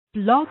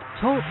Blog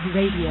Talk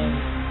Radio.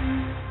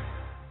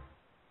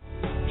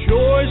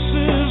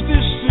 Choices,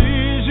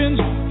 decisions,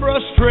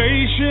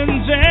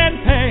 frustrations, and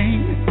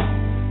pain.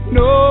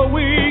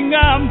 Knowing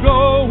I'm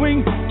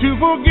going to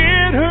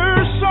forget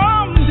her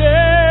someday.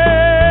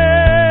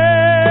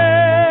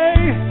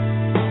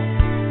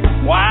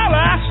 While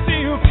I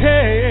still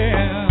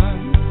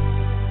can,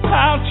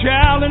 I'll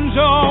challenge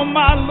all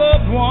my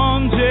loved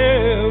ones,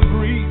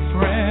 every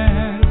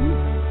friend,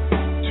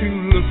 to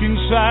look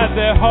inside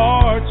their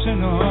hearts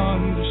and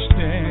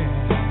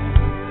understand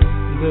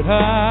that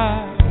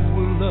I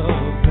will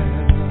love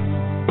them.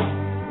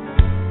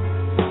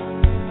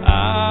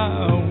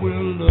 I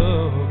will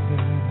love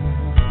them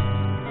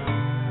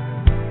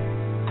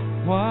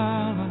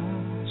while I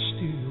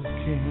still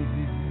can.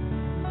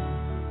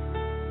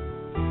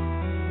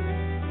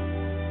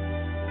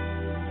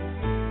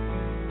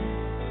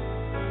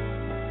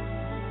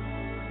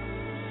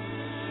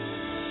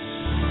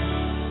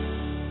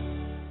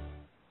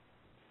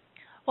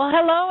 Well,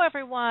 hello,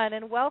 everyone,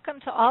 and welcome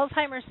to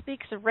Alzheimer's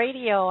Speaks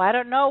Radio. I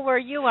don't know where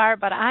you are,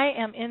 but I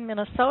am in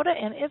Minnesota,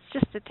 and it's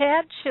just a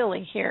tad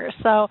chilly here.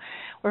 So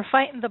we're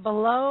fighting the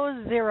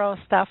below zero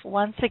stuff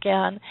once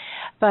again,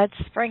 but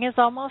spring is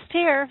almost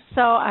here.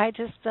 So I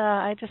just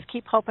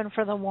keep hoping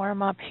for the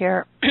warm up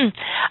here.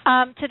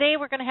 Today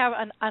we're going to have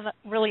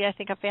really, I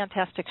think, a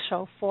fantastic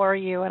show for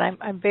you, and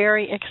I'm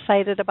very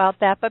excited about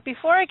that. But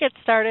before I get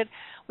started,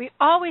 we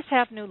always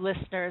have new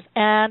listeners,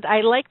 and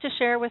I like to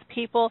share with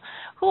people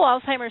who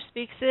Alzheimer's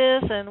Speaks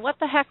is and what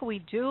the heck we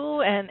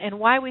do and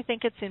why we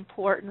think it's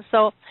important.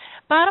 So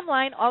bottom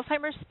line,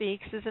 Alzheimer's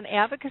Speaks is an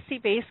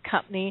advocacy-based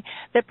company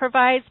that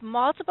provides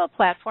multiple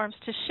platforms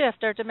to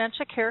shift our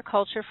dementia care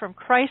culture from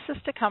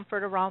crisis to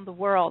comfort around the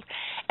world.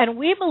 And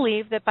we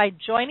believe that by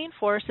joining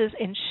forces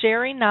in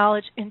sharing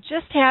knowledge and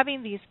just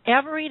having these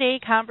everyday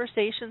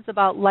conversations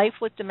about life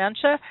with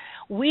dementia,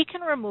 we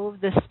can remove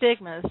the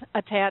stigmas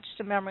attached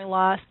to memory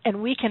loss,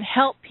 and we can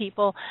help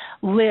people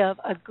live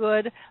a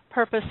good,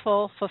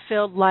 purposeful,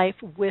 fulfilled life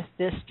with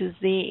this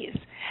disease.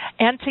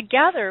 And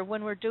together,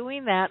 when we're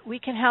doing that, we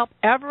can help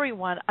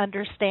everyone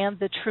understand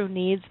the true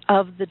needs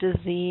of the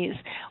disease.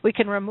 We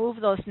can remove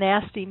those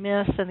nasty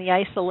myths and the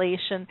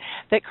isolation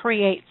that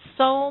create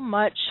so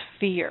much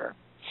fear.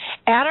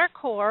 At our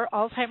core,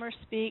 Alzheimer's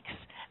Speaks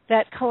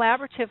that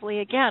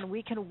collaboratively, again,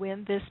 we can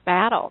win this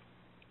battle.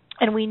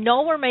 And we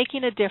know we're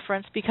making a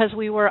difference because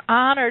we were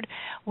honored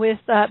with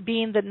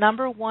being the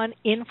 #1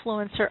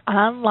 influencer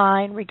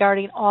online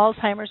regarding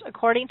Alzheimer's,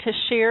 according to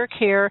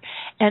ShareCare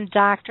and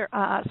Dr.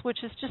 Oz,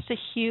 which is just a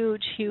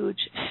huge,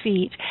 huge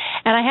feat.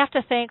 And I have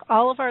to thank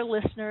all of our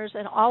listeners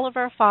and all of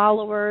our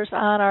followers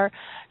on our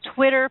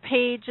Twitter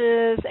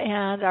pages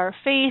and our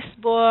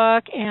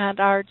Facebook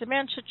and our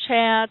dementia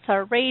chats,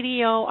 our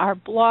radio, our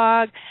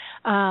blog,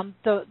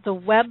 the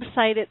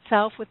website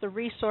itself with the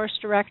resource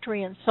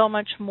directory and so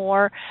much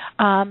more.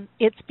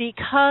 It's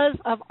because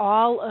of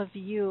all of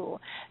you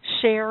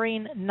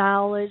sharing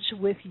knowledge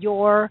with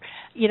your,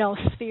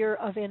 sphere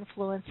of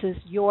influences,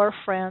 your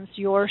friends,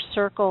 your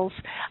circles,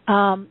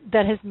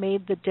 that has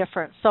made the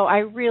difference. So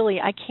I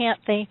can't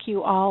thank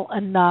you all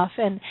enough.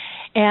 And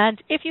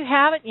if you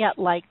haven't yet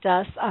liked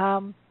us,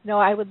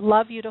 I would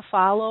love you to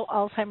follow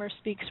Alzheimer's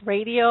Speaks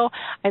Radio.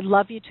 I'd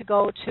love you to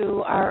go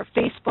to our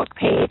Facebook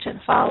page and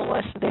follow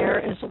us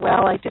there as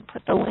well. I did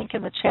put the link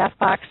in the chat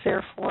box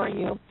there for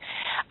you.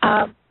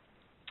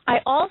 I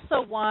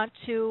also want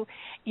to,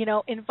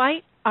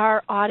 invite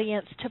our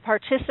audience to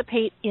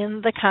participate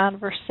in the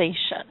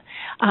conversation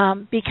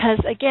because,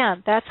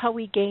 again, that's how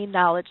we gain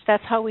knowledge.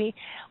 That's how we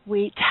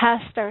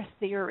test our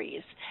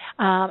theories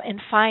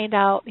and find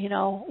out,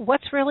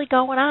 what's really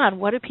going on.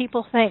 What do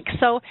people think?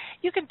 So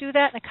you can do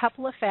that in a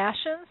couple of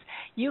fashions.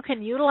 You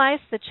can utilize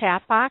the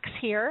chat box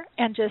here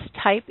and just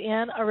type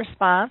in a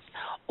response,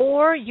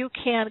 or you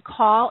can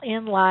call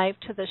in live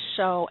to the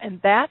show,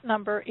 and that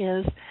number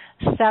is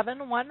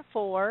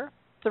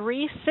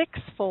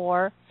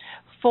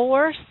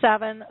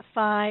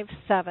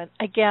 714-364-4757.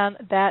 Again,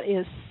 that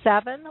is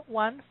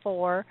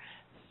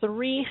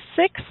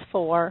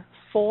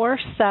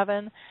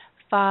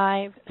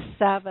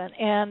 714-364-4757.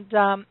 And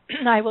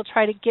I will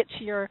try to get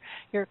to your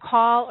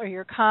call or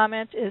your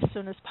comment as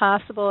soon as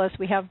possible as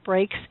we have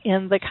breaks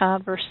in the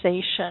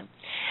conversation.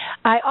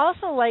 I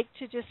also like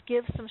to just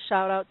give some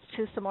shout-outs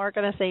to some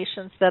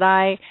organizations that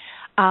I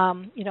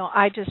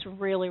just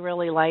really,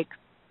 really like.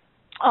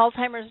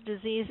 Alzheimer's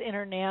Disease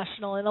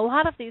International, and a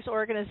lot of these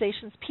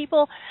organizations,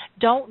 people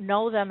don't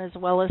know them as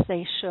well as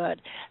they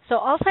should. So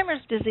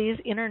Alzheimer's Disease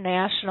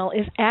International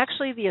is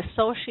actually the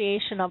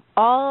association of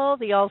all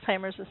the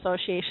Alzheimer's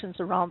associations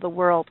around the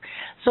world.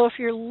 So if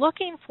you're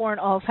looking for an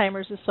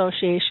Alzheimer's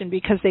association,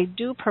 because they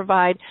do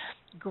provide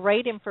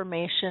great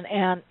information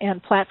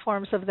and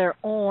platforms of their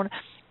own,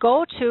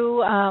 go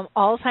to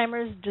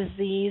Alzheimer's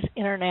Disease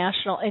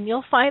International, and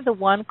you'll find the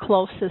one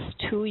closest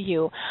to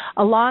you.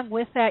 Along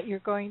with that, you're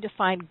going to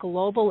find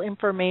global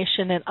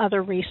information and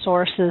other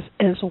resources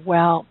as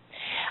well.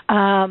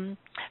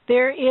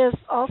 There is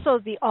also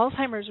the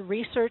Alzheimer's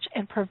Research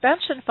and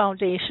Prevention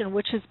Foundation,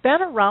 which has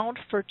been around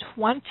for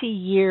 20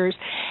 years,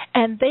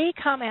 and they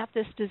come at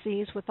this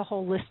disease with a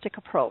holistic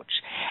approach.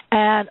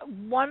 And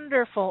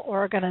wonderful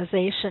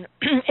organization.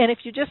 And if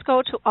you just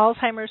go to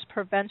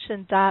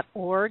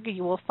alzheimersprevention.org,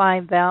 you will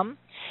find them.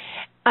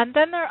 And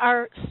then there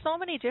are so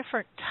many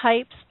different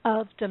types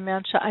of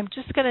dementia. I'm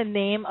just going to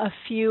name a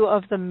few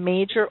of the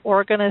major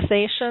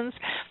organizations: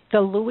 the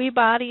Lewy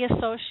Body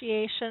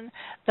Association,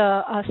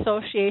 the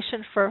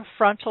Association for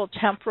Frontal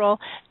Temporal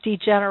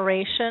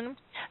Degeneration,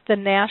 the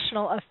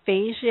National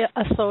Aphasia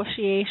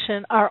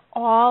Association, are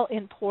all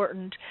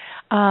important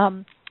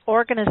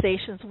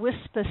organizations with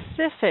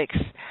specifics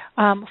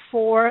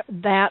for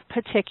that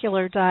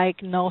particular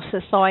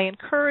diagnosis. So I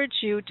encourage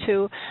you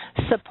to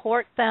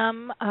support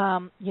them,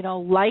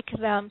 like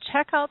them,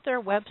 check out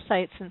their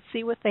websites and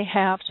see what they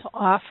have to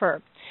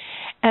offer.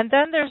 And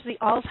then there's the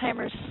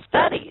Alzheimer's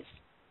Studies,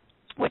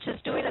 which is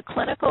doing a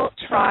clinical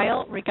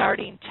trial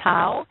regarding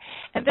tau,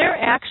 and they're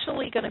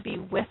actually going to be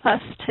with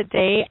us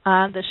today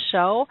on the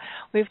show.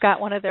 We've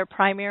got one of their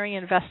primary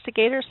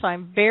investigators, so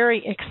I'm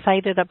very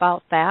excited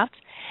about that.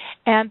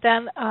 And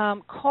then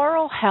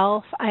choral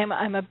health,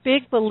 I'm a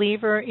big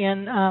believer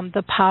in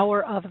the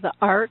power of the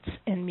arts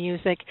in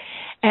music.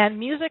 And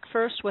Music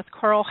First with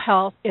Choral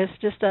Health is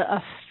just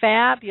a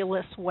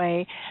fabulous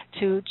way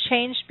to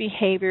change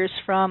behaviors,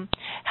 from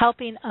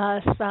helping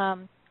us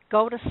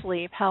go to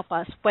sleep, help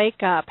us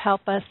wake up,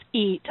 help us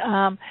eat,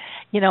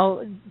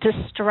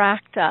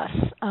 distract us,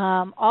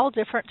 all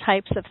different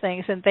types of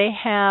things. And they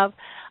have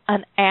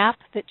an app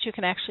that you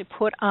can actually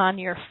put on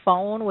your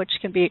phone, which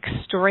can be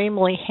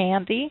extremely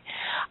handy.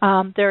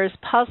 There's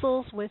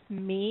Puzzles with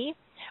Me,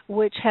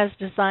 which has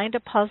designed a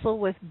puzzle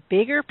with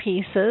bigger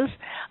pieces,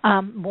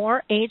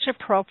 more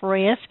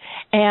age-appropriate,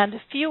 and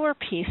fewer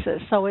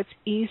pieces, so it's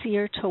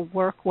easier to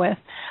work with.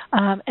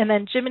 And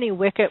then Jiminy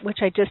Wicket, which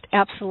I just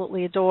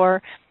absolutely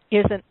adore,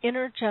 is an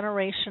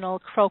intergenerational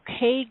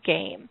croquet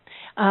game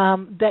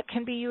that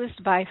can be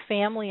used by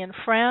family and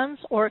friends,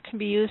 or it can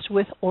be used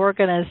with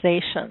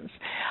organizations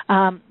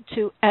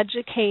to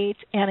educate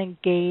and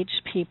engage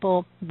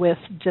people with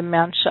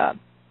dementia.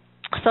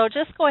 So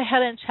just go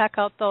ahead and check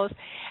out those.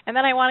 And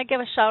then I want to give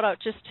a shout out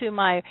just to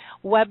my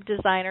web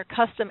designer,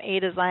 Custom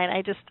A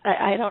Design.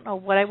 I don't know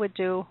what I would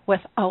do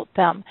without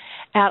them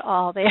at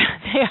all. They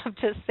have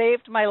just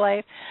saved my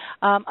life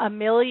a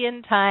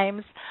million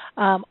times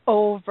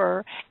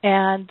over,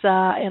 and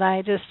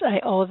I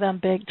owe them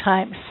big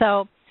time.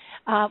 So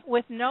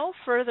with no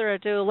further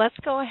ado, let's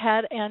go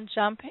ahead and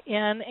jump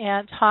in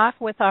and talk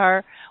with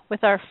our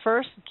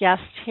first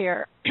guest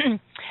here.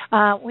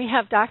 We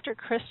have Dr.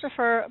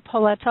 Christopher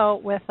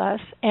Poletto with us,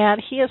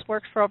 and he has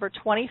worked for over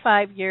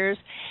 25 years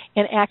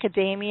in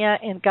academia,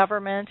 in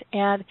government,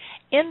 and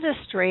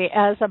industry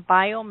as a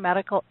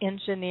biomedical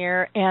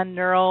engineer and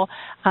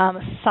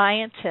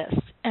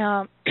neuroscientist,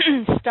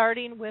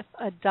 starting with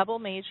a double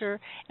major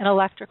in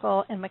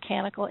electrical and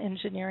mechanical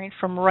engineering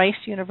from Rice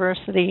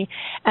University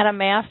and a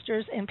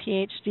master's and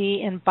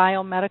PhD in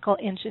biomedical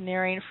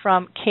engineering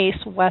from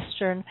Case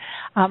Western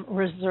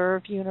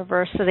Reserve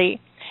University.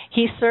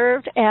 He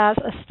served as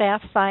a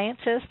staff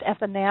scientist at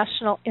the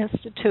National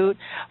Institute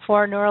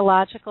for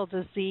Neurological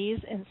Disease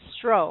and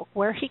Stroke,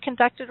 where he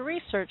conducted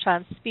research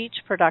on speech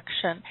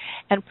production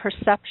and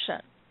perception.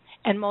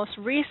 And most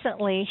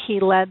recently, he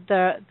led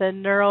the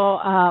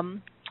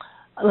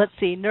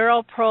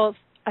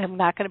I'm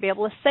not going to be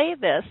able to say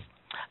this,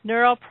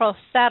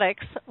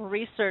 neuroprosthetics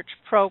research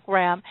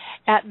program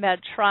at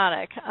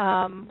Medtronic.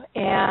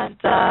 And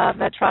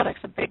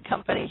Medtronic's a big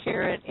company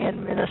here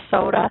in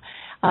Minnesota,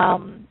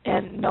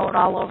 and known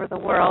all over the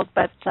world,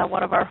 but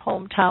one of our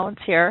hometowns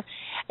here.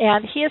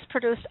 And he has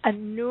produced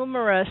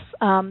numerous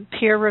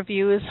peer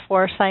reviews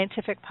for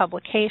scientific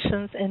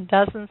publications and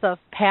dozens of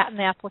patent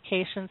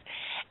applications.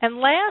 And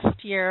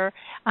last year,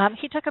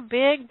 he took a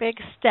big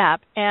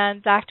step,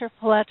 and Dr.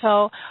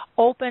 Poletto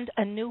opened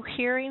a new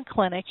hearing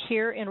clinic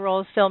here in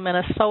Roseville,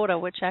 Minnesota,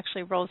 which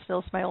actually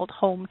Roseville's my old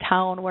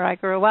hometown where I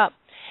grew up.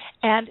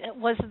 And it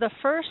was the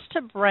first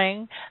to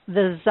bring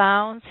the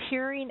Zounds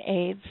hearing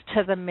aids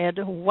to the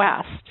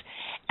Midwest.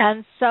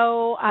 And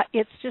so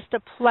it's just a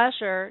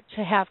pleasure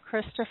to have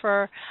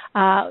Christopher,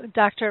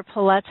 Dr.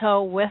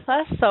 Poletto, with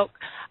us. So,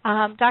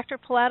 Dr.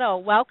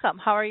 Poletto, welcome.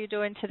 How are you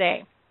doing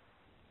today?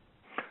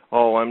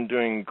 Oh, I'm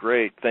doing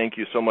great. Thank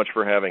you so much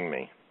for having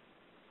me.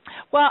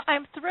 Well,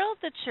 I'm thrilled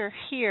that you're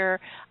here.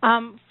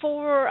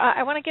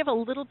 I want to give a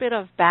little bit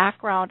of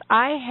background.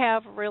 I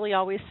have really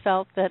always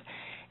felt that,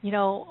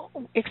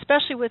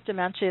 especially with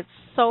dementia, it's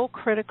so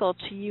critical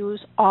to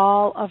use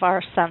all of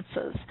our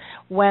senses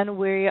when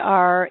we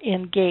are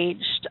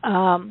engaged,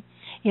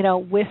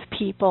 with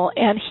people.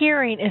 And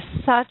hearing is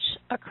such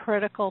a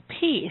critical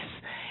piece.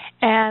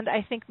 And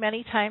I think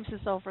many times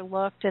is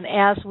overlooked. And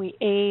as we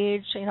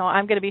age,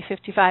 I'm going to be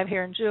 55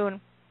 here in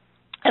June.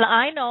 And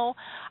I know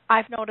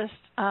I've noticed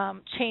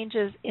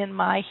changes in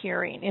my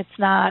hearing. It's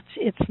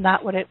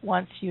not what it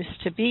once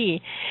used to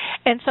be.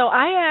 And so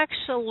I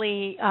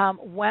actually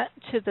went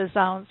to the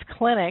Zounds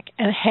Clinic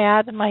and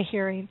had my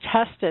hearing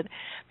tested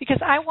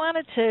because I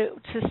wanted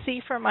to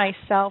see for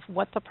myself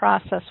what the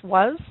process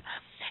was,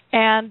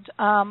 and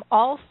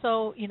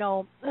also,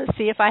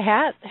 see if I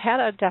had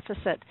a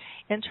deficit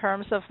in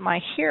terms of my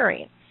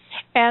hearing.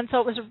 And so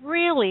it was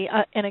really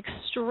an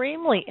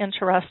extremely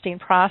interesting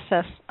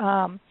process,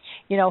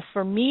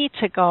 for me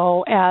to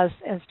go as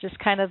just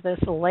kind of this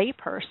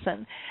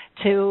layperson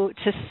to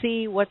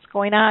see what's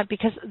going on,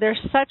 because there's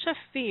such a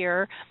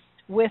fear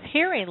with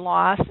hearing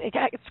loss.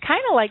 It's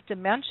kind of like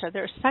dementia.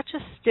 There's such a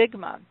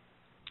stigma.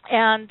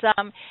 And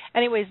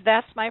anyways,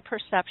 that's my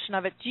perception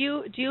of it. Do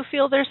you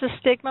feel there's a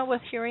stigma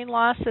with hearing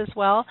loss as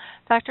well,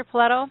 Dr.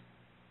 Paletto?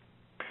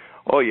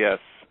 Oh, yes.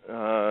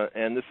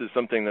 And this is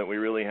something that we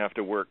really have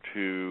to work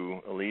to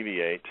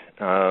alleviate.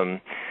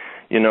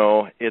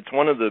 It's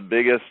one of the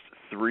biggest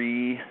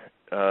 3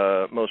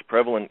 most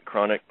prevalent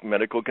chronic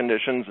medical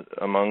conditions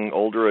among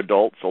older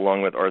adults,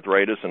 along with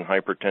arthritis and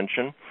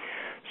hypertension.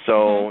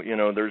 So,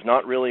 there's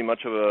not really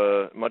much of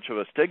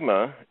a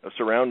stigma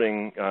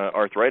surrounding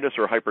arthritis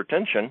or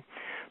hypertension,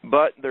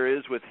 but there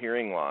is with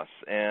hearing loss,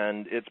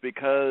 and it's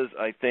because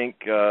I think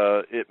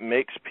it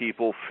makes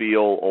people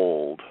feel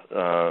old.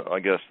 I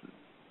guess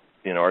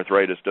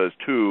arthritis does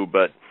too,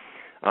 but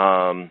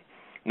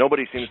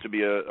nobody seems to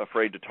be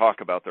afraid to talk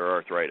about their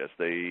arthritis.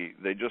 They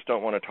just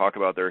don't want to talk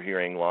about their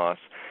hearing loss.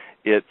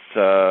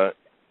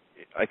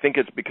 I think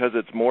it's because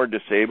it's more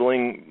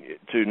disabling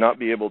to not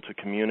be able to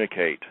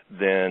communicate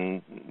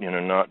than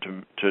not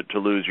to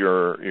lose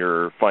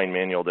your fine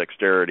manual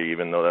dexterity,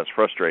 even though that's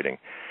frustrating.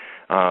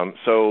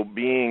 So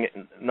being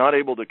not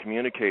able to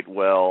communicate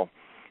well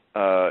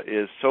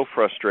is so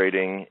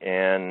frustrating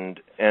and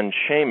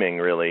shaming.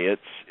 Really,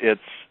 it's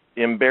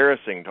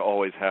embarrassing to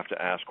always have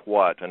to ask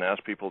what and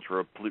ask people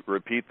to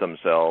repeat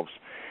themselves,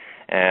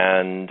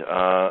 and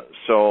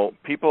so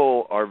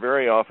people are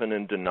very often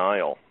in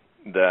denial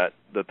that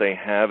they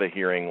have a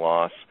hearing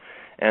loss,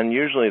 and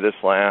usually this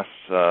lasts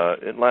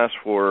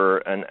for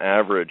an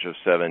average of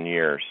 7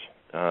 years,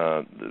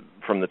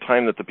 from the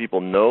time that the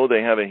people know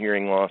they have a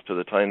hearing loss to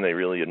the time they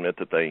really admit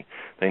that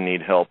they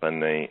need help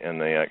and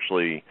they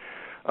actually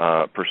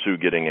pursue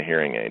getting a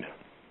hearing aid.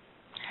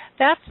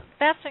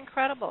 That's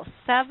incredible.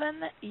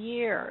 7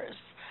 years.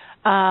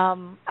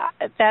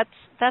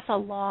 That's a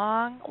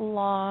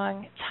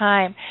long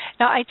time.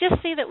 Now I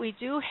just see that we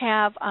do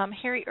have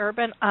Harry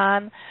Urban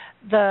on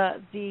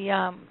the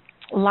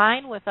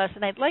line with us,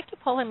 and I'd like to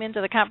pull him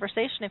into the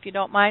conversation if you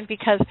don't mind,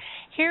 because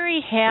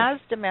Harry has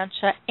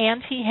dementia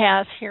and he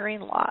has hearing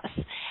loss,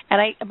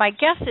 and my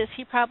guess is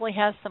he probably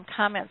has some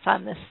comments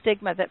on this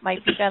stigma that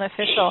might be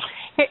beneficial.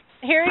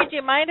 Harry, do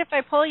you mind if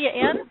I pull you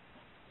in?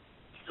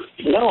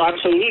 No,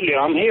 absolutely.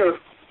 I'm here.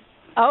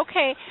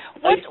 Okay.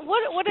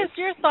 What is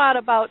your thought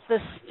about the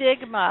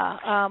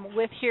stigma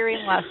with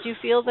hearing loss? Do you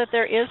feel that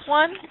there is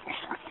one?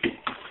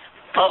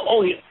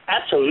 Yeah,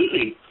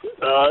 absolutely.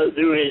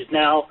 There is.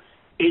 Now,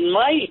 in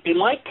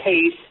my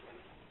case,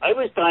 I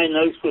was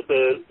diagnosed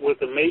with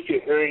a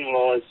major hearing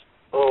loss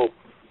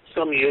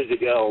some years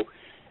ago,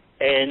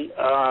 and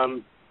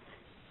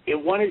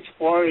it went as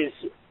far as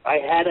I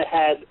had to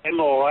have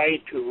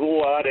MRI to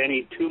rule out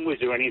any tumors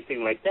or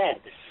anything like that.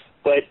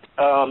 But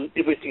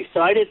it was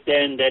decided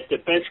then that the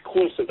best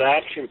course of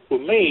action for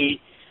me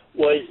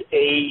was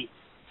a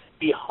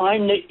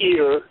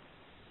behind-the-ear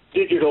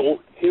digital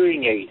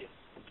hearing aid.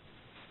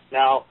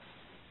 Now,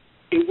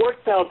 it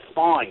worked out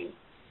fine,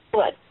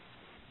 but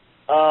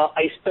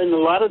I spend a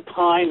lot of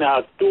time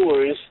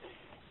outdoors,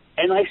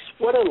 and I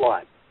sweat a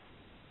lot.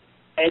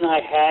 And I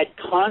had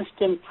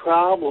constant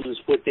problems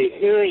with the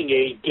hearing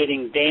aid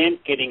getting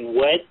damp, getting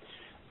wet.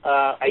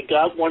 I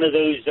got one of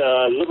those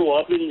little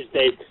ovens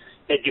that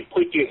you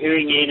put your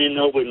hearing aid in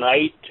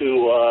overnight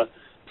to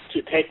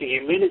take the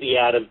humidity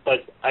out of, but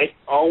I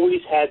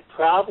always had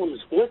problems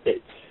with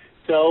it.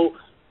 So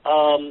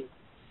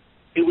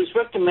it was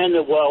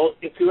recommended, well,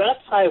 if you're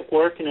outside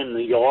working in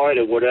the yard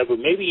or whatever,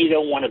 maybe you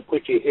don't want to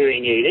put your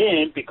hearing aid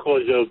in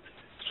because of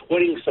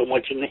sweating so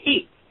much in the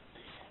heat.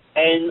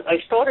 And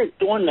I started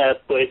doing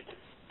that, but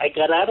I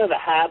got out of the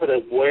habit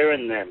of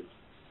wearing them.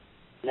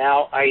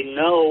 Now, I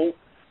know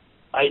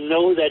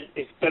that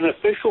it's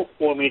beneficial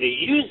for me to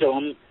use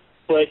them,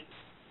 but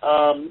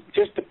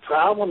just the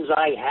problems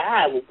I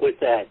have with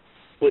that,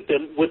 with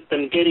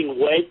them getting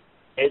wet,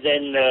 and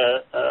then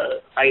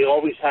I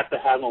always have to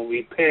have them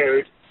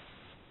repaired.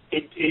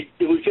 It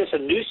was just a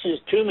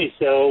nuisance to me.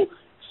 So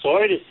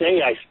sorry to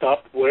say, I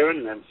stopped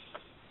wearing them.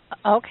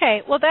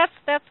 Okay, well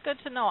that's good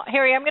to know,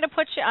 Harry. I'm going to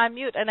put you on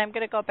mute, and I'm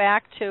going to go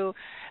back to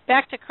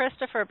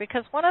Christopher,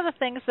 because one of the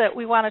things that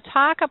we want to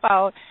talk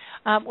about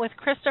with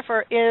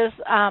Christopher is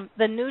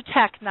the new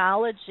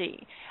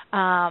technology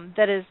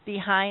that is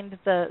behind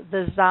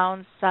the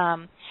Zounds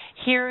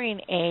hearing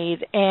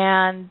aid,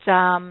 and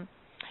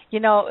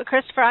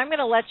Christopher, I'm going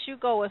to let you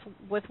go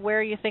with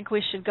where you think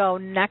we should go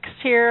next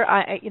here.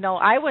 I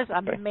was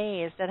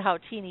amazed at how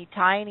teeny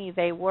tiny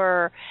they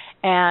were,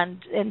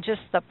 and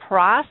just the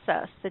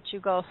process that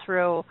you go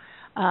through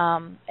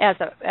as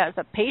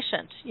a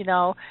patient,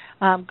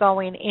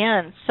 going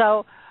in.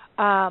 So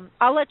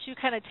I'll let you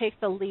kind of take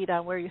the lead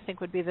on where you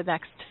think would be the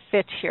next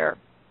fit here.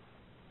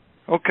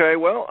 Okay,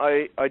 well,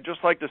 I'd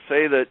just like to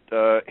say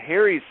that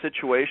Harry's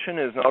situation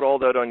is not all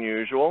that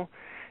unusual,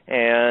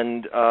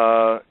 and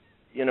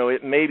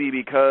it may be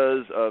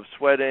because of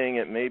sweating,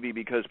 it may be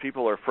because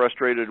people are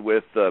frustrated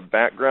with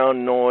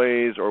background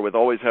noise or with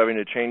always having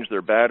to change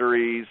their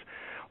batteries,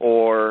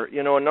 or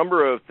a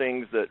number of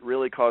things that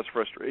really cause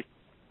frustrations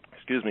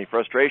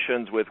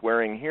with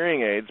wearing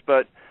hearing aids.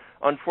 But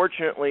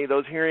unfortunately,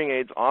 those hearing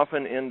aids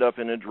often end up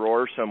in a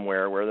drawer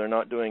somewhere where they're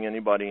not doing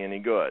anybody any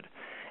good.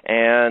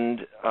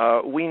 And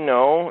we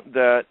know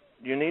that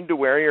you need to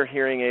wear your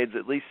hearing aids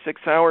at least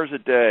 6 hours a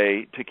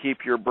day to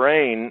keep your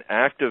brain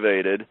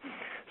activated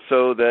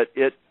so that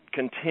it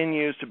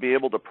continues to be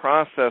able to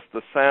process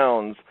the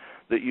sounds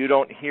that you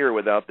don't hear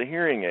without the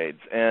hearing aids.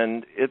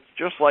 And it's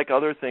just like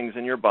other things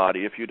in your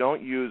body. If you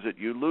don't use it,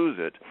 you lose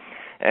it.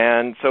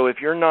 And so if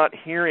you're not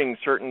hearing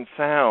certain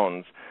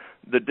sounds,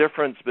 the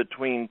difference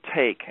between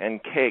take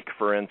and cake,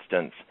 for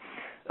instance,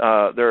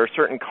 there are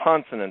certain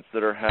consonants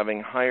that are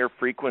having higher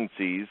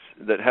frequencies,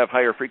 that have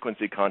higher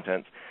frequency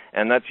contents,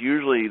 and that's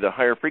usually the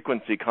higher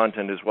frequency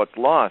content is what's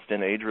lost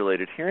in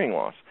age-related hearing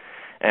loss.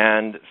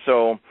 And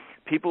so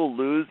people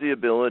lose the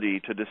ability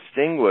to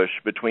distinguish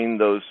between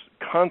those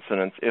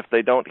consonants if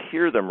they don't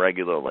hear them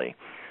regularly.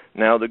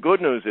 Now, the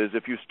good news is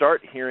if you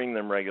start hearing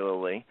them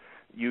regularly,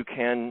 you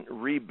can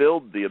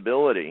rebuild the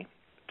ability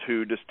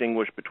to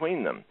distinguish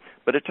between them.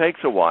 But it takes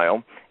a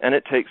while, and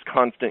it takes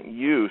constant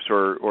use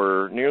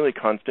or nearly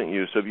constant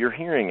use of your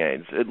hearing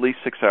aids, at least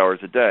 6 hours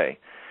a day.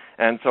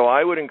 And so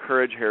I would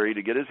encourage Harry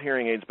to get his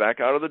hearing aids back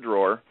out of the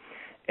drawer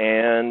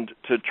and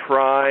to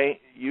try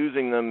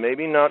using them,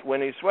 maybe not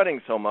when he's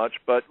sweating so much,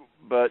 but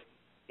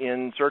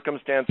in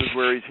circumstances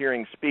where he's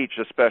hearing speech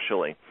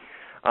especially.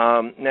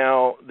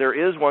 Now, there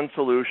is one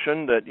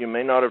solution that you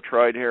may not have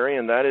tried, Harry,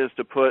 and that is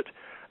to put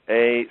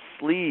a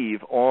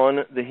sleeve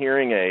on the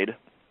hearing aid.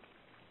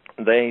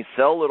 They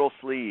sell little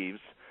sleeves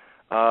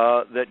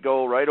that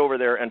go right over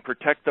there and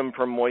protect them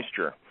from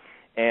moisture.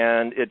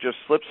 And it just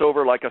slips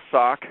over like a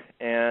sock,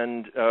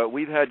 and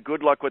we've had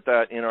good luck with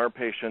that in our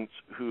patients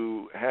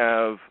who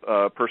have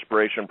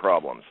perspiration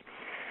problems.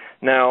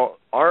 Now,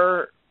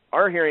 our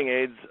hearing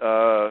aids,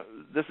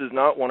 this is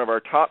not one of our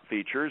top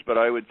features, but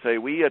I would say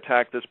we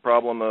attack this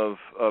problem of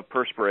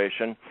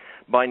perspiration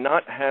by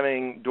not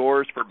having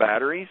doors for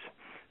batteries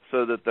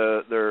so that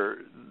the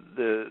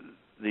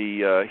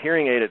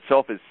hearing aid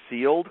itself is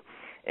sealed,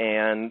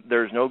 and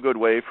there's no good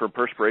way for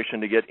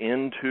perspiration to get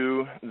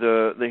into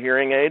the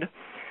hearing aid.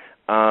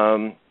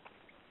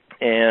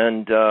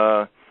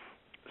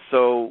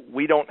 So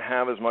we don't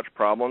have as much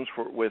problems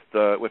with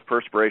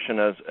perspiration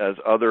as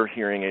other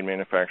hearing aid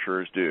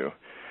manufacturers do.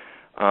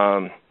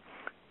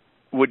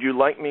 Would you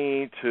like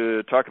me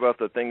to talk about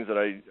the things that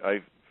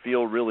I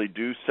feel really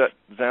do set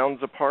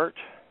Zounds apart?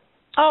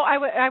 Oh,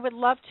 I would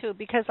love to,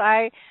 because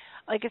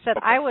like I said,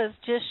 I was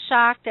just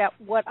shocked at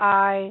what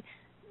I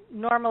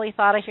normally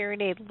thought a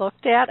hearing aid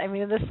looked at. I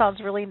mean, this sounds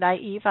really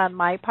naive on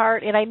my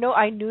part, and I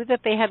knew that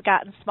they had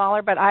gotten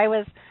smaller, but I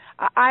was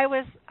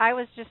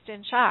just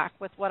in shock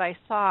with what I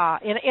saw,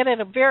 in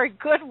a very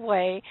good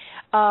way,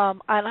 on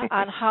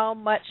how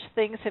much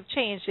things have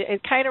changed.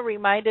 It kind of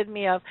reminded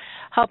me of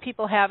how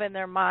people have in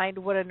their mind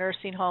what a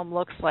nursing home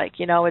looks like.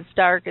 It's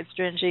dark, it's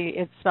dingy,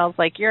 it smells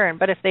like urine.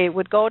 But if they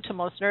would go to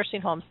most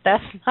nursing homes,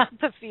 that's not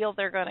the feel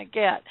they're going to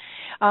get.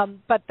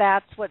 But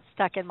that's what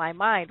stuck in my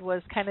mind,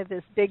 was kind of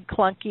this big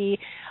clunky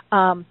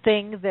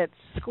thing that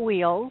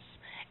squeals,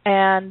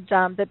 and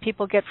that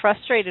people get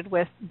frustrated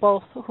with,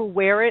 both who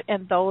wear it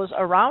and those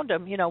around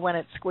them, when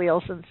it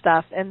squeals and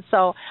stuff. And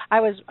so I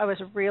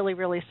was really,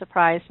 really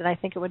surprised, and I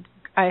think it would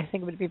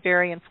be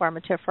very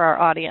informative for our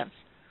audience.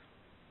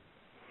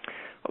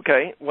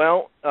 Okay,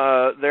 well,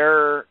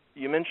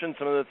 you mentioned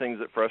some of the things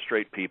that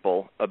frustrate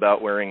people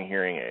about wearing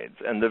hearing aids,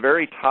 and the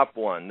very top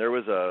one, there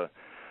was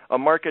a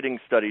marketing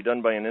study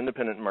done by an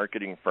independent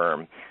marketing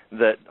firm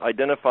that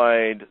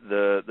identified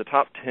the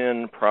top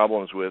 10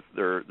 problems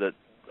that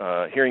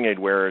hearing aid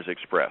wearers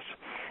express.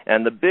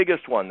 And the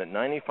biggest one that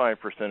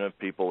 95% of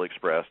people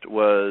expressed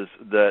was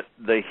that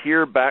they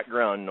hear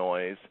background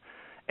noise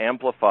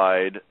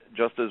amplified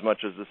just as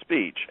much as the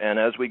speech. And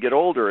as we get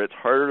older, it's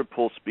harder to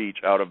pull speech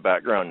out of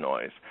background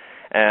noise.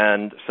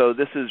 And so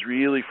this is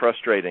really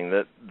frustrating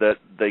that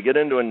they get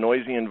into a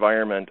noisy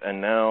environment, and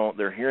now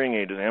their hearing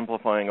aid is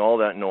amplifying all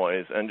that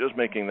noise and just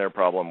making their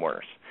problem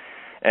worse.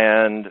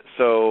 And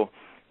so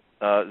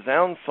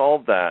Zounds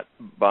solved that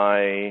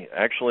by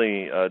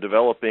actually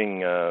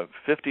developing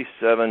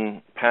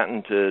 57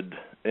 patented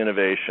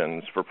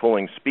innovations for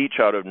pulling speech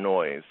out of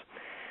noise.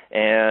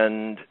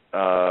 And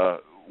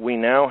we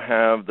now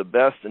have the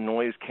best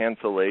noise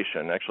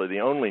cancellation, actually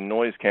the only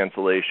noise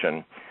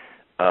cancellation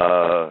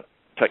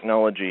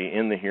technology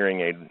in the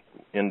hearing aid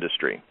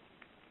industry.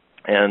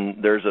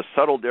 And there's a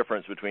subtle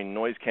difference between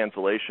noise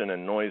cancellation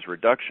and noise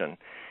reduction.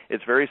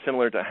 It's very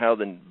similar to how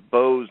the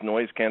Bose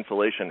noise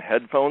cancellation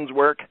headphones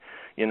work,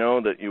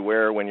 that you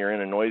wear when you're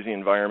in a noisy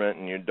environment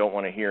and you don't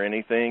want to hear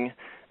anything.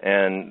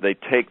 And they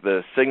take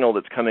the signal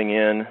that's coming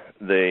in,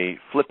 they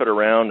flip it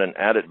around and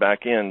add it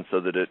back in so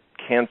that it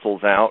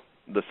cancels out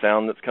the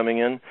sound that's coming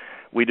in.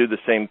 We do the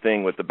same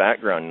thing with the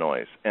background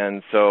noise.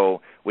 And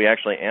so we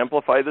actually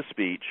amplify the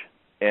speech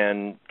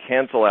and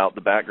cancel out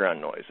the background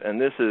noise. And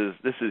this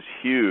is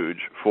huge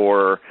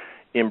for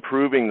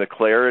improving the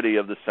clarity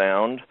of the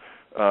sound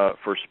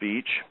for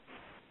speech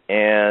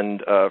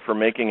and for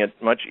making it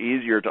much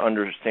easier to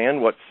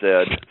understand what's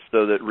said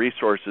so that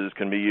resources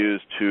can be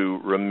used to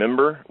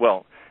remember.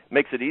 Well, it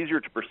makes it easier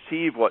to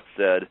perceive what's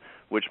said,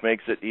 which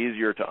makes it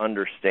easier to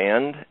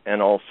understand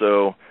and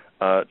also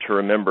to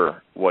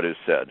remember what is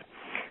said.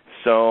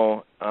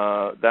 So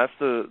that's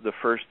the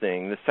first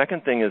thing. The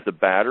second thing is the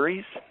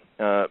batteries.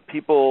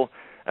 People,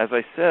 as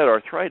I said,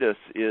 arthritis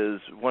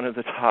is one of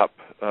the top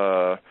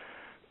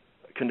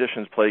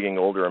conditions plaguing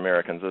older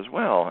Americans as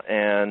well,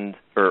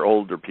 or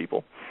older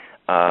people.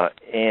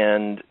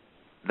 And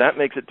that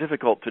makes it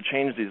difficult to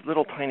change these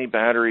little tiny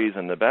batteries,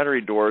 and the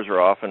battery doors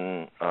are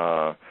often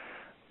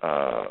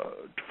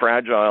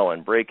fragile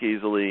and break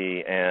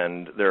easily,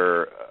 and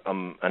they're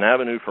an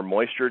avenue for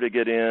moisture to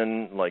get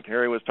in, like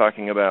Harry was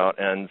talking about.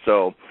 And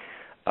so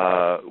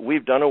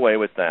we've done away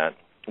with that.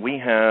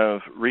 We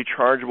have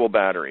rechargeable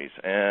batteries,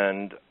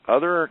 and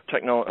other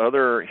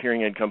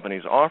hearing aid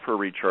companies offer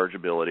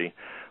rechargeability,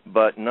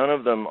 but none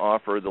of them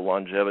offer the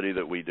longevity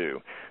that we do.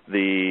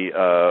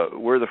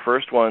 We're the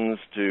first ones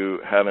to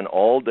have an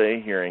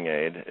all-day hearing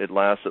aid. It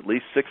lasts at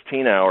least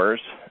 16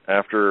 hours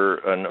after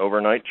an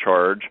overnight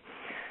charge,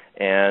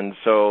 and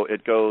so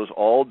it goes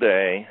all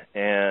day,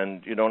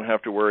 and you don't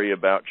have to worry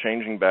about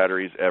changing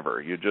batteries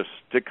ever. You just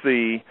stick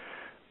the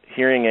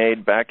hearing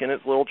aid back in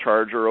its little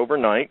charger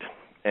overnight,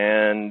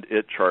 and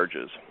it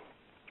charges.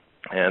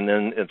 And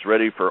then it's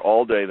ready for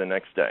all day the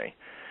next day.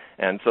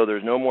 And so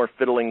there's no more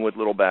fiddling with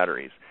little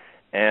batteries.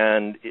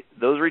 And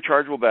those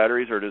rechargeable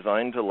batteries are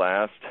designed to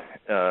last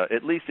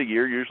at least a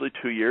year, usually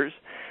 2 years,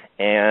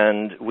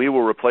 and we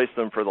will replace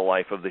them for the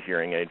life of the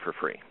hearing aid for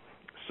free.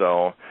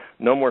 So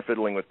no more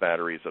fiddling with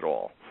batteries at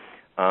all.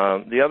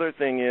 The other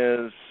thing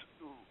is,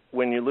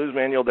 when you lose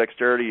manual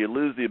dexterity, you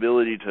lose the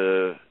ability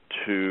to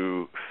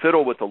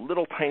fiddle with the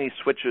little tiny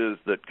switches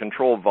that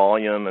control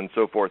volume and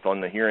so forth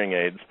on the hearing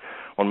aids,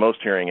 on most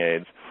hearing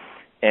aids.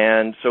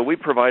 And so we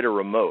provide a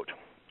remote.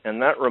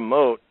 And that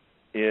remote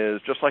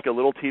is just like a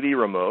little TV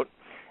remote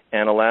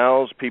and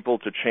allows people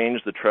to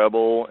change the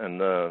treble and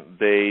the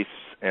bass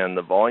and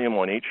the volume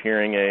on each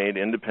hearing aid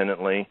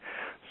independently.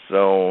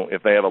 So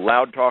if they have a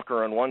loud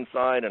talker on one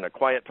side and a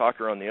quiet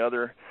talker on the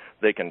other,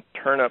 they can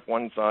turn up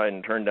one side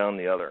and turn down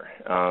the other.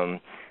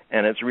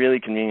 And it's really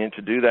convenient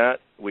to do that.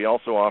 We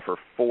also offer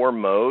 4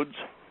 modes,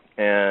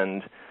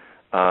 and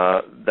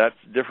that's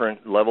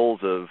different levels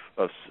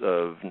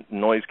of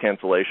noise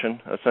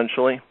cancellation,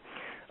 essentially.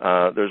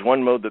 There's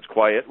one mode that's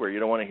quiet, where you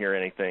don't want to hear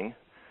anything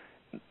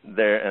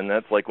there, and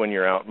that's like when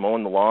you're out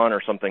mowing the lawn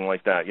or something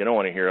like that. You don't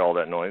want to hear all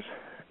that noise.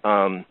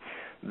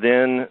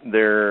 Then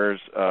there's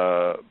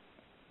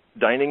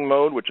dining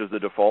mode, which is the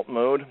default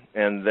mode,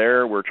 and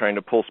there we're trying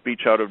to pull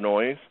speech out of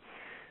noise.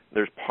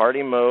 There's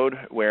party mode,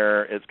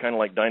 where it's kind of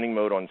like dining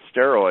mode on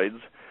steroids,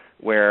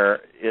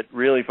 where it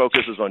really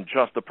focuses on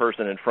just the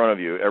person in front of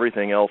you.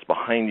 Everything else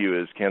behind you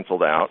is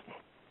canceled out.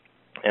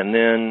 And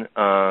then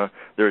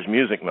there's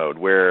music mode,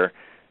 where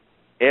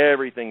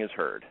everything is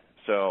heard.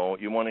 So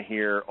you want to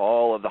hear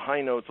all of the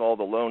high notes, all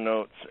the low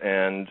notes,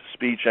 and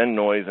speech and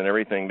noise and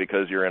everything,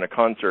 because you're in a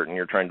concert and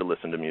you're trying to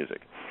listen to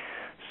music.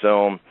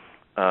 So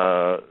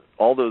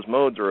all those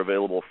modes are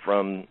available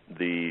from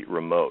the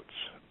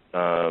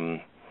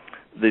remotes.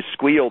 The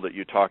squeal that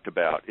you talked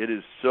about, it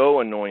is so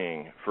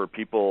annoying for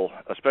people,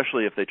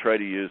 especially if they try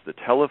to use the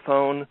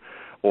telephone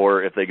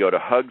or if they go to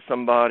hug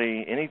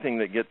somebody. Anything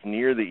that gets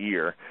near the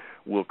ear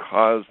will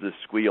cause this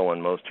squeal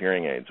in most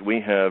hearing aids. We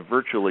have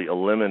virtually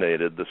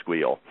eliminated the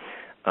squeal.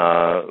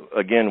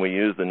 Again, we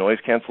use the noise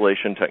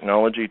cancellation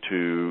technology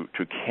to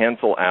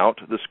cancel out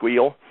the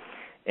squeal,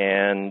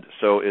 and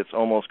so it's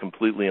almost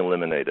completely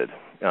eliminated.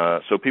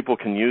 So people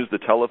can use the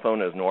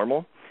telephone as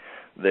normal.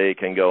 They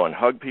can go and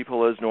hug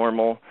people as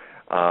normal.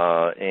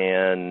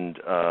 And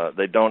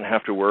they don't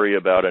have to worry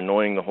about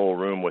annoying the whole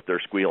room with their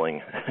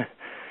squealing.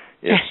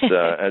 It's,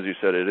 as you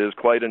said, it is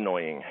quite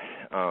annoying.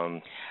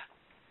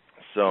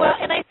 Well,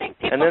 and I think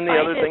people and then the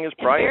find other it thing is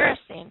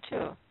privacy. embarrassing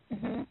too.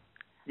 Mm-hmm.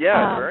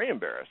 Yeah, it's very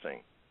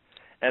embarrassing.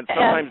 And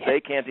sometimes they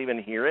can't even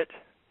hear it.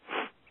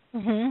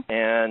 Mm-hmm.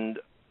 And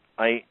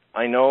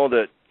I know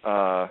that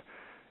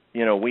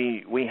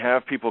we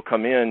have people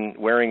come in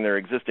wearing their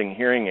existing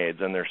hearing aids,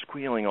 and they're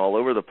squealing all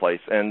over the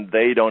place, and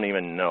they don't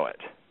even know it.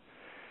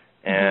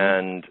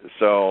 And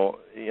so,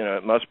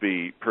 it must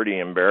be pretty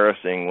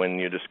embarrassing when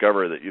you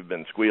discover that you've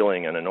been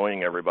squealing and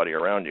annoying everybody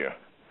around you.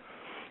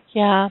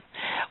 Yeah.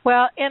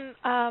 Well, and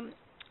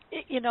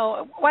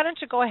why don't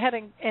you go ahead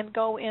and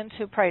go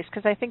into price,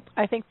 because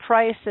I think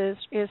price is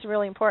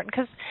really important,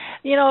 because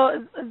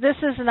this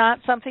is not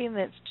something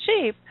that's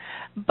cheap,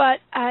 but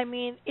I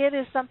mean it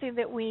is something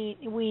that we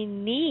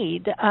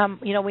need.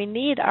 We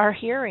need our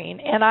hearing,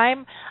 and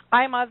I'm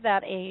of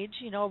that age,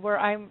 where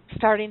I'm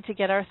starting to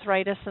get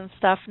arthritis and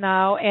stuff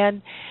now,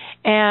 and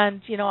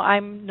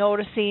I'm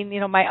noticing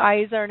my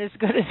eyes aren't as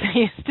good as they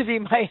used to be,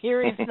 my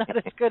hearing's not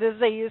as good as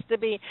they used to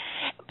be,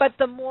 but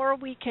the more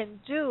we can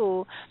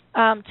do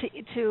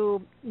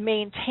to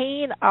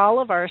maintain all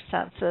of our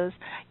senses,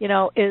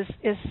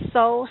 is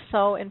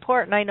so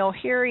important. I know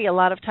Harry a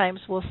lot of times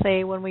will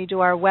say when we do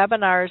our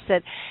webinars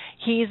that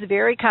he's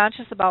very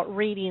conscious about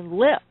reading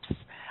lips,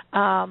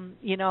 and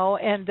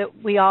that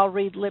we all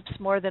read lips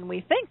more than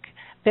we think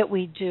that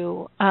we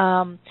do. But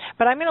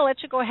I'm going to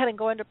let you go ahead and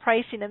go into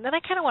pricing, and then I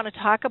kind of want to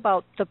talk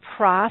about the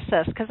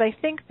process, because I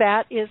think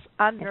that is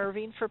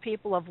unnerving for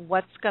people of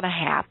what's going to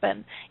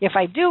happen if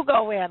I do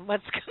go in,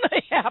 what's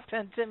going to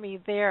happen to me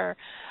there.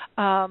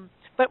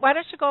 But why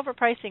don't you go over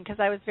pricing, because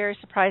I was very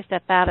surprised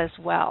at that as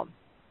well.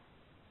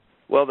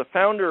 Well, the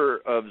founder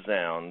of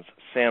Zounds,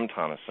 Sam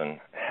Tonneson,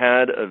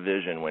 had a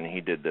vision when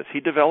he did this. He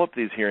developed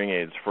these hearing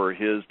aids for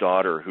his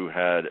daughter who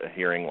had a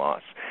hearing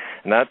loss,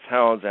 and that's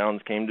how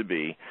Zounds came to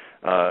be.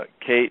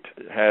 Kate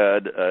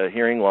had a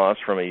hearing loss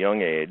from a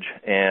young age,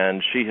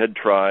 and she had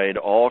tried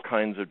all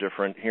kinds of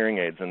different hearing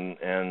aids,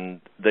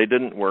 and they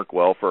didn't work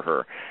well for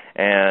her.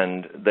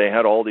 And they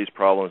had all these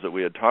problems that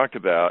we had talked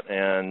about,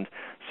 and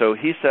so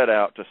he set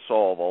out to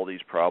solve all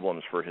these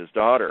problems for his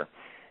daughter.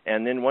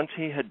 And then once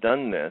he had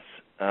done this,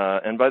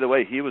 and by the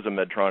way, he was a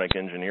Medtronic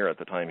engineer at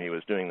the time he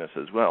was doing this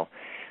as well,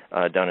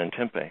 down in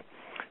Tempe.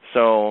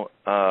 So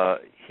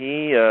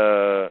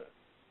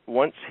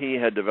once he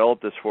had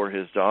developed this for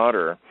his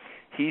daughter,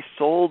 he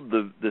sold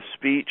the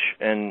speech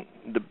and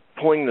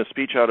pulling the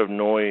speech out of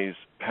noise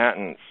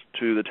patents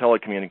to the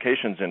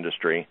telecommunications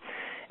industry.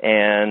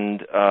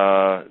 And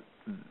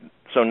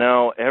so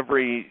now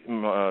every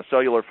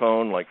cellular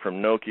phone, like from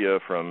Nokia,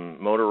 from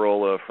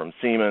Motorola, from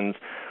Siemens,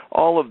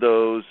 all of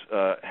those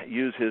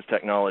use his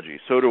technology.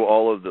 So do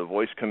all of the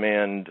voice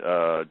command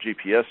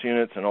GPS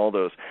units and all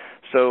those.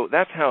 So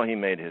that's how he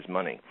made his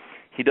money.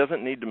 He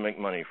doesn't need to make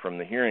money from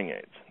the hearing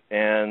aids.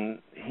 And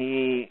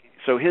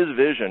so his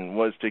vision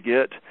was to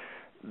get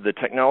the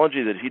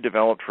technology that he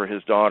developed for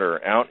his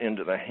daughter out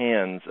into the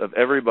hands of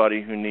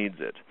everybody who needs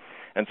it.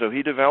 And so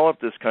he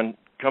developed this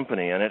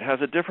company, and it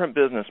has a different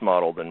business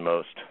model than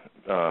most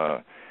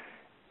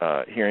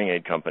hearing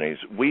aid companies.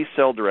 We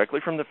sell directly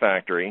from the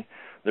factory.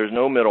 There's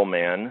no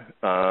middleman.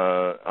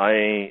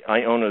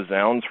 I own a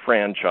Zounds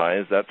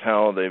franchise. That's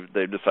how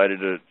they've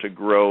decided to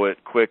grow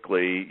it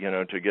quickly,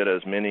 to get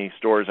as many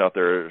stores out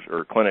there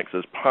or clinics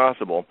as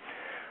possible.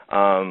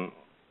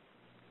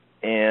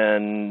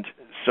 And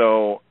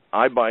so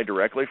I buy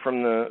directly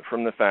from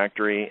the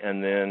factory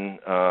and then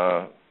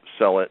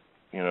sell it,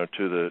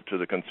 to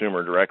the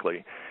consumer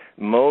directly.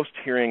 Most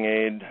hearing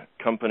aid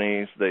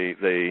companies,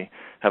 they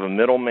have a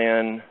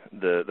middleman.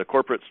 The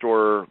corporate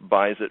store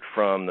buys it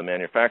from the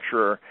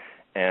manufacturer,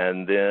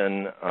 and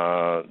then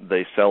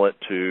they sell it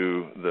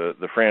to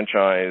the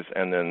franchise,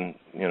 and then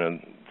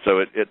so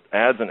it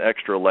adds an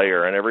extra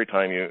layer. And every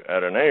time you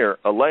add a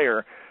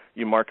layer,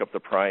 you mark up the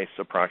price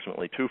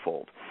approximately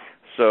twofold.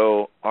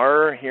 So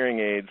our hearing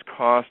aids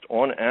cost,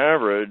 on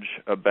average,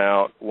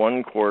 about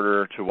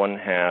 1/4 to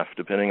 1/2,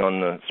 depending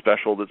on the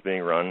special that's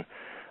being run,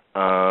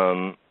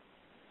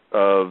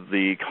 of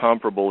the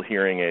comparable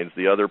hearing aids,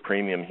 the other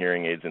premium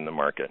hearing aids in the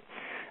market.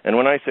 And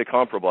when I say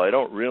comparable, I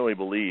don't really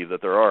believe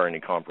that there are any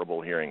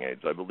comparable hearing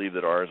aids. I believe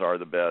that ours are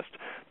the best,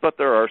 but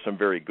there are some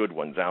very good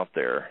ones out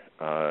there.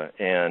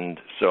 And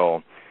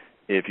so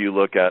if you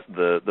look at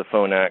the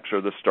Phonax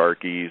or the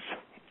Starkeys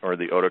or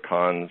the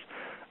Oticons,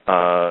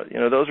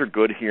 those are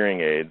good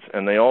hearing aids,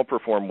 and they all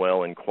perform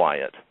well in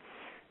quiet.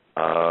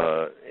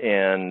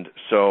 And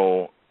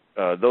so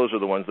those are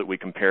the ones that we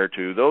compare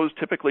to. Those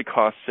typically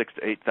cost $6,000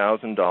 to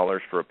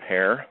 $8,000 for a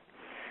pair,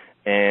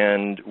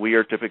 and we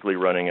are typically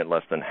running at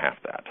less than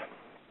half that.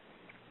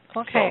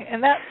 Okay, so,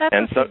 and that's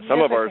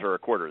some of ours are a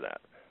quarter of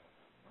that.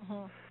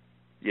 Mm-hmm.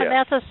 Yeah. And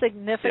that's a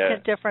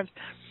significant difference.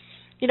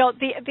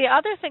 The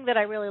other thing that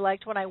I really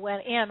liked when I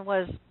went in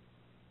was,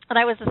 and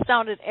I was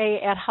astounded,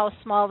 at how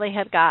small they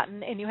had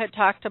gotten. And you had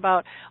talked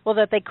about,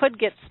 that they could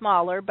get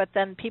smaller, but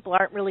then people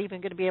aren't really even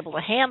going to be able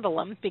to handle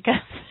them because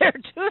they're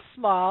too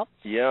small.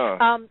 Yeah.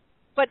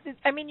 But,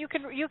 I mean, you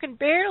can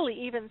barely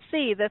even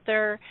see that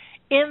they're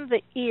in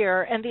the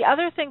ear. And the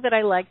other thing that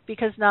I liked,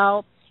 because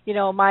now,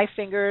 my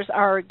fingers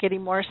are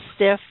getting more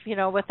stiff,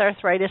 with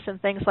arthritis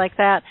and things like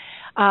that,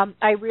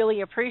 I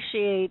really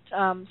appreciate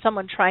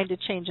someone trying to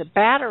change a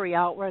battery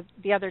out, where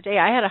the other day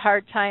I had a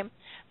hard time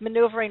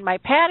maneuvering my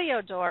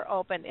patio door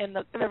open in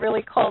the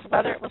really cold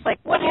weather. It was like,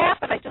 what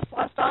happened? I just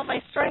lost all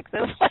my strength. It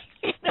was like,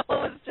 it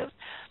was just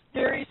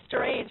very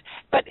strange.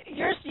 But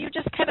yours, you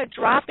just kind of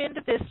drop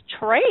into this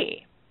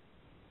tray.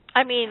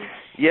 I mean,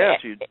 yes,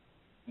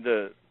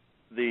 the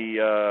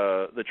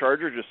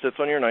charger just sits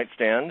on your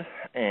nightstand,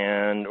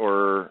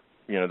 or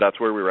that's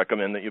where we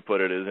recommend that you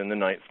put it, is in the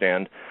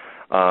nightstand.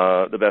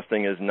 The best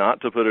thing is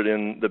not to put it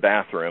in the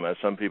bathroom, as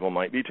some people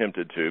might be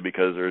tempted to,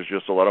 because there's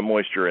just a lot of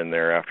moisture in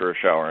there after a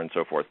shower and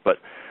so forth. But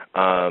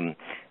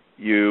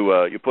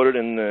you put it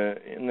on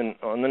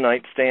the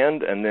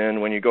nightstand, and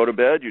then when you go to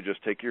bed, you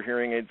just take your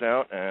hearing aids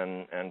out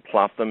and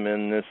plop them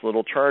in this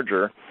little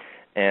charger,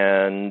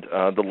 and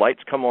the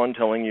lights come on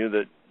telling you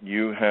that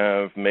you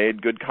have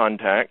made good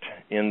contact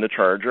in the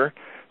charger,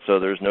 so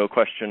there's no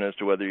question as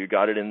to whether you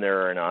got it in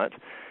there or not.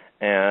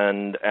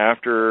 And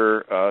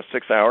after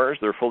 6 hours,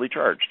 they're fully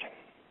charged.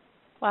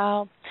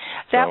 Wow,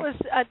 that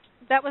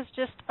was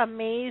just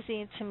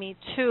amazing to me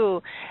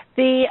too.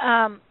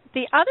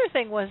 The other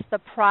thing was the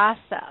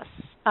process.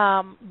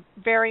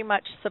 Very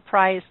much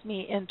surprised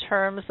me in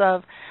terms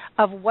of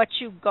what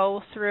you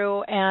go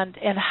through and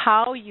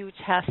how you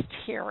test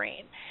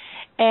hearing.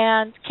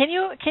 And can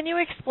you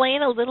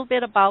explain a little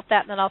bit about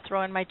that, and then I'll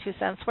throw in my 2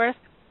 cents worth?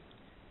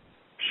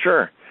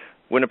 Sure.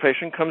 When a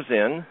patient comes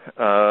in,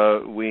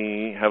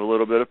 we have a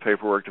little bit of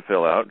paperwork to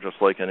fill out, just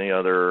like any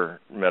other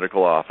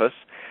medical office.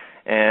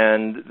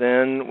 And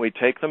then we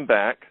take them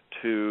back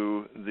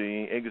to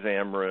the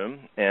exam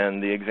room.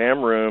 And the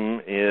exam room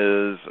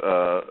is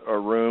a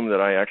room that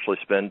I actually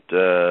spent,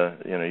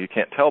 you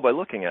can't tell by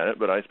looking at it,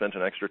 but I spent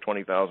an extra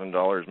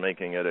 $20,000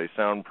 making it a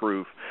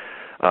soundproof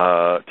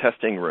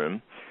testing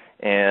room.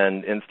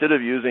 And instead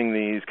of using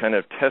these kind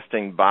of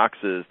testing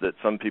boxes that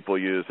some people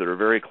use that are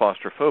very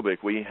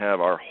claustrophobic, we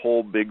have our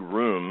whole big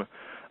room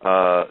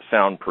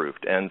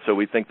soundproofed. And so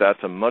we think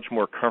that's a much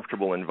more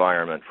comfortable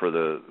environment for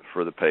the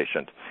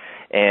patient.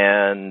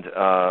 And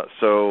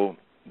so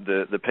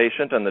the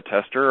patient and the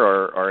tester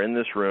are in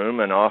this room,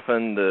 and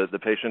often the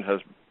patient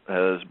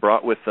has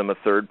brought with them a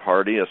third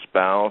party, a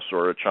spouse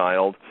or a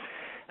child,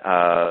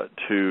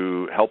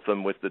 to help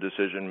them with the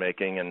decision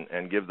making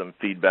and give them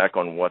feedback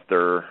on what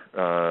their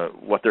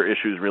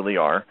issues really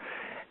are,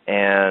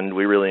 and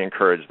we really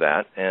encourage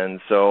that. And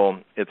so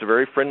it's a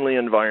very friendly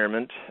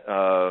environment.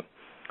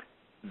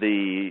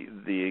 The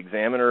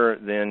examiner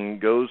then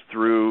goes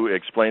through,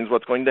 explains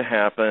what's going to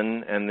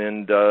happen, and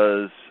then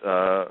does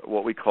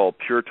what we call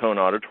pure tone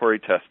auditory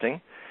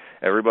testing.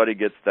 Everybody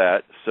gets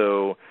that.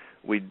 So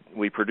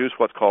we produce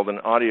what's called an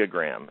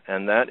audiogram,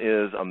 and that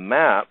is a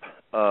map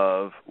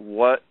of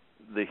what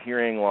the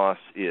hearing loss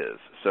is,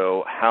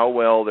 so how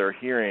well they're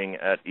hearing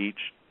at each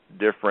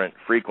different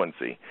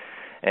frequency.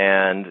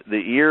 And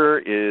the ear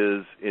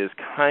is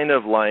kind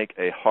of like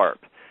a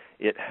harp.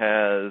 It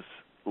has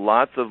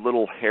lots of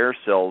little hair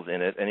cells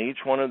in it, and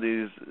each one of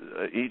these,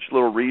 each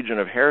little region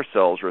of hair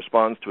cells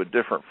responds to a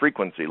different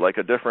frequency, like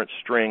a different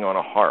string on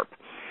a harp.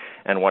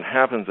 And what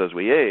happens as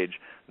we age,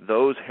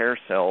 those hair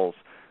cells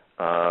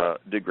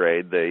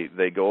degrade,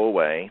 they go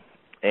away,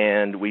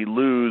 and we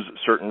lose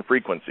certain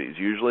frequencies.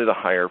 Usually the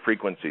higher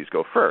frequencies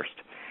go first.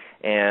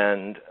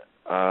 And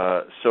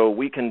so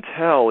we can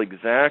tell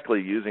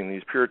exactly, using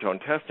these pure tone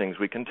testings,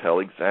 we can tell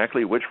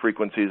exactly which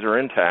frequencies are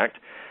intact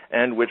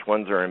and which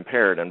ones are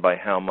impaired and by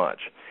how much.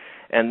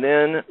 And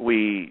then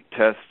we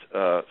test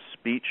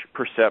speech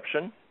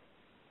perception.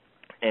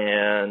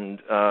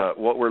 And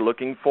what we're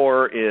looking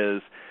for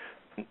is,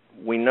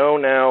 we know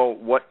now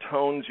what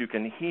tones you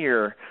can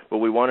hear, but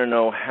we want to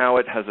know how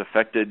it has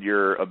affected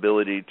your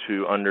ability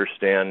to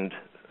understand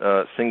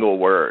single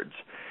words.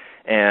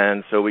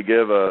 And so we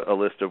give a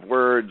list of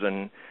words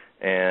and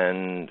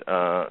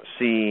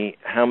see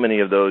how many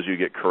of those you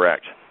get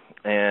correct.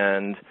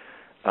 And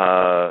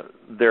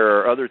there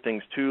are other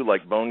things too,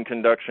 like bone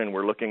conduction.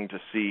 We're looking to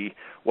see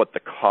what the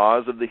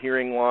cause of the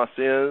hearing loss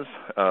is,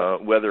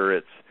 whether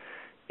it's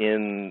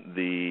in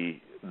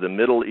the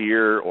middle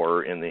ear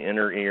or in the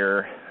inner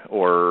ear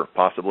or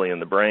possibly in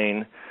the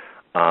brain.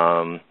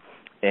 So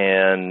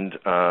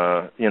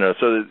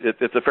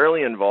it's a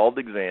fairly involved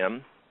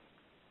exam.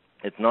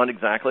 It's not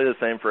exactly the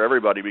same for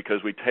everybody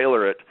because we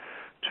tailor it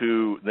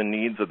to the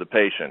needs of the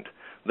patient.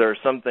 There are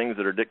some things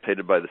that are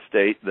dictated by the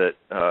state that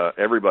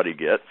everybody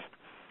gets,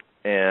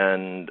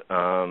 and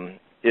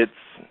it's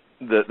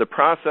the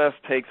process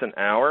takes an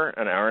hour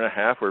and a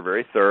half. We're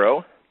very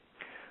thorough.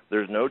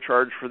 There's no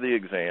charge for the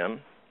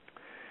exam.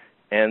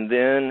 And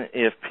then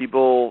if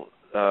people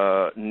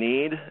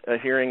need a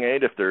hearing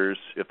aid, if there's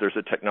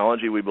a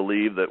technology we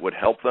believe that would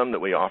help them that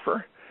we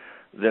offer,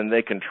 then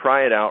they can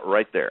try it out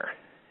right there.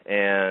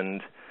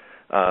 And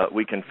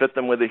we can fit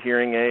them with a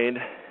hearing aid.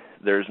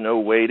 There's no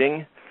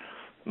waiting.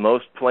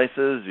 Most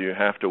places you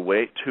have to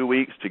wait 2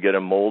 weeks to get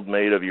a mold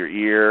made of your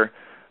ear.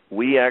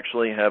 We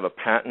actually have a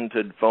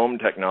patented foam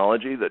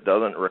technology that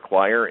doesn't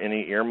require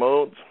any ear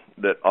molds,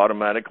 that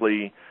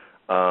automatically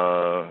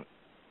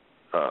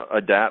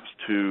adapts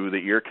to the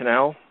ear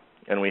canal,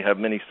 and we have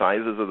many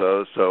sizes of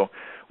those, so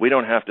we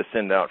don't have to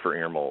send out for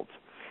ear molds.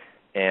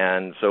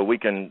 And so we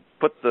can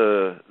put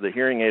the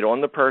hearing aid on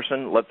the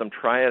person, let them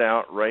try it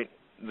out right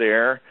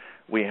there.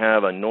 We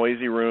have a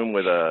noisy room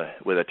with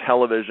a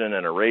television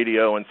and a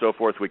radio and so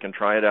forth. We can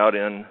try it out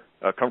in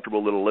a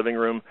comfortable little living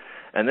room,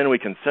 and then we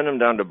can send them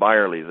down to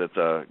Byerly's. It's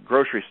a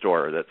grocery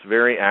store that's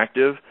very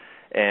active,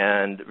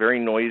 and very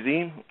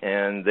noisy,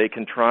 and they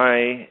can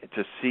try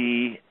to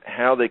see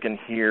how they can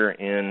hear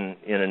in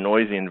a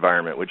noisy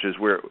environment, which is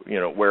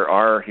where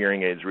our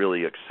hearing aids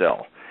really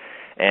excel.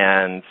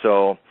 And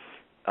so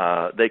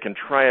they can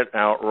try it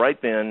out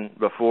right then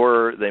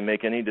before they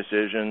make any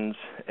decisions,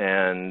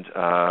 and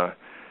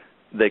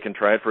they can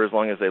try it for as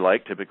long as they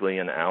like. Typically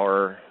an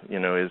hour,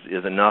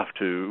 is enough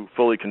to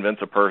fully convince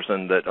a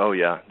person that, oh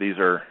yeah, these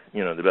are,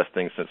 the best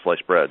things since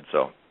sliced bread.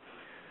 So.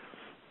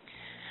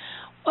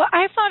 Well,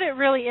 I found it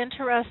really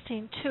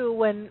interesting too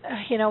when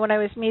I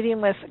was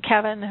meeting with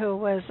Kevin, who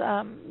was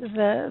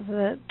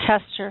the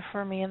tester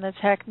for me and the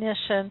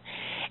technician,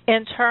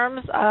 in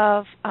terms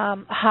of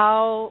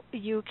how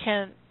you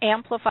can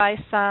amplify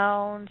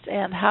sounds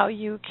and how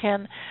you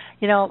can,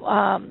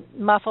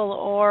 muffle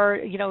or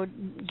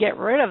get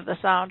rid of the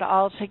sound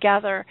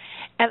altogether.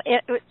 And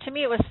to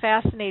me, it was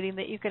fascinating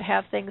that you could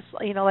have things,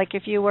 like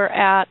if you were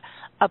at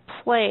a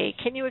play.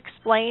 Can you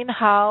explain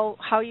how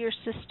your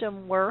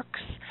system works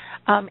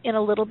in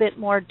a little bit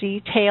more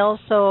detail?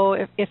 So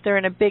if they're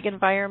in a big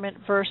environment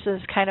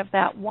versus kind of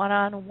that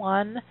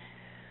one-on-one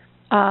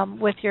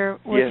with your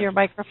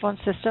microphone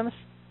systems?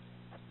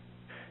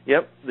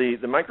 Yep.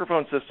 The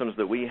microphone systems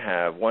that we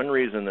have, one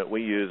reason that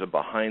we use a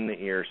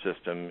behind-the-ear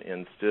system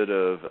instead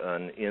of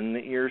an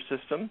in-the-ear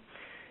system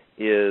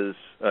is,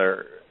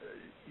 there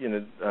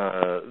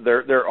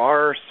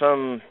are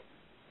some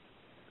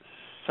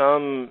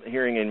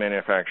hearing aid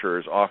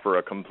manufacturers offer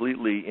a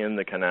completely in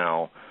the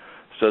canal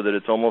so that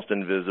it's almost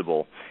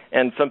invisible.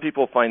 And some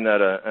people find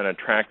that an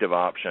attractive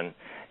option.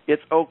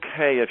 It's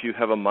okay if you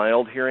have a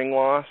mild hearing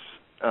loss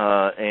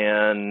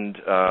and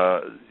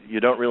you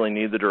don't really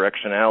need the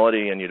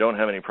directionality and you don't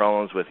have any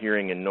problems with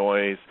hearing in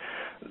noise.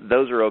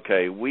 Those are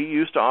okay. We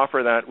used to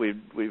offer that.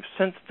 We've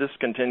since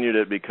discontinued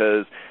it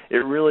because it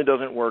really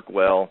doesn't work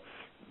well,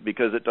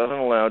 because it doesn't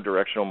allow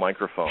directional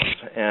microphones.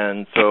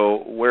 And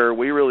so where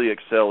we really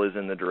excel is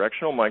in the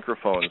directional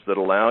microphones that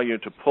allow you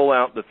to pull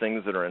out the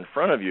things that are in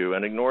front of you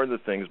and ignore the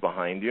things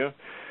behind you,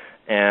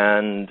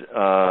 and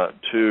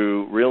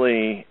to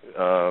really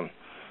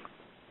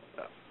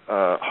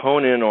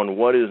hone in on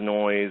what is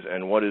noise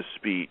and what is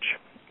speech.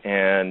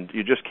 And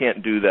you just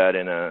can't do that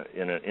in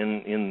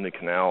the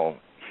canal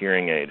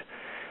hearing aid.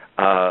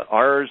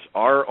 Ours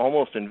are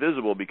almost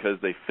invisible because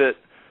they fit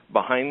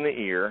behind the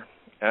ear.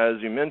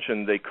 As you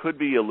mentioned, they could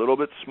be a little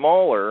bit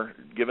smaller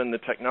given the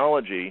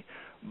technology,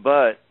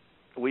 but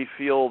we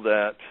feel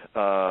that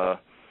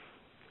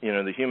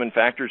the human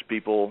factors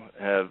people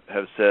have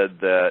said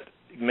that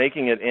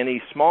making it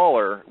any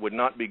smaller would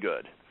not be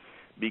good,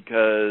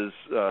 because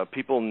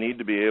people need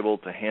to be able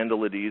to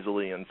handle it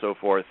easily and so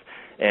forth,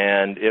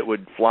 and it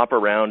would flop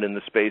around in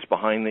the space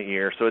behind the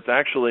ear. So it's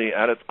actually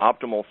at its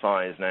optimal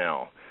size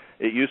now.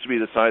 It used to be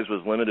the size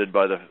was limited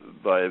by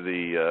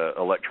the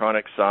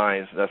electronic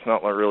size. That's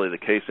not really the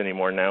case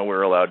anymore. Now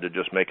we're allowed to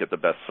just make it the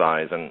best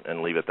size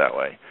and leave it that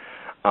way.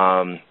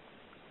 And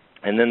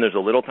then there's a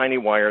little tiny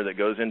wire that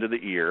goes into the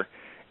ear,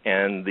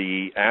 and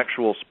the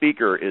actual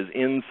speaker is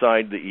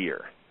inside the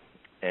ear.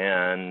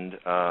 And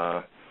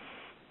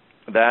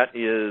that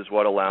is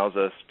what allows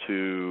us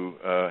to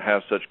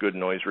have such good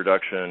noise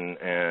reduction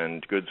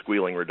and good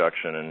squealing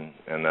reduction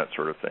and that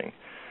sort of thing.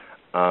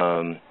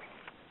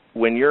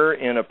 When you're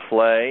in a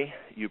play,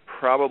 you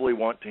probably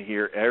want to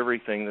hear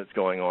everything that's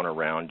going on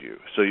around you,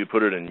 so you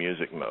put it in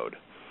music mode.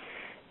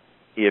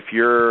 If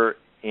you're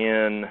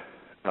in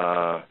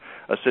a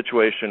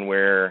situation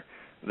where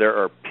there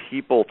are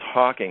people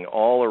talking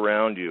all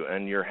around you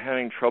and you're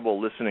having trouble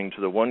listening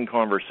to the one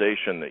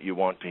conversation that you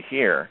want to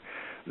hear,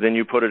 then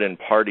you put it in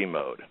party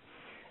mode.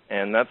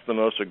 And that's the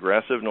most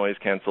aggressive noise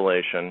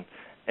cancellation,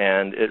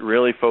 and it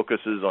really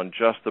focuses on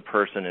just the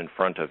person in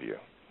front of you.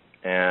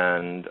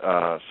 And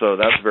so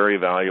that's very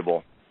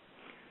valuable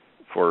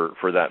for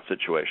that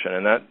situation.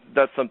 And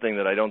that's something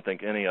that I don't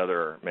think any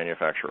other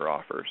manufacturer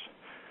offers.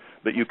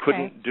 But you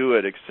couldn't do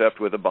it except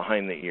with a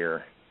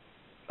behind-the-ear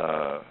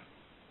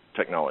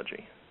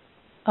technology.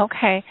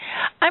 Okay.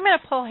 I'm going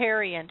to pull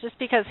Harry in just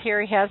because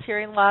Harry has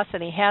hearing loss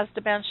and he has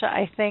dementia.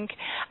 I think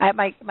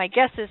my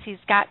guess is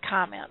he's got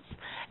comments.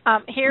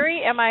 Harry,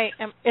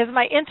 is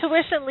my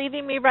intuition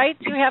leading me right?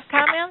 Do you have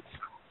comments?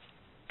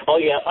 Oh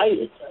yeah,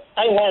 I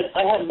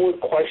had more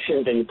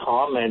questions than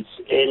comments,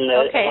 and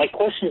my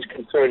questions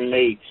concern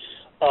me.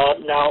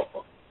 Now,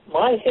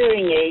 my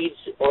hearing aids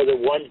are the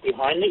ones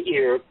behind the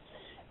ear,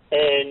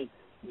 and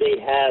they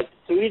have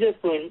 3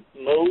 different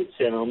modes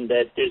in them.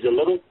 That there's a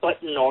little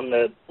button on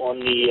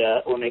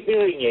the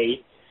hearing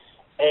aid,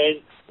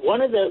 and one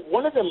of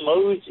the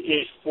modes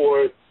is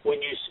for when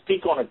you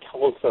speak on a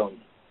telephone.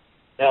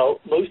 Now,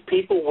 most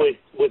people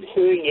with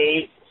hearing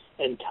aids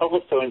and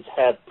telephones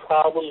have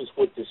problems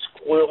with the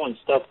squirrel and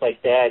stuff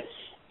like that.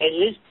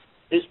 And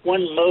this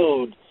one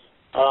mode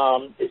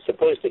is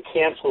supposed to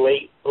cancel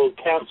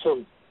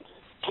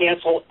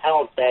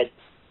out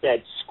that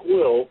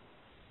squirrel.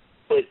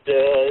 But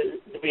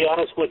to be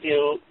honest with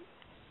you,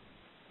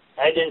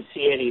 I didn't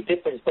see any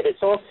difference. But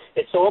it's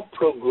all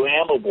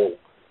programmable.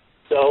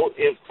 So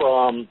if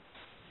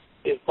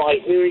my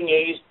hearing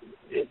aids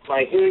if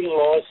my hearing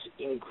loss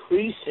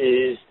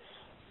increases,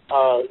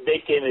 they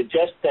can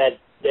adjust that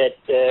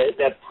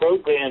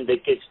program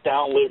that gets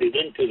downloaded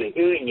into the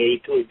hearing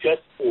aid to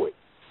adjust for it.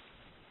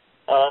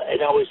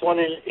 And I was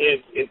wondering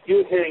if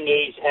your hearing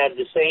aids have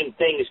the same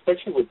thing,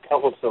 especially with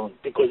telephones,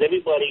 because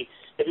everybody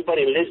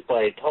lives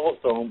by a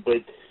telephone,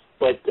 but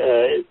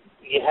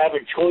you have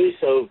a choice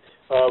of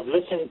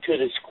listening to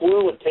the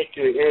squirrel or take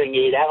your hearing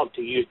aid out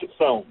to use the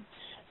phone.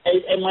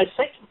 And my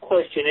second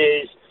question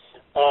is,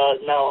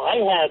 now I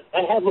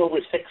have over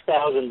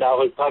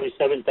 $6,000, probably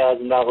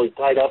 $7,000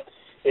 tied up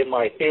in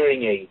my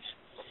hearing aids.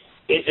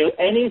 Is there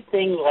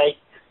anything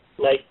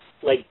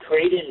like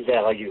trade-in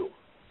value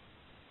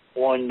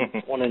on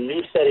a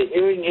new set of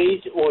hearing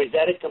aids, or is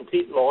that a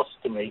complete loss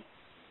to me?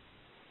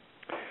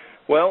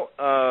 Well,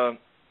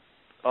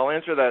 I'll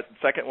answer that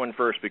second one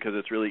first because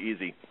it's really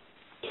easy.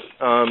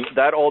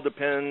 That all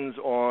depends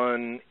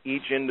on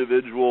each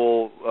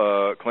individual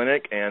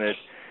clinic, and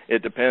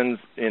it depends.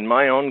 In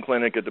my own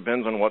clinic, it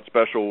depends on what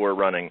special we're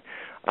running.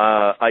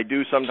 I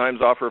do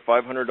sometimes offer a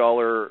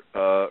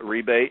 $500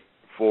 rebate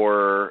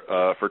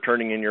for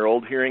turning in your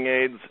old hearing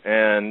aids,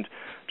 and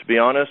to be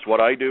honest,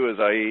 what I do is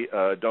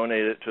I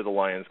donate it to the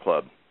Lions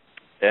Club,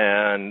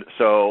 and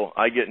so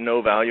I get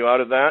no value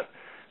out of that.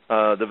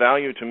 The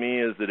value to me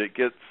is that it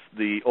gets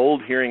the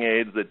old hearing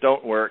aids that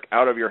don't work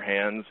out of your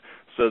hands,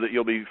 so that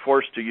you'll be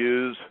forced to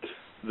use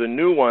the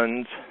new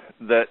ones.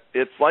 That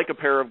it's like a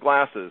pair of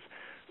glasses.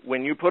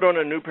 When you put on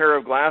a new pair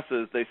of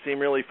glasses, they seem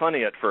really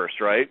funny at first,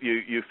 right?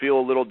 You feel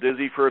a little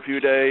dizzy for a few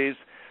days,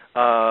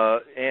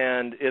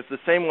 and it's the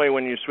same way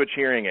when you switch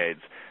hearing aids.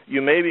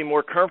 You may be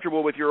more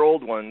comfortable with your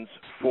old ones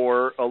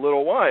for a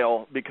little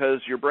while because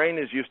your brain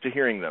is used to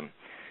hearing them,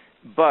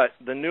 but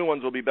the new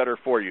ones will be better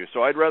for you.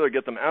 So I'd rather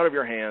get them out of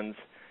your hands,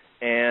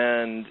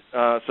 and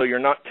so you're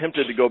not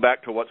tempted to go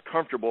back to what's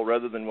comfortable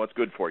rather than what's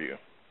good for you.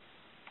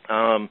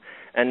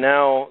 And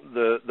now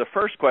the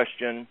first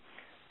question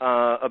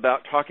about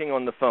talking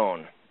on the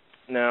phone.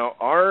 Now,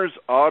 ours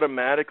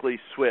automatically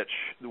switch.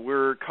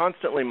 We're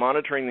constantly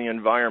monitoring the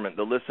environment,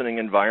 the listening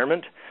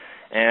environment,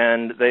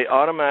 and they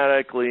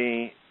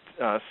automatically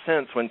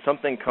sense when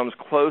something comes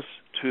close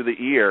to the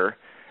ear,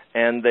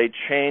 and they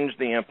change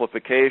the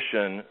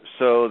amplification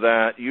so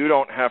that you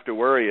don't have to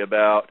worry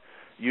about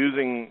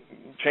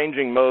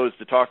changing modes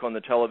to talk on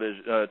the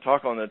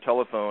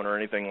telephone or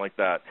anything like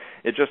that.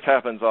 It just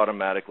happens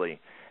automatically.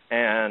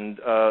 And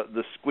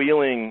the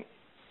squealing,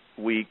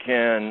 we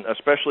can,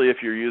 especially if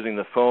you're using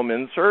the foam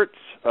inserts,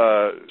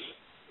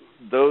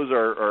 those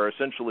are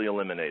essentially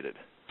eliminated.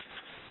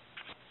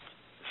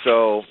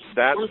 So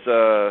that's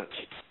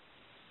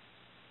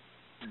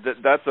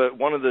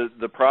one of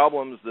the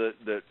problems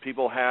that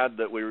people had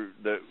that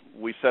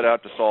we set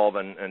out to solve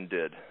and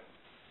did.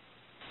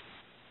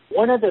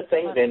 One of the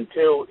things then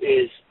too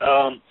is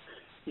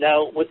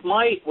now with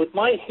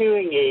my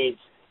hearing aids,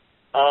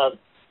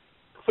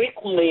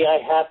 frequently I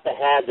have to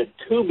have the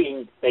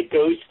tubing that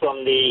goes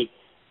from the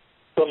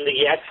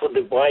actual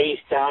device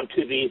down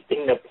to the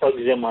thing that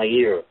plugs in my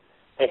ear.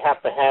 I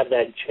have to have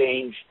that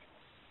changed,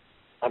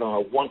 I don't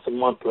know, once a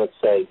month, let's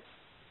say.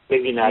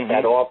 Maybe not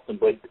that often,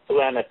 but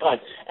around that time.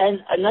 And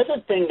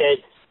another thing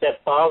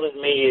that bothers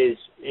me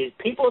is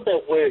people that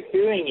wear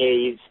hearing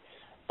aids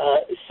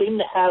seem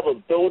to have a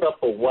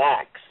buildup of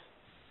wax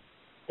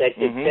that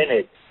gets in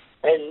it.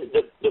 And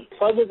the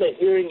plug of the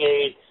hearing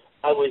aid,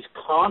 I was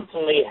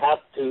constantly have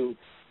to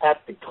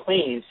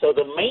clean. So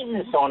the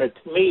maintenance on it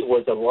to me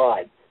was a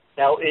lot.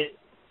 Now, is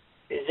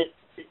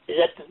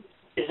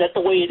that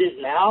the way it is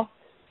now,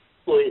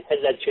 or has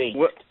that changed?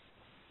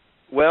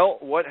 Well,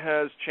 what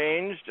has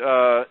changed?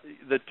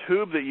 The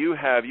tube that you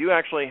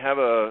actually have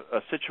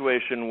a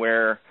situation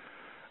where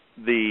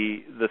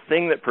the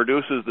thing that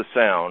produces the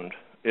sound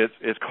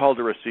is called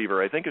a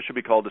receiver. I think it should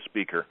be called a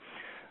speaker.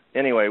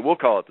 Anyway, we'll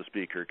call it the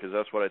speaker because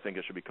that's what I think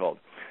it should be called.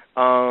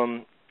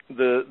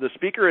 The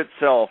speaker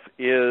itself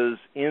is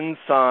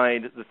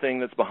inside the thing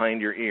that's behind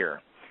your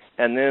ear,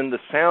 and then the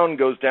sound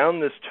goes down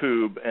this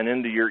tube and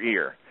into your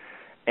ear.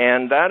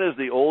 And that is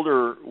the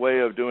older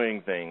way of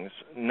doing things.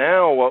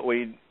 Now what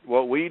we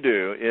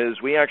do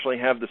is we actually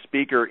have the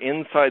speaker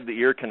inside the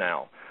ear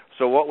canal.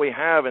 So what we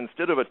have,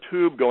 instead of a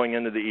tube going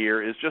into the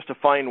ear, is just a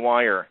fine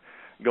wire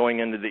going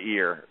into the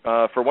ear.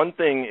 For one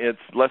thing, it's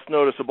less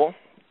noticeable,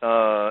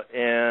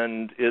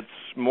 and it's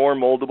more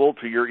moldable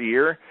to your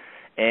ear,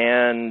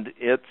 and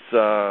it's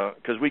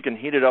because we can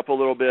heat it up a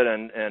little bit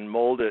and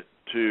mold it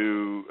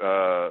to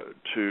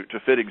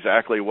fit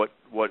exactly what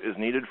is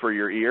needed for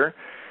your ear.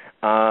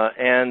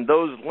 And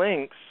those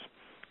links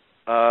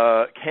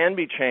can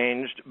be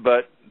changed,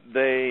 but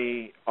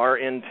they are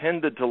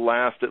intended to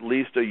last at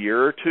least a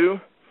year or two.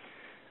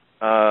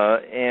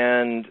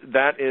 And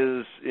that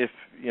is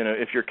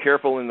if you're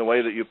careful in the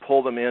way that you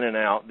pull them in and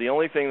out. The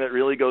only thing that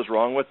really goes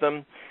wrong with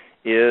them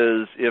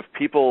is if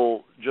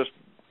people just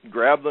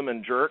grab them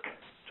and jerk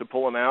to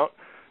pull them out,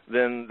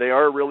 then they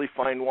are really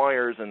fine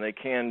wires and they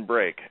can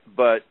break.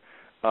 But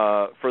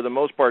for the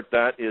most part,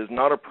 that is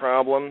not a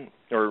problem,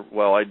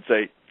 I'd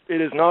say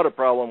it is not a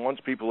problem once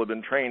people have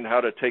been trained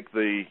how to take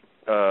the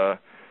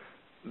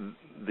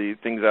the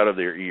things out of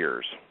their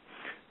ears.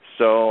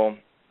 So,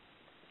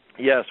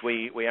 yes,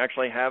 we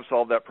actually have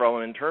solved that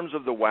problem. In terms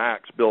of the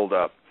wax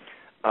buildup,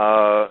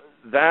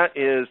 that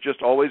is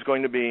just always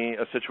going to be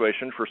a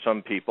situation for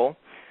some people.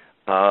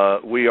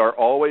 We are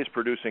always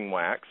producing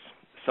wax,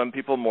 some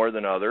people more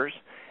than others.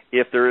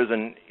 If there is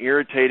an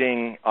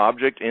irritating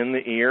object in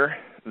the ear,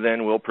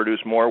 then we'll produce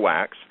more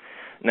wax.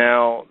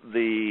 Now,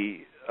 the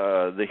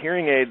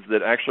hearing aids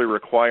that actually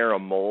require a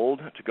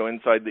mold to go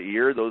inside the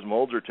ear, those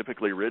molds are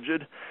typically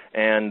rigid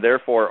and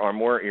therefore are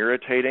more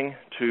irritating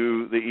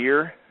to the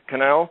ear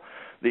canal.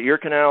 The ear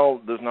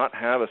canal does not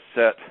have a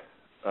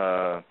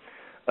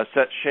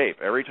set shape.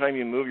 Every time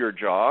you move your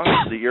jaw,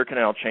 the ear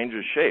canal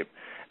changes shape.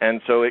 And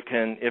so it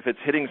can, if it's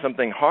hitting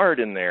something hard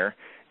in there,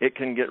 it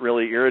can get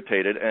really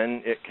irritated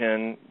and it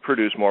can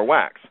produce more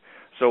wax.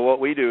 So what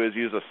we do is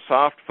use a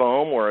soft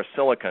foam or a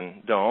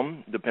silicone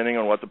dome, depending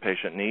on what the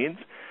patient needs,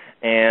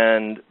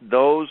 and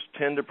those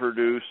tend to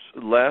produce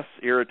less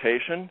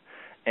irritation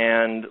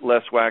and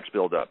less wax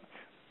buildup.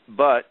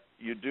 But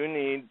you do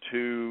need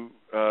to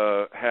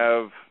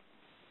have,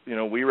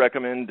 we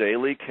recommend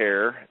daily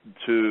care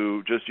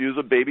to just use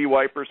a baby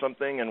wipe or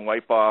something and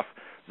wipe off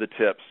the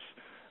tips,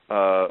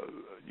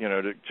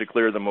 to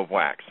clear them of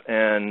wax.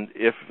 And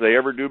if they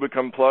ever do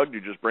become plugged,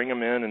 you just bring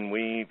them in and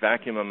we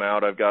vacuum them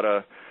out. I've got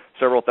a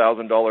several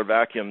 $1,000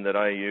 vacuum that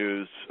I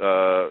use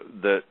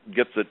that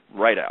gets it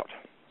right out.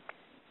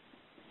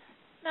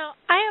 Now,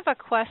 I have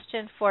a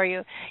question for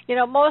you.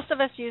 Most of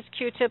us use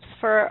Q-tips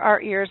for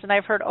our ears, and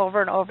I've heard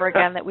over and over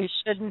again that we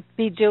shouldn't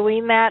be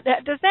doing that.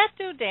 Does that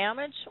do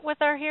damage with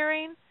our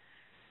hearing?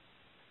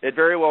 It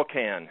very well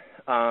can.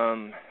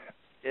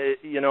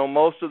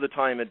 Most of the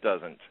time it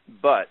doesn't.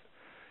 But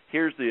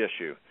here's the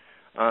issue.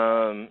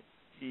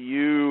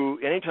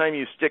 Anytime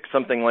you stick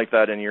something like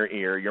that in your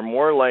ear, you're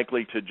more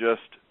likely to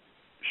just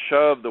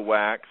shove the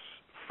wax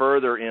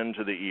further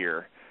into the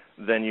ear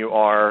than you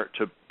are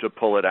to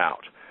pull it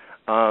out.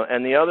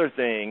 And the other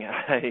thing,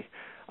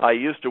 I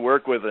used to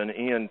work with an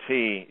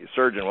ENT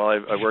surgeon. Well,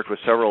 I worked with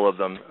several of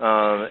them.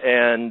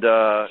 And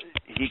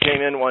he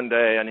came in one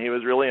day, and he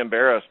was really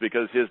embarrassed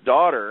because his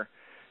daughter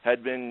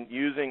had been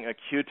using a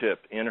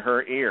Q-tip in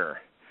her ear.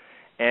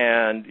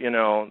 And,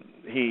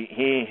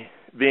 he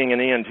being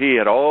an ENT,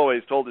 had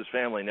always told his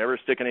family, never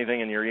stick anything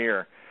in your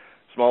ear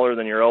smaller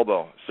than your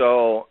elbow.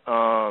 So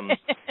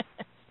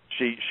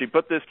she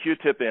put this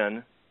Q-tip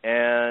in,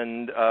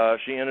 and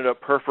she ended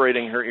up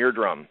perforating her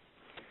eardrum.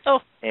 Oh.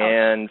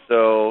 And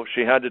so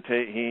she had to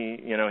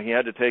he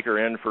had to take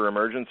her in for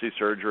emergency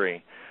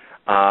surgery.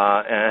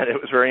 And it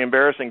was very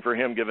embarrassing for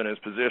him given his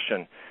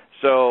position.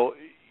 So,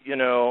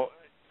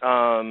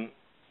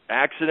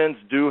 accidents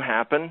do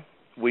happen.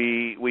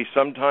 We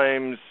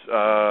sometimes,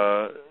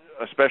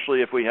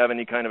 especially if we have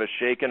any kind of a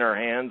shake in our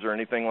hands or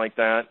anything like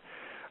that,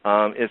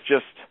 it's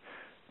just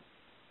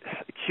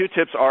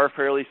Q-tips are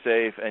fairly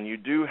safe, and you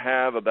do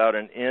have about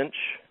an inch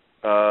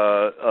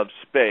of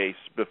space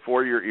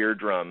before your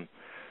eardrum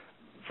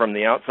from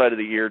the outside of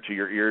the ear to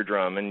your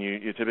eardrum, and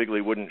you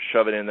typically wouldn't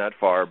shove it in that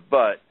far.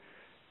 But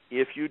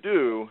if you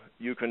do,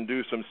 you can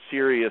do some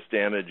serious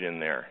damage in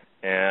there.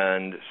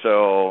 And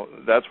so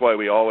that's why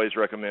we always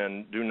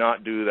recommend do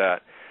not do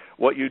that.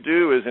 What you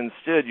do is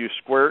instead you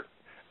squirt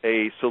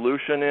a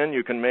solution in.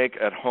 You can make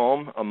at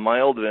home a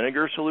mild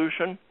vinegar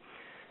solution,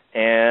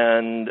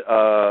 and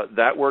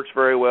that works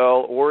very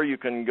well. Or you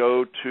can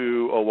go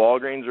to a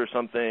Walgreens or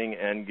something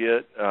and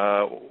get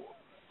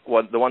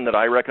the one that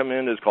I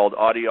recommend is called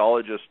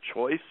Audiologist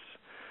Choice.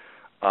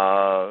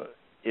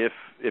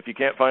 If you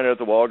can't find it at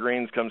the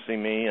Walgreens, come see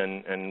me,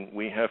 and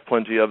we have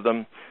plenty of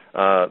them.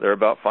 They're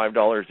about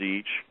 $5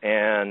 each,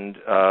 and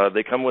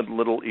they come with a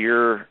little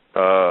ear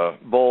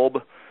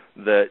bulb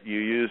that you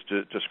use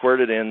to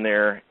squirt it in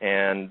there,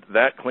 and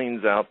that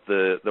cleans out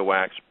the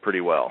wax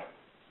pretty well.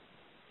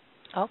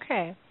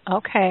 Okay.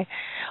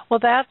 Well,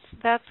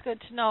 that's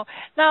good to know.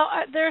 Now,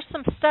 there's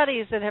some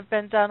studies that have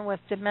been done with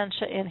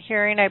dementia in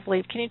hearing, I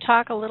believe. Can you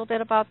talk a little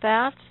bit about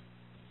that?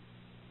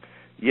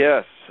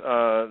 Yes,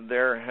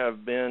 there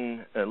have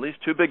been at least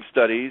two big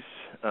studies,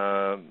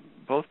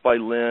 both by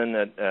Lynn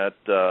at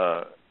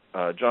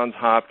Johns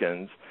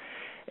Hopkins,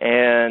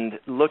 and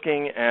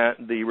looking at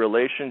the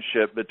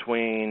relationship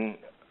between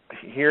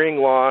hearing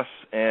loss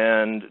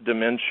and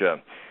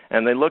dementia.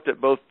 And they looked at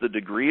both the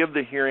degree of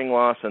the hearing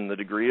loss and the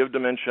degree of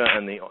dementia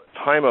and the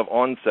time of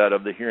onset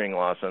of the hearing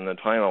loss and the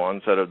time of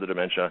onset of the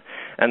dementia.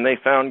 And they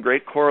found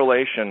great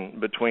correlation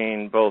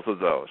between both of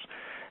those.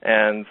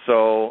 And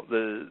so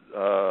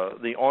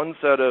the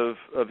onset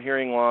of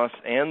hearing loss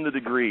and the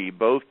degree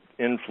both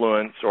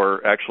influence, or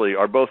actually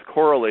are both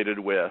correlated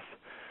with,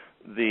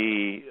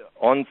 the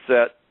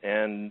onset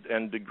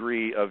and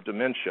degree of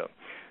dementia.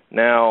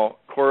 Now,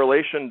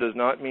 correlation does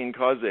not mean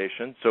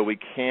causation, so we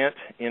can't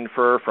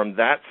infer from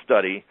that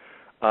study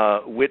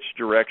which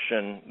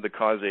direction the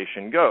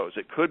causation goes.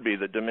 It could be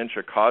that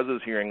dementia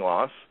causes hearing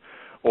loss,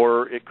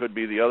 or it could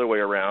be the other way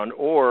around,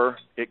 or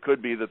it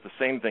could be that the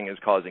same thing is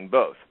causing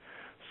both.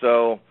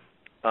 So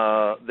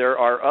there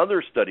are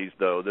other studies,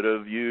 though, that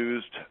have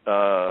used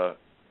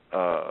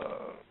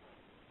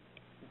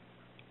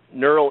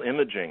neural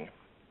imaging,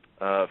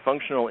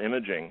 functional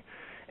imaging,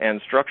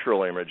 and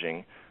structural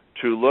imaging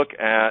to look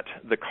at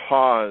the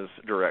cause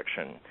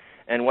direction.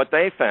 And what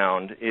they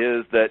found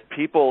is that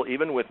people,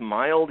 even with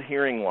mild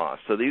hearing loss,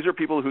 so these are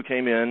people who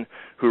came in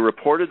who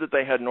reported that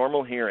they had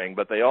normal hearing,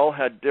 but they all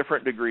had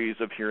different degrees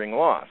of hearing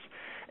loss.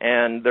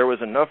 And there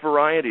was enough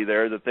variety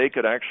there that they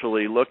could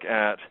actually look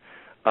at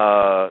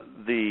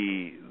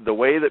the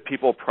way that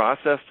people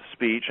processed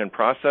speech and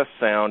processed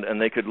sound, and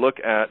they could look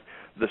at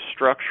the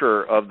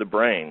structure of the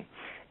brain.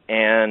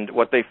 And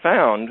what they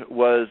found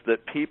was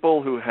that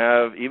people who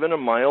have even a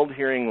mild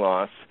hearing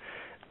loss,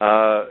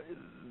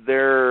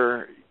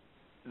 they're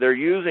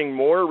using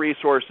more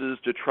resources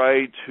to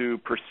try to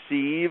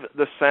perceive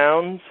the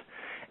sounds,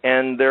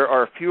 and there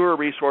are fewer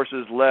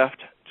resources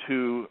left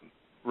to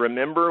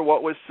remember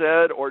what was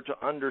said or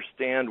to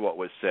understand what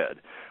was said.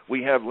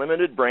 We have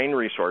limited brain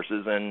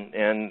resources,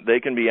 and they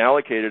can be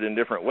allocated in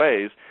different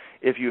ways.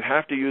 If you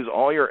have to use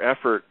all your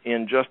effort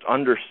in just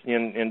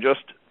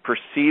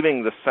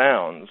perceiving the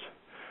sounds,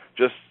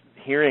 just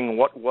hearing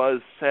what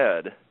was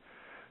said,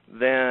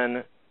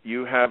 then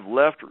you have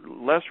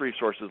less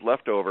resources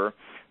left over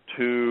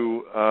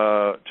to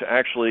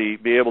actually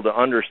be able to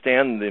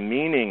understand the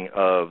meaning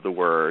of the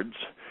words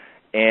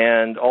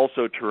and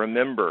also to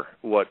remember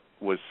what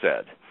was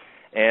said.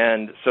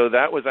 And so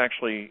that was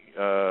actually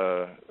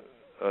a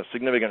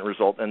significant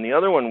result. And the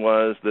other one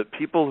was that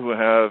people who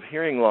have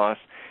hearing loss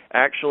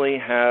actually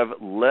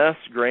have less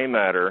gray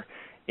matter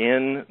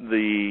in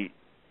the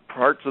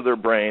parts of their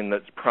brain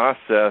that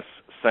process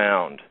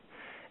sound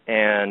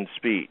and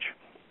speech.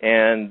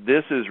 And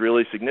this is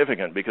really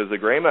significant because the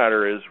gray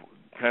matter is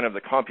kind of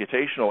the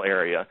computational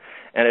area,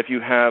 and if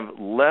you have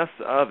less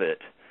of it,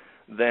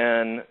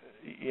 then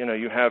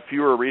you have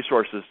fewer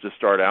resources to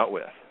start out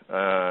with.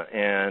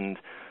 And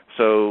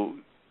so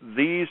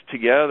these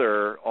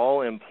together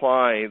all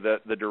imply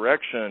that the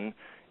direction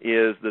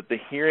is that the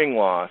hearing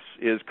loss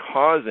is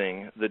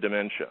causing the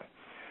dementia.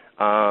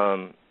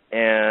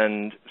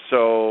 And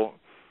so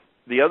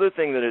the other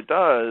thing that it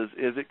does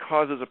is it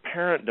causes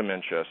apparent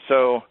dementia.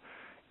 So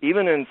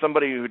even in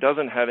somebody who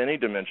doesn't have any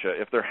dementia,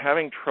 if they're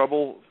having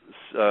trouble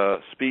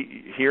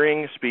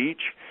hearing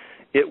speech,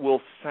 it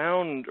will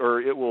sound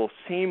or it will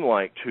seem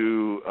like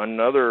to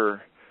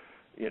another,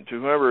 to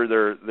whoever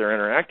they're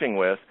interacting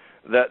with,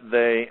 that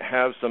they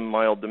have some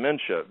mild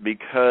dementia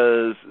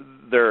because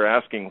they're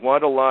asking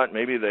what a lot.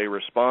 Maybe they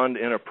respond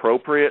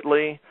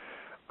inappropriately.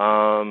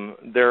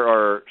 There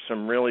are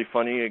some really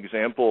funny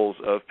examples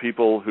of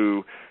people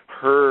who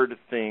heard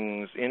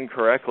things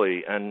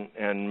incorrectly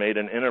and made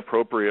an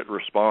inappropriate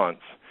response.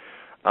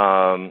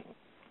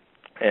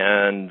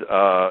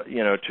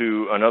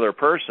 To another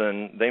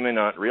person, they may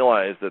not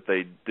realize that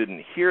they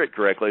didn't hear it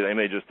correctly. They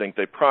may just think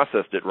they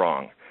processed it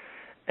wrong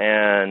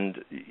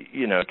and,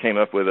 came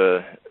up with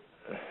a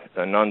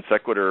non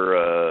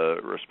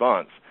sequitur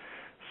response.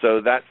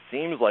 So that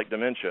seems like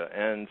dementia.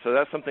 And so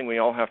that's something we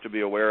all have to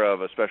be aware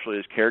of, especially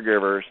as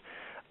caregivers,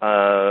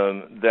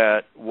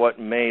 that what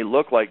may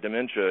look like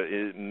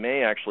dementia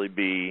may actually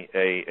be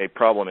a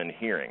problem in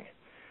hearing.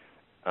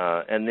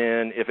 And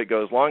then if it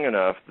goes long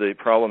enough, the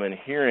problem in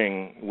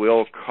hearing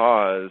will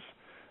cause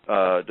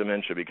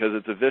dementia because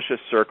it's a vicious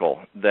circle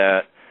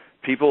that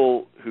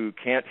people who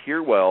can't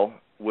hear well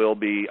will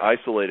be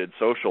isolated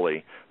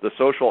socially. The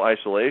social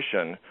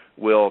isolation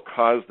will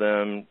cause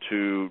them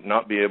to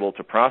not be able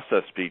to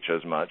process speech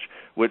as much,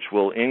 which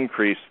will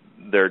increase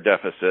their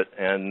deficit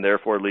and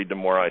therefore lead to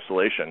more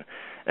isolation.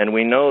 And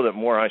we know that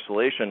more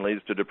isolation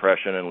leads to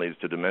depression and leads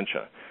to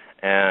dementia.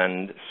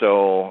 And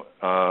so,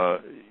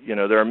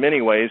 there are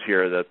many ways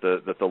here that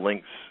the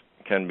links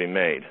can be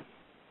made.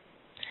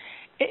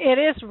 It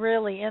is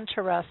really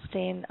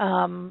interesting,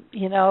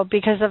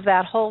 because of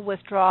that whole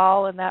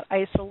withdrawal and that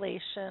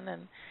isolation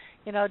and,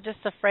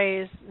 just a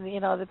phrase,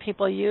 that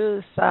people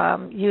use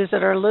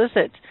it or lose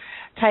it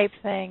type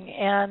thing.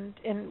 And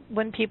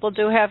when people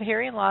do have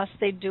hearing loss,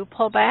 they do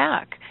pull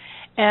back.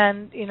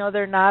 And,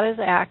 they're not as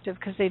active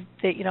because they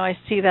I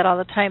see that all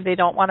the time. They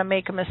don't want to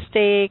make a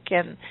mistake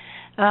and,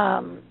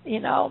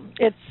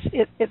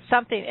 it's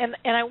something.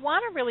 And I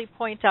want to really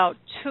point out,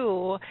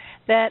 too,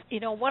 that,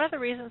 one of the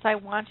reasons I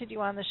wanted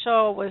you on the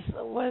show was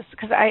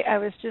because I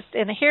was just,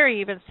 and here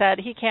he even said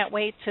he can't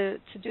wait to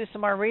do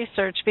some more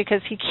research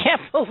because he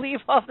can't believe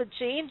all the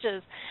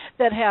changes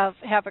that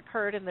have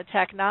occurred in the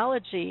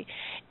technology,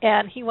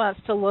 and he wants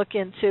to look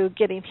into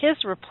getting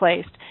his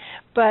replaced.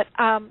 But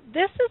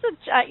this is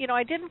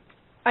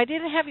I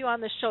didn't have you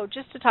on the show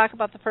just to talk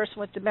about the person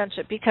with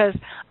dementia because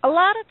a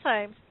lot of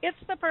times it's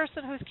the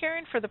person who's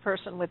caring for the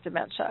person with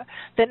dementia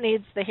that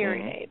needs the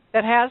hearing aid,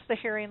 that has the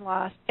hearing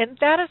loss. And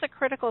that is a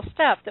critical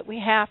step that we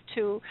have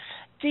to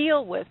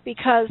deal with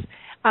because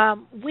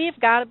we've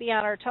got to be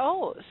on our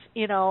toes,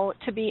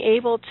 to be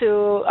able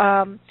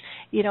to,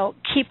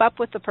 keep up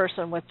with the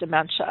person with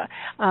dementia,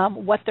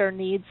 what their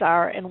needs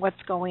are and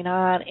what's going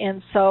on.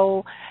 And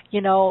so,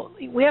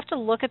 we have to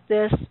look at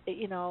this,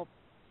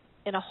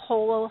 in a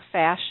whole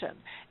fashion,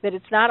 that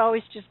it's not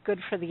always just good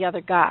for the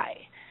other guy.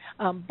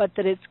 but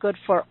that it's good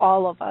for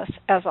all of us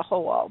as a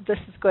whole. This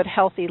is good,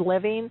 healthy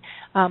living.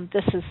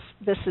 This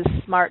is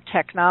smart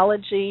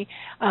technology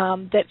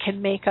that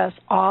can make us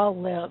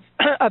all live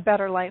a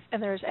better life,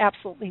 and there's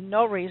absolutely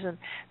no reason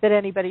that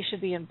anybody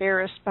should be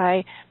embarrassed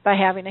by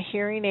having a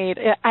hearing aid.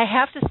 I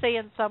have to say,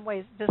 in some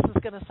ways, this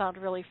is going to sound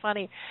really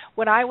funny.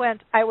 When I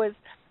went, I was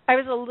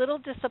a little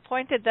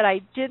disappointed that I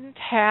didn't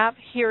have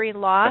hearing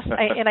loss,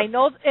 and I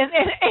know,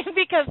 and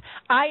because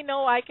I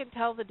know I can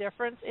tell the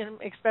difference,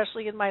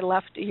 especially in my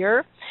left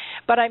ear,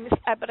 but I'm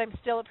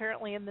still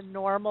apparently in the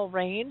normal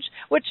range,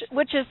 which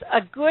is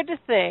a good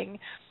thing.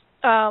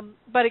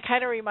 But it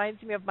kind of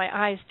reminds me of my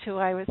eyes too.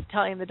 I was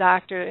telling the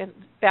doctor, and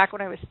back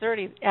when I was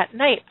 30, at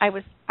night I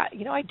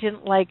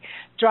didn't like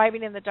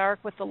driving in the dark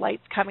with the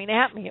lights coming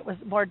at me. It was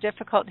more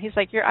difficult. And he's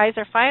like, "Your eyes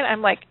are fine."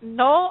 I'm like,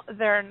 "No,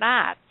 they're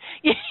not."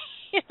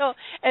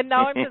 And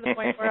now I'm to the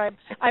point where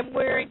I'm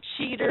wearing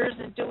cheaters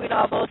and doing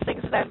all those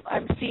things, and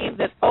I'm seeing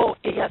that, oh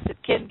yes,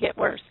 it can get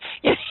worse.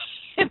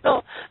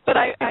 But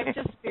I'm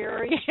just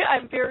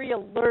I'm very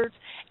alert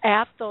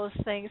at those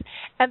things.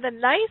 And the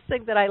nice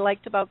thing that I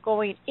liked about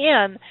going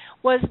in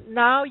was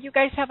now you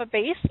guys have a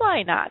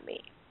baseline on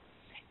me,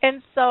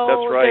 and so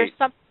that's right.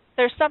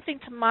 there's something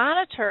to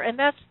monitor, and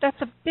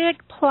that's a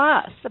big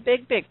plus, a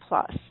big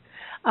plus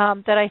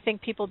that I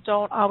think people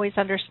don't always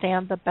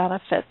understand the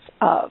benefits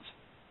of.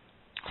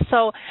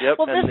 So, yep,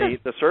 and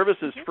the service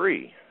is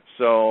free.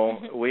 So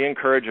we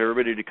encourage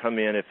everybody to come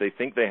in if they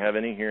think they have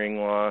any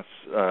hearing loss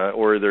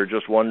or they're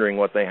just wondering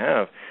what they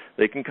have.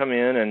 They can come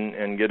in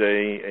and get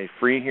a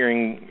free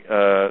hearing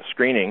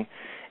screening,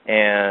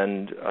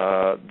 and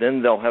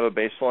then they'll have a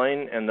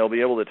baseline, and they'll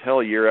be able to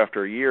tell year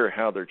after year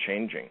how they're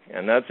changing,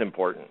 and that's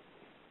important.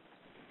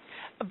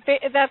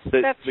 That's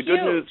the huge.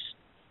 Good news.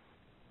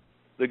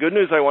 The good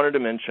news I wanted to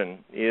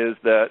mention is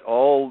that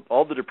all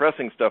the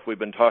depressing stuff we've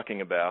been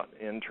talking about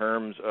in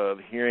terms of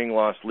hearing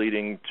loss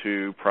leading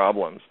to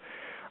problems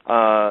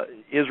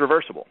is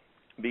reversible,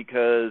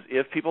 because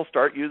if people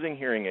start using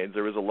hearing aids,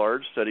 there was a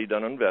large study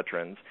done on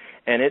veterans,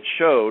 and it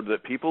showed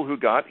that people who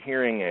got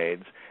hearing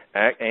aids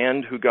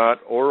and who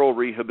got oral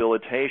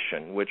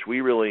rehabilitation, which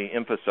we really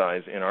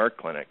emphasize in our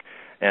clinic,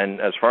 and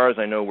as far as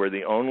I know, we're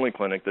the only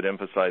clinic that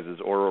emphasizes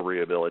oral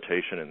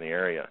rehabilitation in the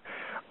area.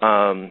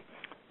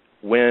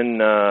 When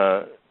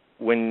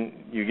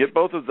you get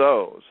both of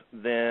those,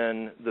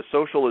 then the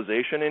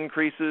socialization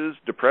increases,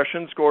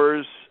 depression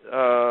scores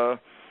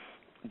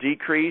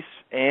decrease,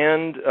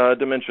 and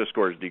dementia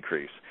scores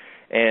decrease.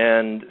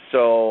 And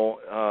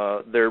so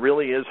there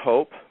really is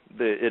hope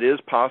that it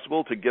is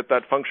possible to get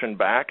that function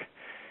back.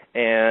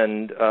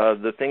 And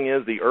the thing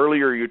is, the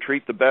earlier you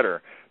treat, the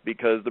better,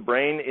 because the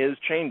brain is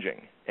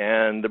changing,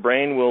 and the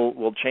brain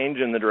will change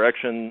in the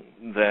direction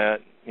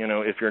that,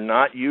 if you're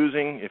not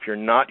hearing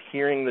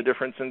the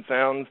difference in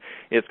sounds,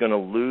 it's going to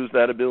lose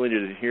that ability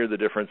to hear the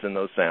difference in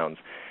those sounds.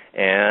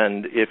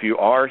 And if you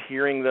are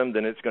hearing them,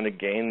 then it's going to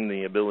gain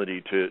the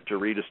ability to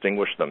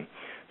redistinguish them.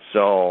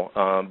 So,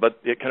 but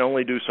it can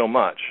only do so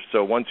much.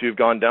 So once you've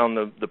gone down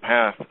the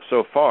path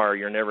so far,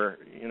 you're never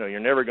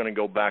going to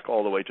go back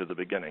all the way to the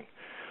beginning.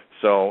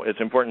 So it's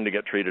important to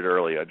get treated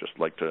early. I'd just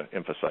like to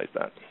emphasize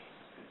that.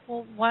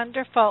 Well,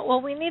 wonderful.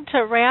 Well, we need to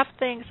wrap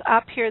things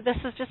up here. This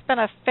has just been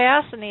a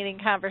fascinating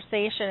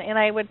conversation, and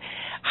I would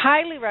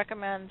highly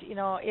recommend,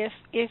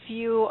 if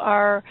you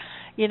are,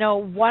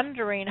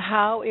 wondering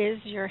how is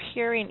your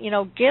hearing,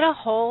 get a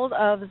hold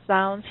of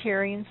Zounds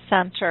Hearing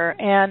Center,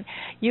 and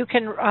you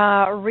can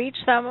reach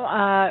them.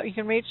 You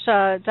can reach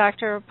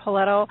Dr.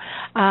 Poletto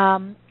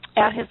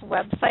at his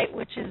website,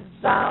 which is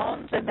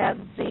Zounds, and that's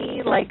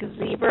Z like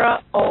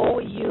zebra,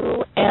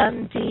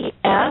 OUNDS.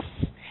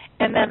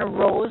 And then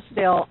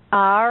Roseville,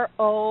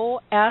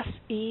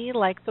 ROSE,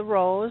 like the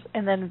rose,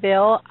 and then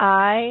Ville,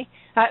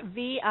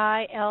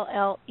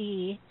 VILLE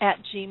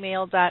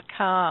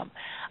 @gmail.com.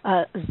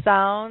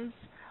 Zounds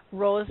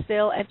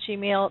Roseville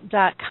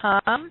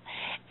 @gmail.com.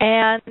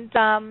 And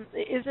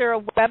is there a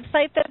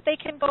website that they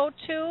can go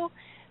to?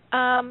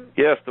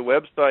 Yes, the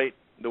website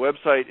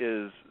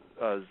is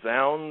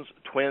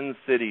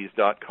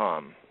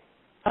ZoundsTwinCities.com.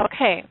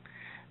 Okay.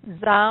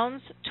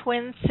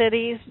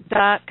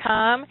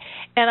 ZoundsTwinCities.com,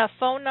 and a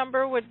phone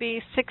number would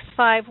be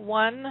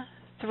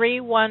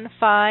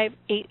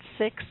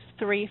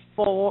 651-315-8634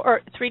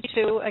 or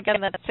 32.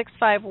 Again, that's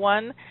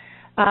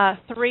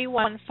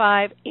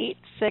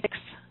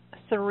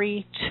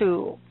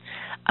 651-315-8632.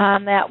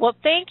 On that. Well,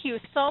 thank you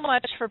so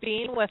much for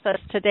being with us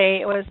today.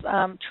 It was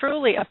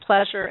truly a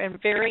pleasure and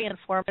very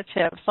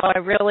informative. So I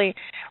really,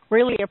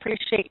 really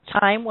appreciate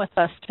time with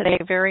us today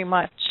very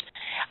much.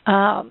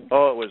 It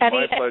was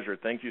my pleasure.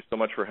 Thank you so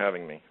much for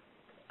having me.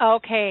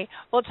 Okay.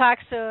 We'll talk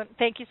soon.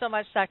 Thank you so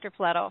much, Dr.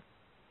 Poletto.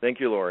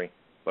 Thank you, Lori.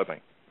 Bye-bye.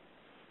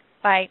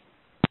 Bye.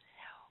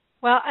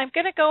 Well, I'm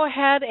going to go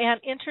ahead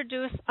and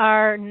introduce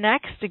our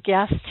next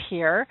guest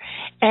here,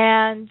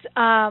 and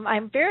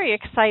I'm very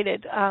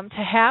excited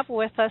to have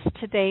with us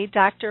today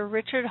Dr.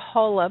 Richard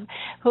Holub,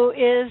 who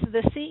is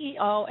the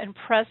CEO and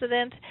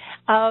President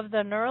of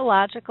the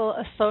Neurological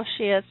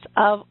Associates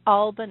of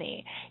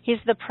Albany. He's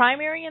the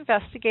primary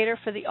investigator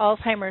for the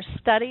Alzheimer's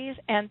Studies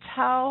and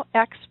Tau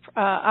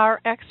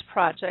RX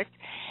project,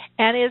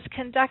 and is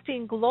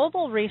conducting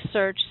global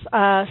research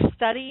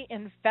study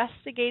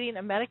investigating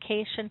a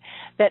medication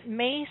that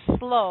may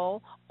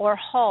slow or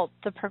halt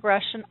the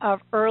progression of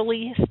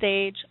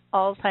early-stage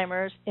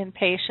Alzheimer's in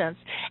patients.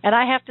 And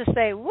I have to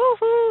say,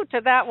 woohoo to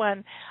that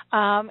one.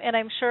 And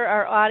I'm sure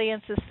our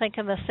audience is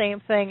thinking the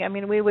same thing. I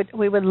mean, we would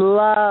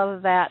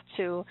love that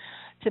to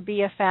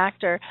be a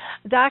factor.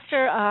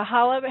 Dr.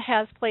 Holub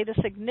has played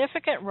a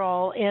significant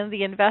role in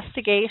the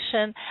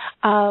investigation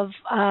of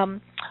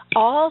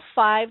all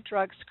 5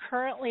 drugs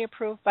currently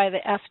approved by the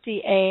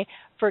FDA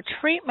for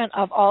treatment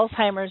of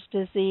Alzheimer's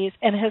disease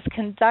and has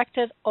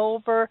conducted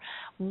over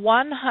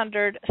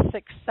 100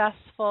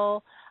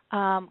 successful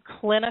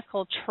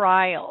clinical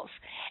trials.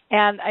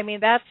 And I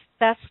mean,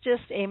 that's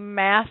just a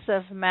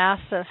massive,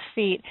 massive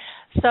feat.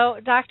 So,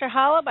 Dr.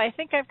 Holub, I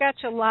think I've got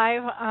you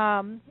live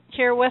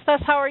here with us.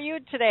 How are you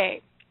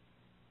today?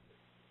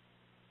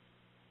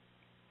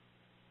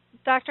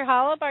 Dr.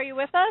 Holub, are you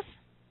with us?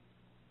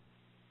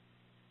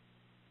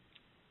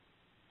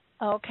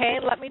 Okay,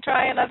 let me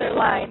try another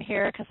line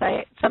here because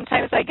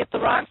sometimes I get the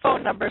wrong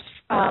phone numbers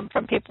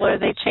from people or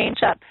they change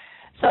up.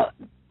 So,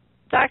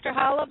 Dr.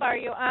 Holub, are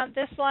you on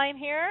this line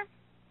here?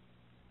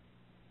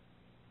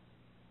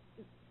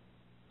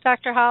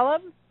 Dr.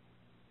 Holub?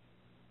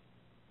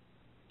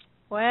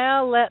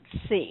 Well, let's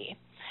see.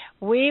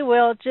 We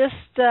will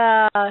just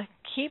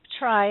keep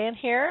trying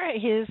here.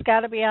 He's got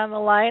to be on the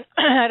line.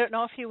 I don't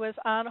know if he was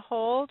on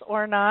hold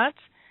or not.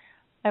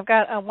 I've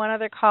got one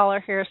other caller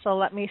here, so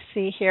let me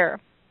see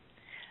here.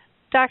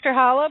 Dr.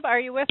 Holub, are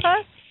you with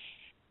us?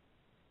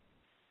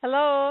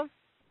 Hello?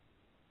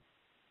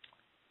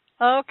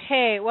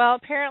 Okay, well,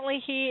 apparently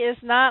he is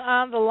not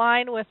on the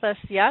line with us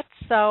yet,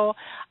 so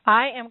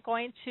I am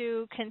going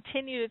to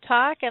continue to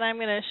talk, and I'm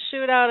going to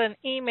shoot out an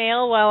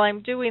email while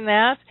I'm doing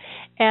that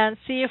and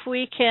see if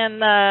we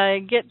can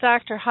get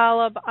Dr.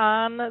 Holub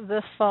on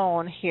the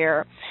phone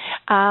here.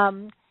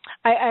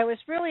 I was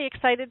really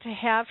excited to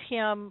have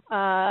him,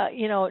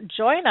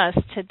 join us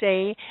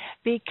today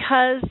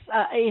because,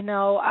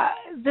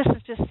 this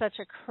is just such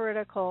a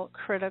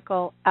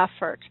critical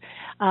effort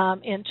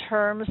in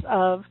terms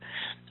of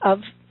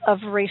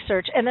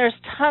research. And there's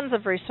tons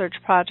of research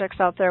projects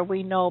out there,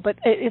 we know, but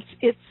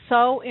it's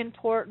so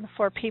important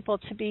for people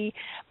to be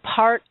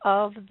part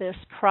of this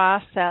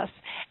process.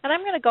 And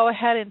I'm going to go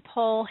ahead and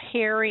pull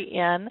Harry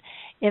in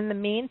the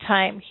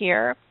meantime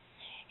here.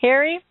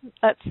 Harry,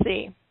 let's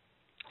see.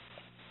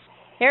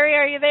 Harry,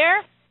 are you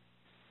there?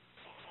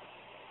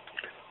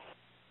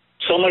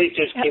 Somebody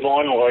just came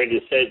online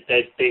and said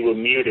that they were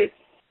muted.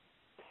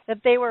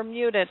 That they were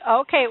muted.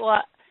 Okay,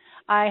 well,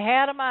 I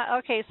had them on.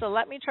 Okay, so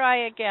let me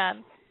try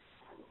again.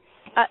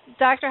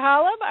 Dr.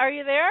 Holub, are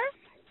you there?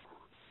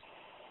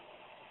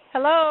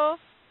 Hello?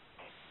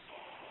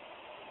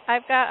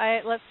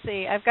 Let's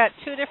see. I've got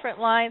 2 different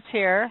lines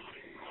here.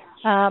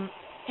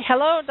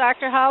 Hello,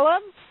 Dr. Holub,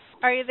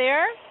 are you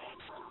there?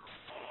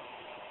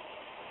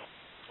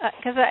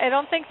 Because I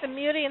don't think the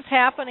muting's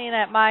happening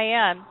at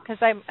my end,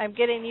 because I'm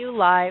getting you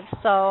live,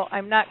 so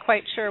I'm not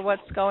quite sure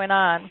what's going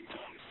on,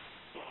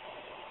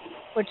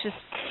 which is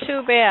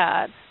too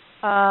bad.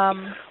 But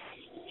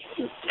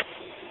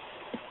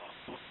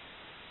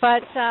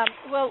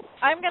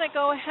I'm going to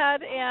go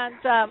ahead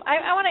and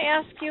I want to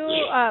ask you,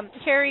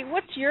 Harry,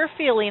 what's your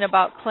feeling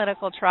about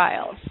clinical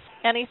trials?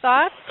 Any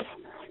thoughts?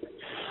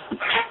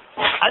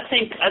 I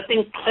think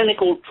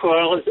clinical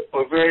trials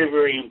are very,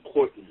 very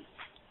important.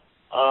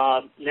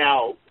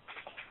 Now,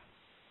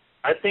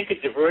 I think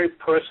it's a very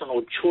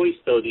personal choice,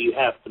 though, that you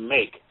have to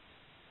make,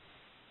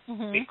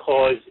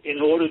 because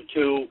in order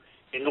to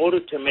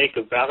make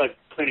a valid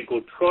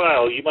clinical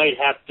trial, you might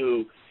have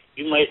to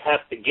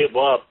give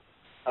up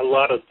a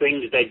lot of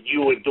things that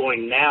you are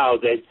doing now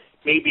that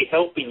may be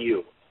helping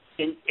you.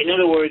 In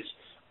other words,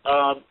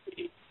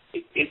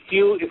 if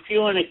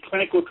you're in a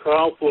clinical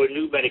trial for a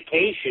new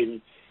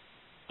medication,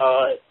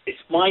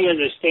 it's my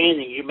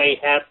understanding you may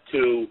have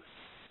to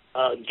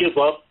give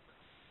up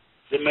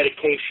the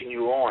medication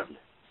you're on.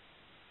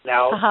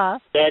 Now,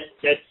 that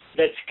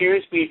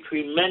scares me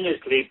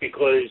tremendously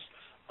because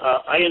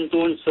I am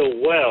doing so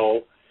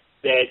well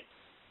that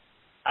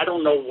I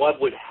don't know what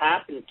would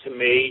happen to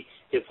me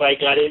if I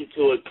got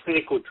into a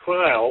clinical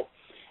trial,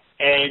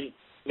 and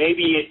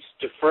maybe it's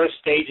the first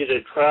stage of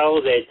the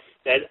trial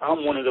that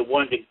I'm one of the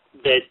ones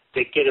that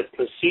get a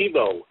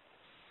placebo.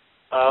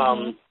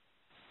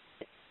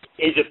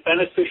 Is it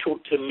beneficial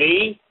to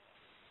me?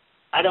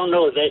 I don't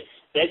know.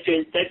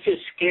 That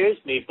just scares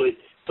me.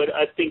 But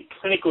I think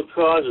clinical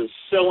trials are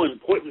so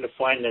important to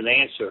find an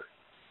answer.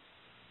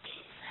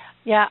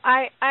 Yeah,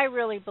 I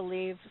really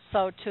believe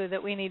so too,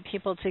 that we need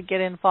people to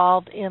get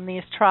involved in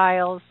these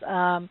trials.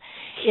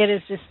 It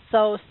is just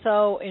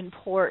so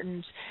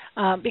important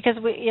because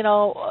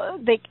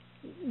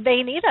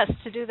they need us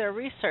to do their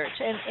research,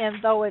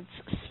 and though it's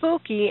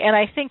spooky, and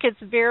I think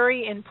it's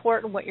very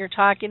important what you're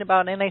talking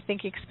about, and I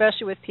think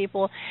especially with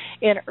people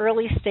in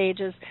early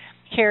stages.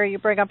 Carrie, you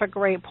bring up a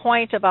great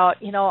point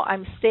about,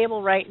 I'm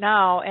stable right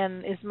now,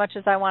 and as much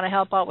as I want to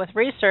help out with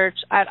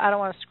research, I don't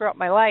want to screw up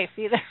my life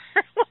either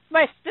with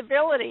my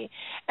stability.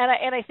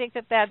 And I think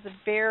that's a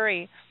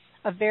very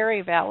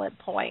valid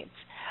point.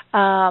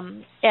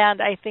 And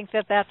I think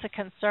that's a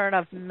concern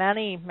of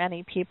many,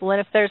 many people.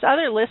 And if there's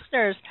other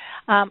listeners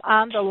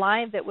on the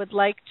line that would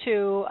like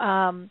to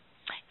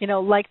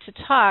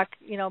talk,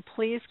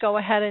 please go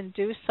ahead and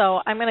do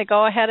so. I'm going to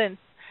go ahead and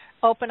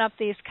open up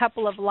these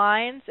couple of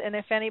lines, and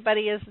if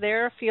anybody is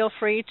there, feel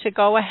free to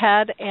go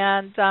ahead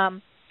and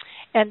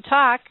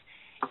talk,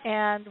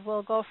 and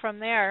we'll go from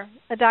there.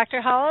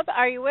 Dr. Holub,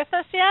 are you with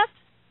us yet?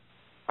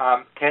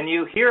 Can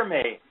you hear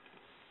me?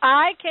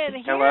 I can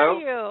hear Hello?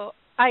 you.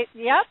 I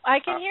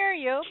can hear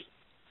you.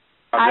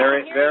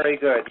 Very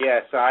good.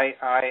 Yes, I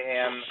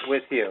am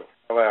with you.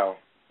 Hello.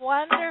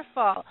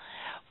 Wonderful.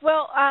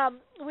 Well,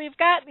 we've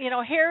got,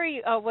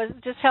 Harry was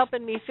just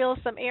helping me fill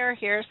some air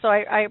here, so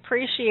I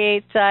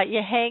appreciate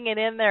you hanging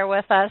in there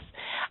with us.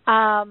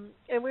 And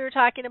we were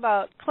talking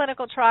about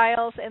clinical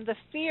trials and the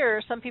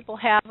fear some people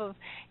have of,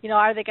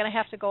 are they going to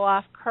have to go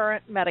off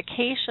current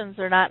medications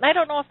or not? And I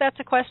don't know if that's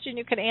a question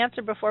you can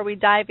answer before we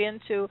dive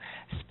into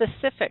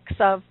specifics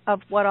of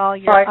what all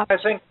you're up to. I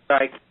think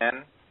I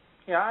can.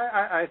 Yeah,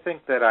 I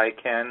think that I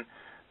can.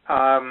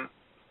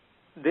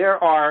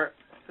 There are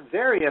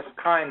various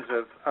kinds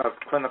of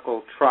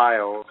clinical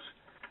trials.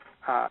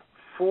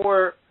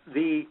 For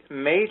the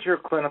major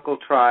clinical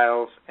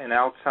trials in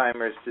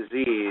Alzheimer's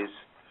disease,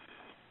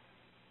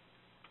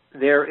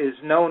 there is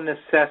no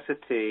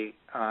necessity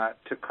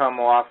to come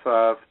off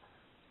of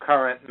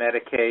current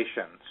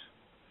medications.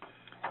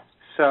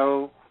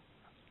 So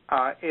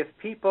if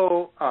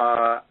people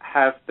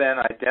have been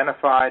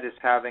identified as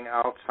having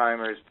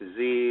Alzheimer's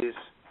disease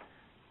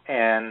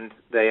and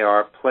they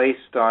are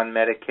placed on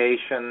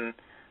medication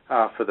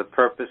for the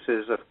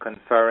purposes of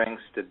conferring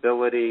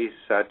stability,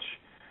 such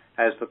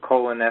as the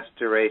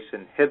cholinesterase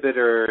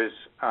inhibitors,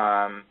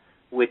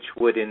 which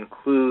would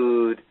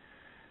include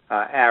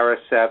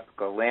Aricept,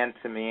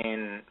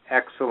 galantamine,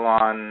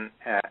 Exelon,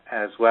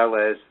 as well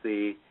as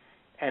the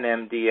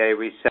NMDA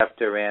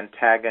receptor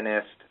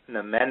antagonist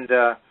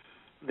Namenda,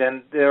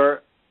 then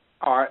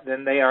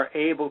they are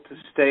able to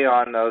stay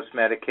on those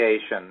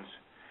medications.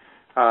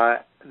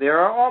 There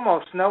are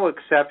almost no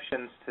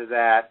exceptions to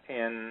that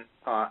in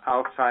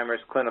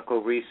Alzheimer's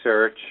clinical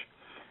research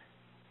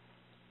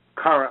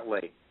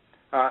currently.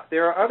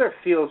 There are other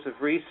fields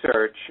of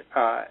research,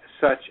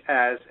 such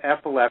as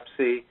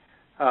epilepsy,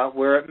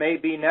 where it may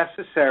be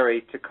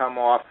necessary to come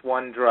off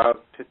one drug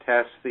to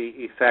test the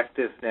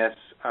effectiveness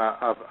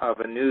of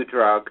a new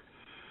drug.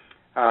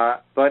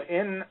 But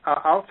in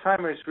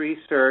Alzheimer's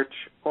research,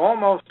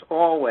 almost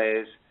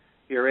always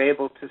you're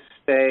able to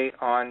stay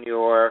on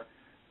your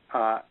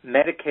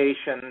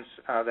medications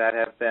that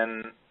have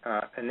been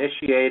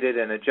initiated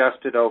and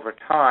adjusted over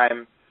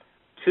time,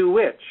 to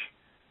which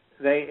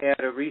they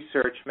add a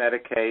research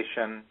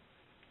medication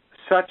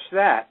such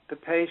that the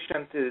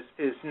patient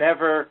is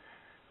never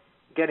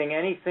getting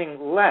anything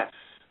less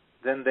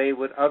than they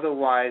would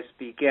otherwise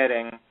be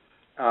getting,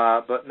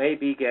 but may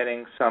be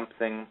getting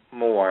something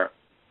more.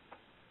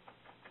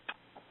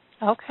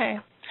 Okay,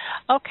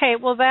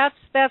 well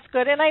that's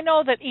good, and I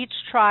know that each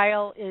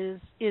trial is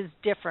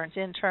different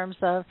in terms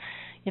of,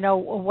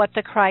 what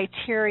the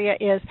criteria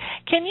is.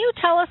 Can you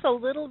tell us a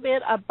little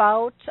bit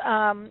about,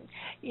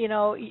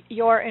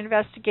 your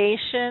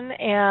investigation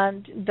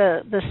and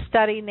the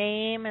study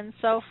name and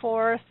so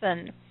forth,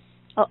 and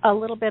a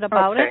little bit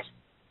about it?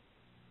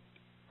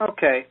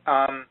 Okay.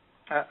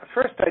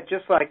 First, I'd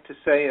just like to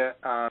say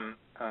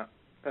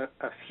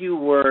a few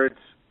words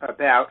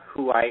about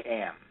who I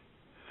am.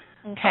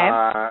 Okay.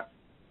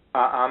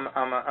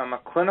 I'm a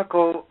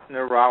clinical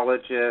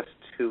neurologist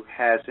who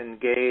has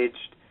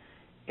engaged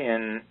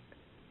in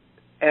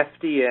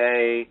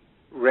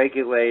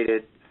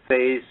FDA-regulated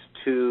Phase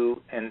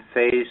 2 and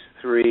Phase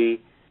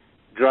 3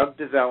 drug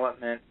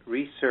development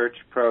research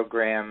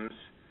programs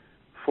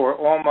for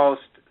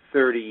almost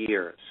 30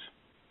 years.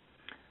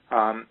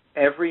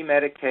 Every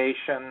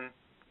medication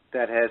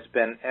that has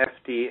been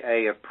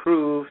FDA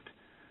approved,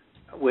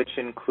 which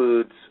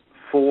includes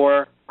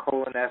 4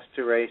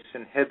 cholinesterase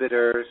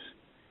inhibitors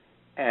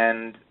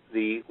and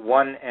the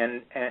 1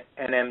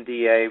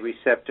 NMDA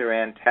receptor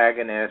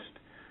antagonist,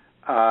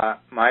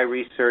 my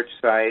research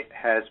site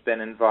has been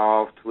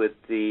involved with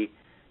the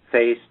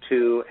Phase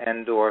 2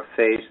 and or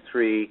Phase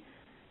 3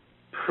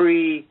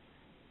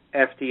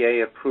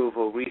 pre-FDA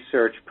approval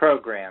research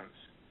programs.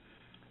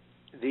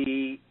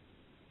 We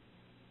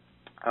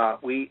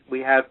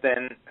have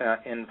been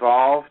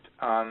involved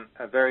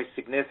very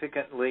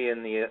significantly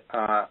in the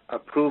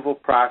approval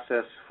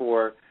process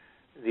for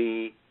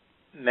the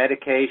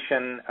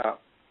medication,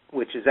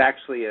 which is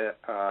actually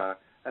a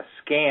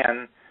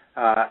scan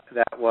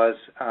that was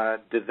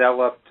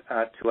developed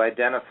to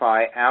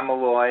identify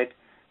amyloid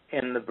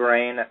in the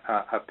brain,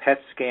 a PET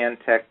scan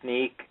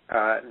technique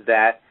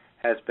that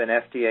has been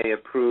FDA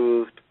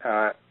approved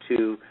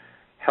to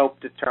help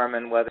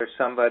determine whether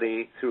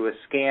somebody through a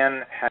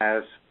scan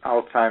has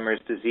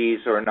Alzheimer's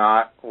disease or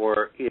not,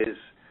 or is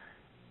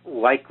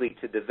likely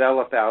to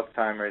develop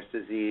Alzheimer's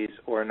disease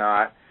or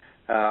not.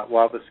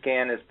 While the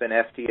scan has been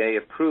FDA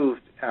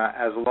approved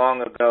as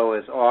long ago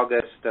as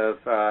August of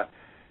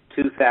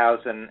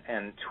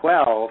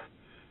 2012,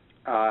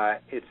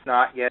 it's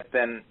not yet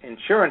been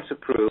insurance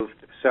approved,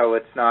 so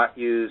it's not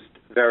used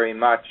very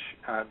much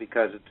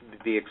because it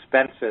would be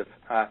expensive.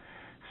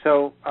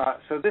 So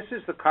this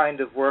is the kind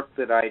of work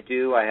that I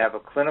do. I have a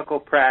clinical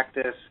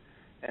practice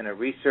and a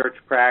research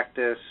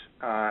practice,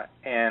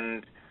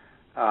 and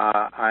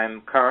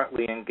I'm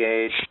currently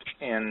engaged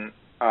in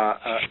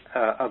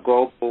a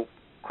global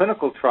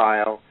clinical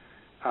trial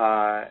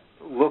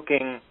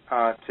looking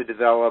to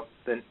develop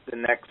the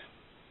next,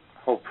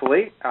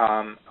 hopefully,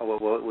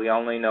 we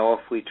only know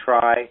if we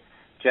try,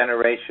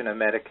 generation of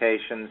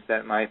medications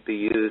that might be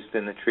used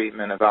in the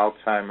treatment of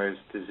Alzheimer's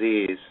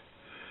disease.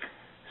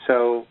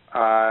 So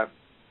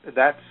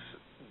that's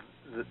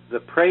the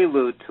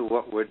prelude to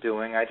what we're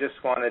doing. I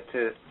just wanted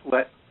to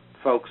let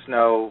folks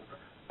know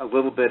a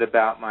little bit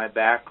about my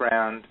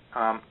background.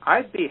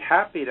 I'd be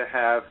happy to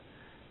have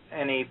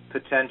any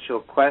potential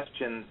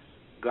questions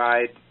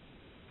guide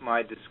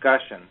my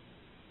discussion.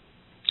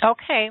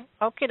 Okay,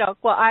 okie doke.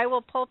 Well, I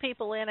will pull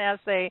people in as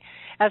they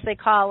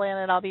call in,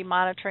 and I'll be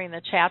monitoring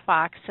the chat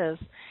boxes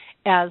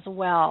as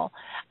well.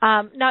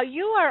 Now,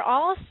 you are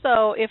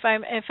also, if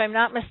I'm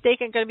not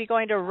mistaken, going to be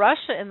going to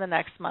Russia in the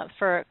next month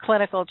for a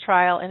clinical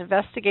trial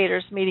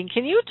investigators meeting.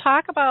 Can you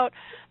talk about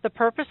the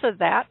purpose of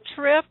that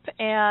trip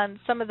and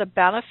some of the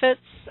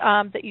benefits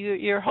that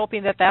you're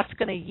hoping that that's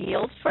going to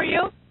yield for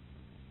you?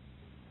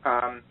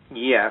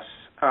 Yes.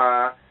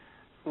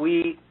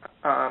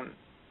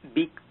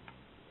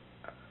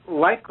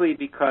 Likely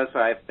because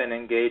I've been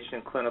engaged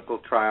in clinical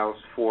trials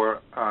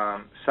for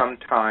some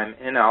time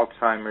in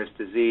Alzheimer's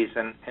disease,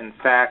 and in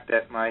fact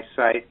at my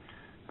site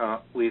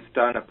we've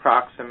done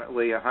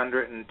approximately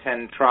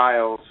 110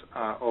 trials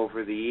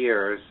over the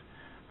years.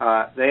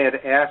 They had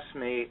asked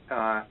me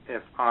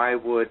if I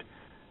would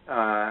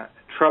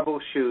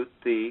troubleshoot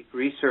the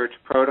research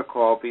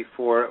protocol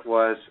before it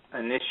was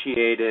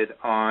initiated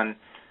on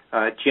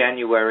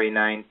January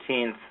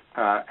 19th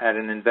at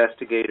an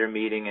investigator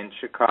meeting in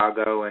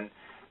Chicago, and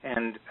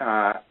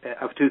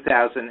of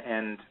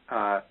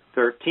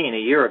 2013, a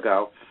year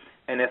ago,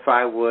 and if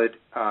I would,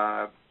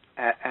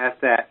 at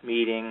that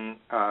meeting,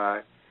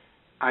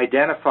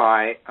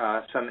 identify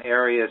some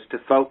areas to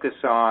focus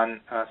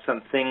on,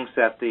 some things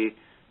that the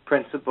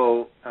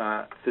principal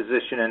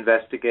physician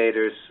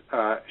investigators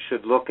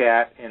should look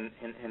at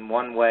in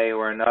one way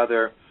or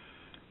another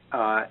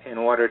in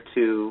order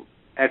to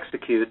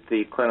execute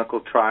the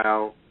clinical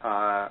trial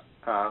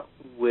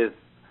with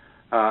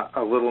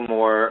a little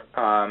more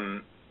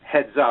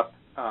heads up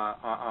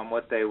on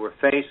what they were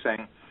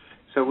facing.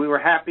 So we were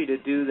happy to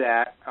do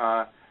that.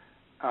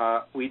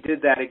 We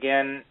did that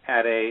again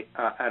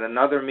at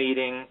another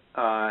meeting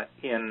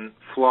in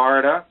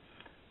Florida,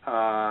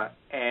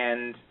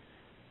 and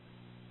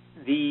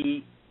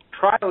the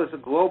trial is a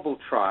global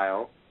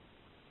trial,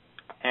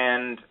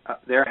 and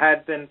there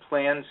had been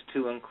plans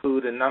to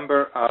include a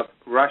number of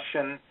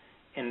Russian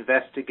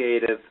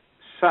investigative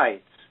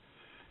sites.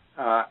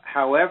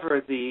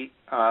 However, the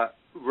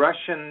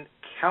Russian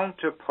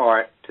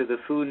counterpart to the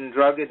Food and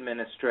Drug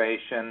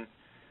Administration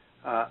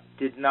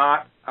did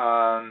not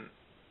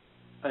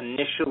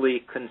initially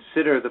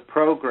consider the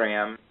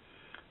program.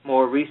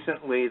 More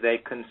recently, they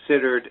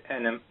considered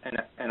and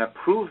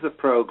approved the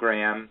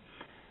program,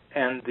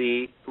 and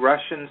the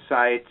Russian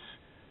sites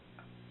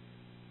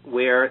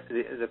where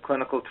the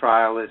clinical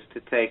trial is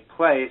to take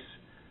place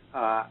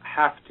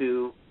have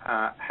to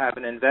have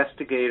an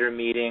investigator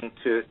meeting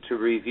to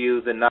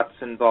review the nuts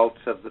and bolts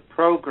of the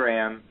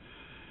program.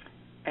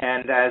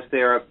 And as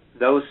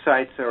those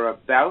sites are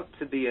about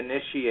to be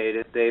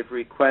initiated, they've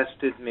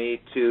requested me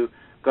to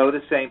go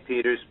to St.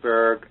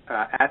 Petersburg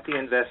at the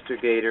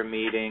investigator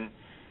meeting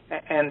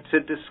and to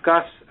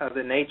discuss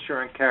the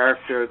nature and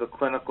character of the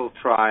clinical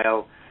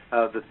trial,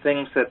 the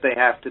things that they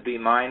have to be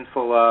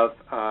mindful of,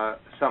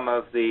 some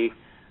of the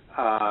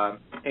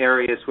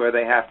areas where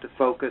they have to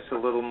focus a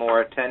little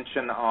more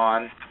attention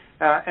on,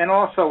 and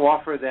also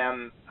offer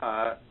them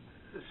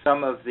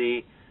some of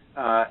the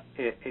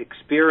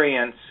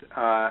experiences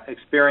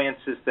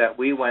that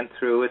we went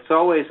through. It's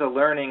always a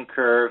learning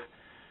curve,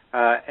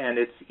 and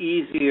it's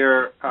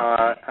easier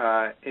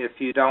if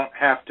you don't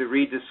have to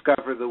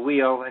rediscover the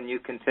wheel and you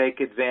can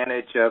take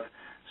advantage of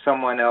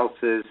someone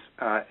else's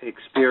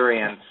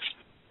experience.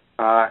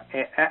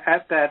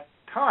 At that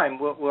time,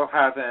 we'll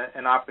have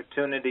an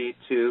opportunity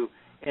to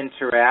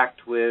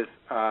interact with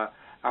our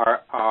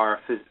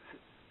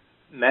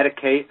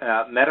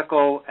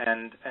medical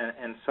and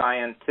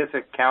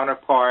scientific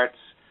counterparts,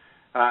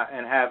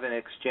 and have an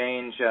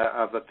exchange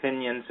of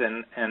opinions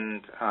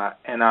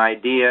and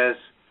ideas.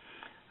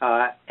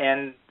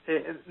 And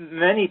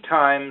many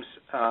times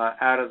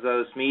out of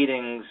those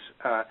meetings,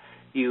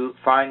 you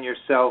find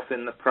yourself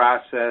in the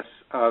process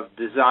of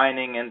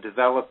designing and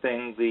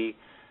developing the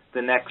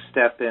next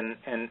step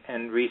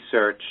in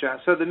research.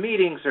 So the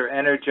meetings are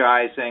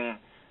energizing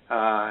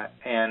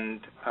and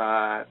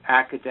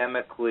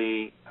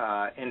academically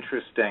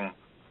interesting.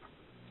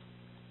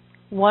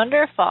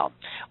 Wonderful.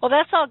 Well,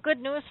 that's all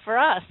good news for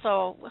us.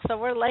 So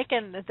we're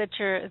liking that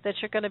you're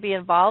going to be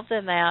involved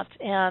in that,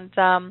 and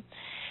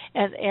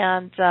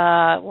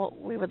well,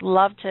 we would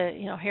love to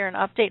hear an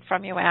update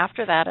from you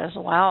after that as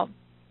well.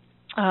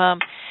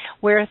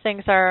 Where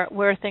things are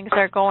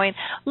going.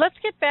 Let's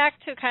get back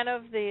to kind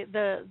of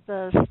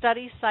the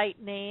study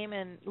site name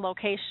and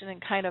location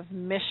and kind of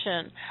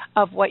mission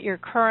of what you're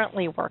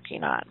currently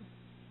working on.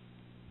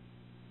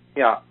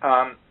 Yeah.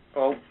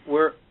 Well,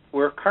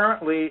 we're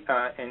currently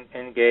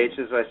engaged,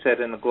 as I said,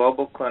 in a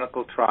global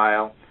clinical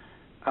trial,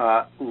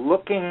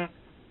 looking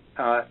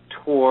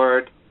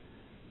toward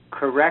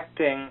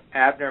correcting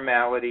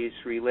abnormalities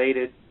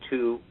related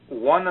to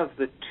one of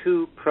the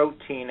two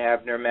protein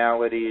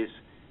abnormalities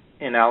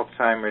in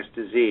Alzheimer's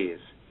disease.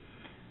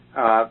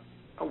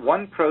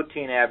 One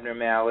protein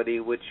abnormality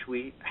which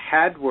we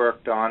had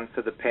worked on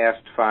for the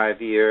past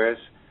 5 years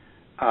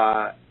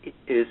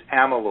is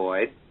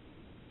amyloid.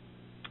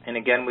 And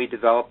again, we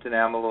developed an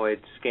amyloid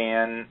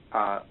scan.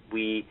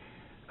 We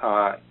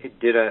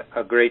did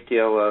a great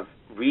deal of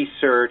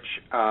research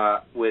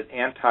with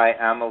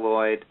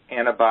anti-amyloid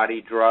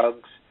antibody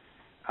drugs.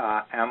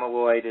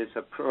 Amyloid is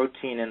a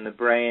protein in the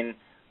brain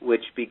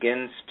which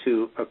begins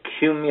to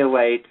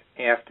accumulate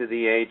after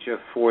the age of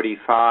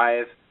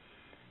 45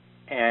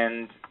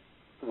 and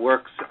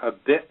works a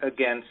bit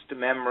against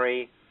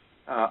memory.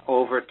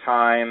 Over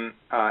time,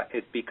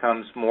 it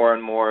becomes more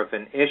and more of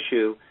an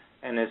issue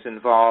and is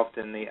involved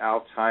in the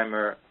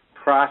Alzheimer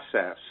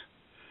process.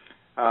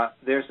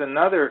 There's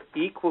another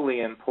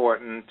equally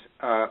important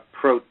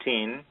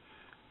protein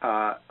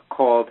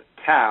called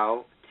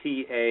tau,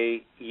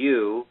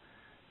 T-A-U,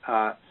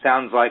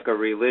 sounds like a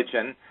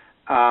religion,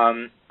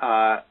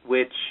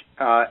 which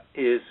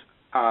is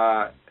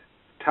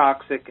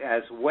toxic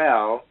as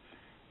well.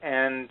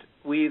 And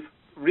we've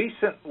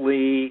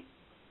recently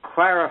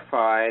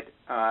clarified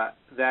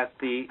that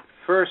the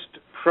first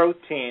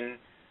protein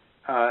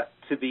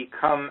to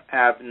become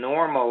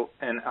abnormal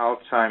in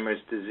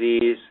Alzheimer's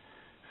disease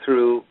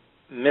through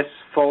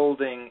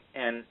misfolding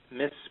and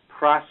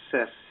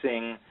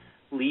misprocessing,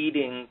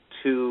 leading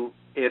to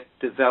it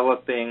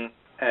developing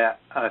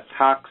a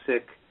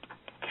toxic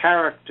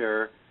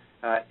character,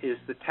 is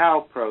the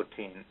tau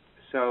protein.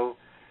 So,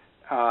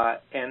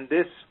 and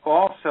this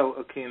also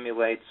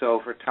accumulates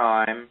over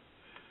time,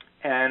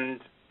 and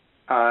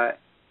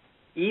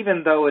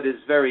even though it is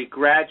very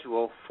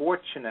gradual,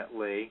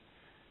 fortunately,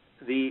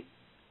 the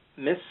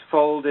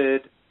misfolded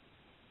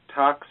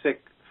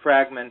toxic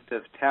fragment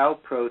of tau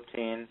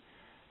protein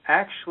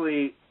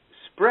actually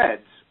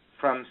spreads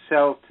from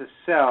cell to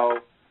cell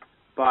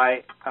by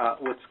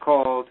what's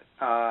called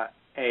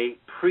a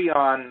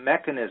prion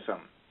mechanism,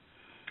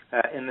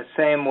 in the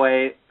same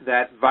way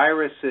that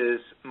viruses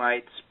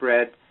might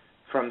spread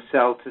from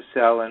cell to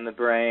cell in the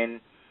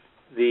brain.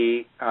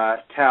 The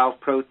tau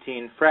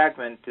protein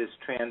fragment is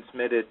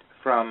transmitted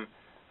from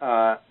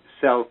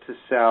cell to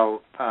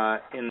cell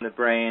in the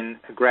brain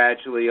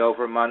gradually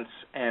over months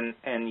and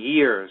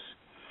years.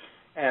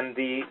 And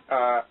the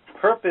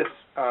purpose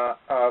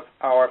of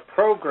our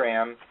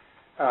program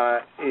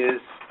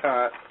is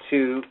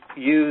to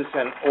use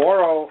an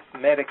oral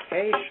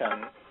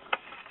medication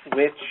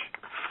which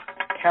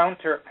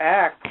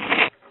counteracts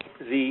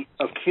the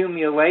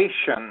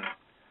accumulation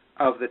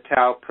of the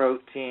tau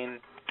protein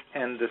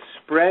and the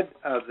spread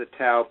of the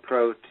tau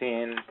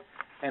protein,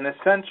 and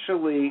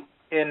essentially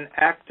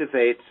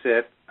inactivates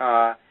it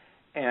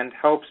and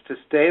helps to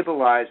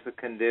stabilize the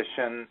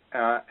condition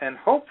and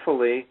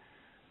hopefully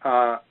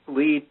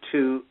lead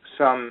to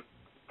some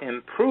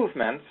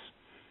improvements,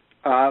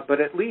 but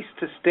at least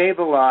to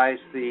stabilize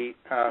the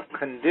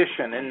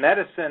condition. In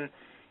medicine,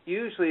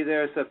 usually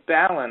there's a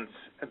balance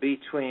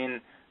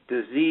between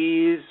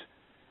disease,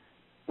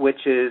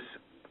 which is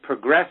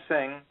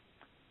progressing,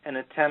 and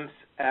attempts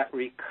at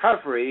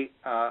recovery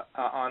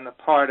on the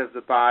part of the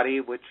body,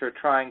 which are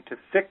trying to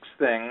fix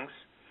things.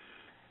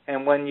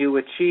 And when you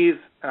achieve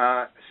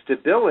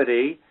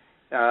stability,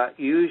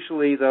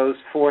 usually those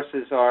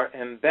forces are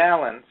in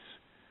balance.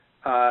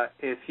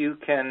 If you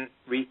can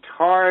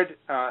retard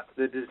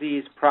the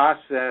disease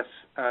process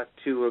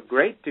to a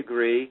great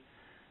degree,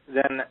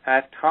 then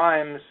at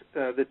times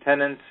the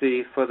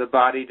tendency for the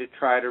body to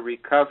try to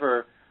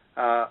recover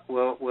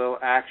will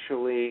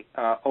actually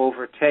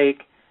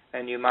overtake,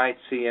 and you might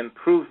see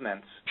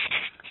improvements.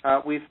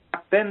 We've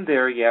not been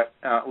there yet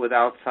with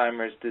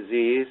Alzheimer's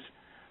disease,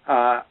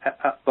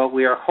 but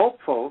we are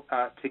hopeful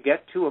to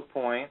get to a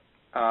point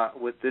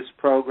with this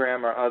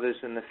program or others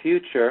in the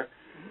future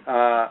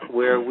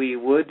where we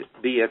would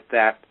be at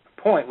that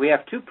point. We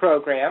have two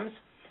programs.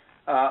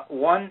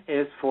 One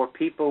is for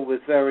people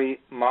with very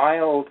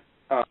mild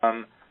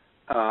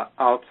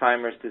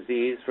Alzheimer's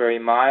disease, very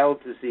mild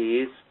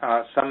disease.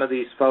 Some of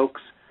these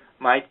folks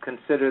might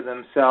consider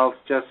themselves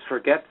just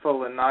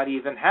forgetful and not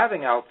even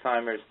having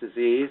Alzheimer's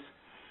disease.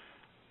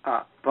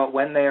 But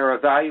when they are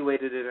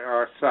evaluated at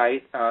our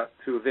site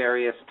through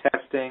various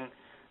testing,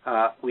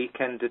 we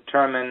can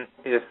determine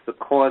if the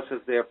cause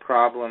of their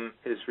problem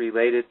is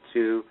related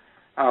to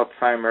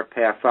Alzheimer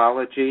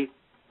pathology.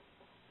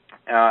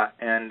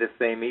 And if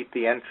they meet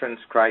the entrance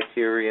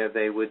criteria,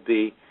 they would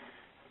be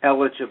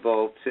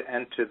eligible to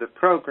enter the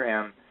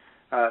program.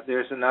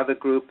 There's another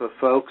group of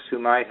folks who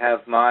might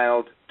have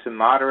mild to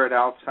moderate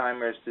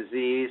Alzheimer's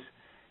disease,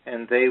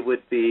 and they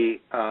would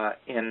be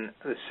in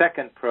the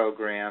second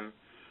program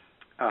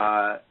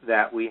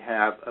that we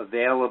have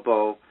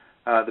available.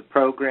 The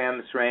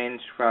programs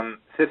range from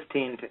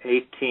 15 to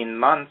 18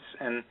 months,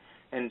 and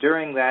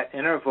during that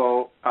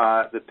interval,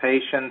 the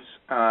patients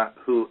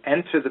who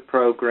enter the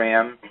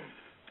program,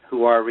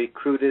 who are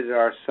recruited at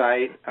our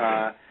site,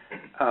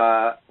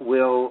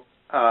 will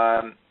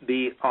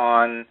be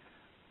on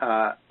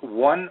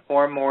one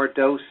or more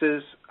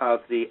doses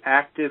of the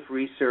active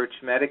research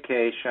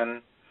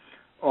medication,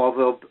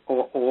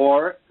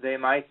 or they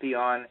might be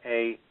on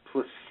a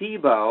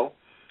placebo,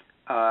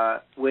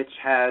 which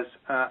has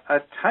a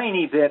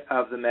tiny bit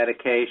of the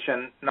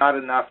medication, not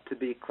enough to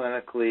be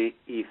clinically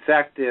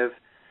effective,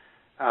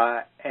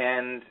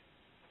 and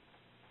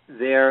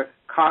their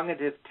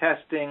cognitive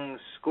testing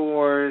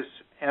scores,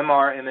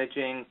 MR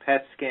imaging,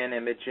 PET scan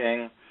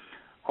imaging,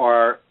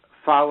 are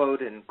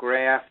followed and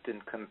graphed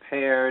and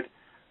compared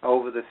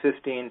over the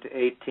 15 to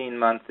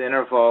 18-month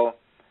interval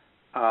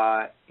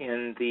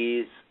in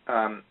these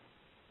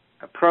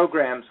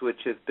programs which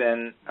have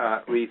been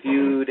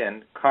reviewed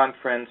and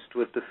conferenced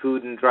with the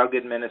Food and Drug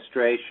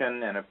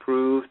Administration and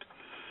approved.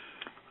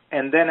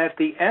 And then at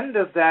the end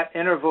of that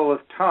interval of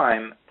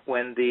time,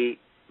 when the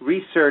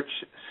research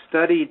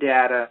study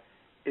data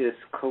is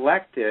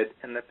collected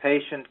and the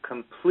patient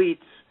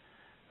completes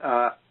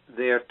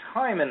their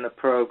time in the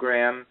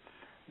program,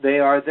 they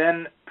are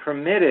then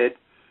permitted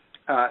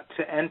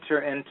to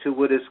enter into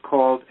what is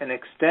called an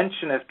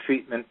extension of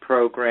treatment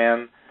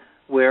program,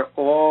 where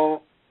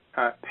all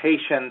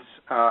patients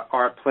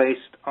are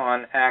placed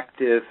on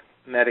active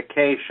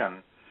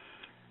medication.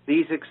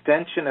 These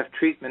extension of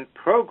treatment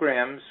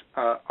programs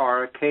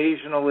are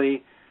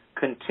occasionally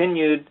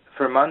continued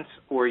for months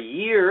or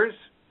years,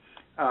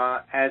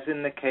 as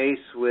in the case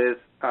with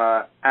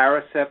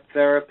Aricept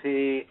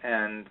therapy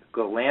and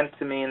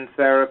galantamine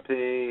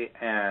therapy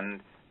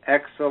and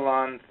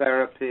Exelon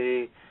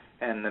therapy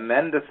and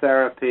Namenda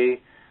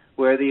therapy,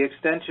 where the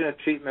extension of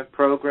treatment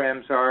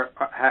programs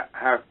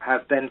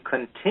have been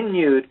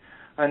continued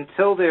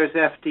until there's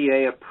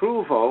FDA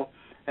approval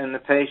and the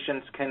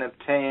patients can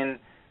obtain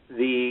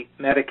the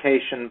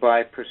medication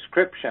by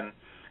prescription.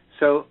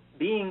 So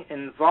being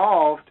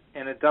involved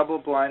in a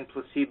double-blind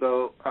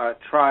placebo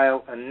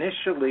trial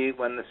initially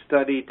when the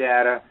study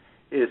data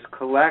is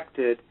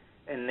collected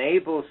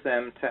enables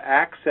them to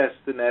access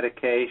the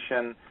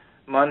medication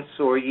months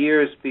or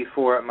years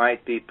before it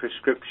might be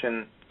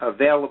prescription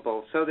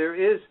available. So there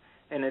is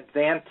an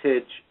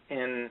advantage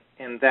in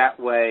that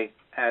way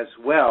as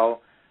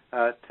well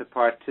to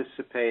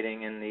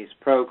participating in these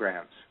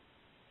programs.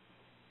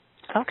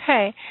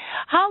 Okay.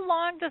 How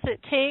long does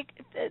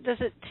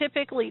it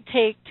typically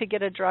take to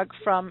get a drug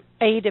from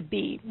A to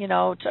B,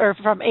 or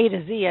from A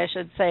to Z, I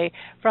should say,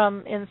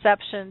 from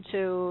inception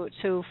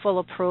to full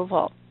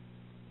approval?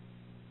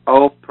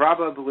 Oh,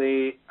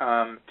 probably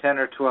 10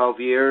 or 12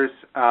 years.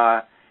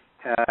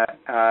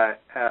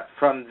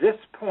 From this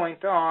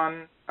point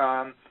on,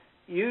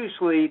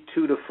 usually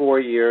 2 to 4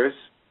 years.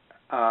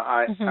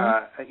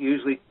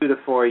 Usually 2 to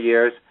 4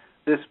 years.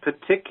 This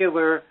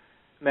particular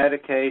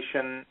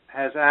medication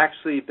has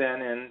actually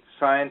been in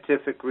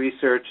scientific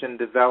research and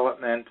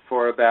development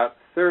for about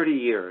 30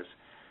 years.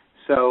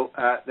 So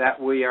that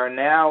we are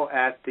now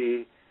at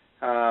the,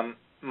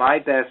 my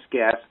best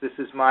guess, this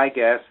is my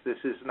guess, this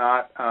is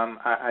not,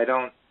 I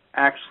don't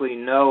actually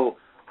know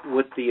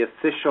what the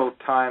official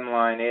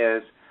timeline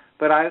is,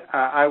 but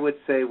I would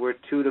say we're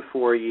 2 to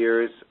 4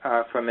 years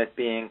from it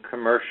being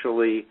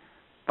commercially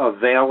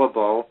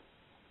available.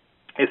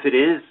 If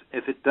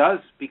it does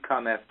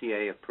become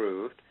FDA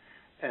approved,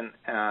 and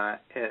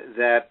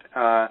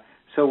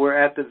so we're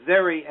at the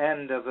very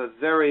end of a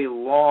very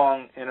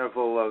long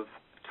interval of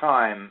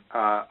time,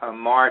 a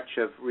march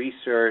of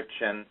research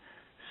and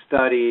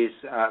studies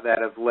that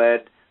have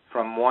led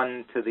from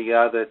one to the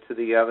other, to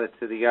the other,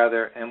 to the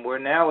other, and we're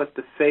now at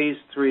the phase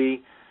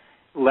 3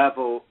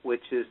 level,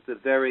 which is the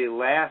very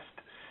last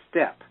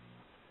step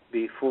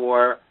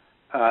before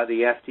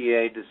the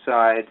FDA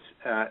decides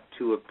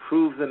to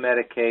approve the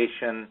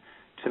medication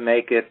to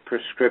make it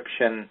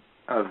prescription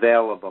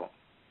available.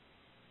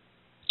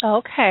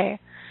 Okay.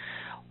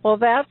 Well,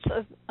 that's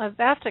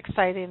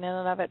exciting in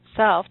and of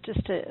itself,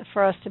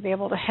 for us to be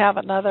able to have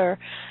another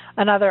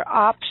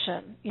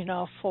option,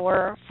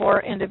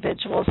 for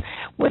individuals.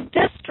 Would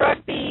this drug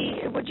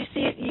would you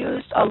see it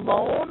used used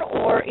alone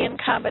or in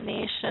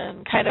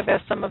combination, kind of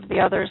as some of the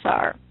others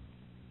are?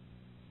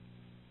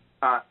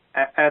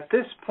 At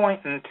this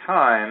point in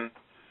time,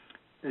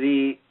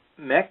 the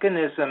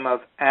mechanism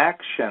of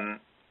action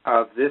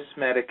of this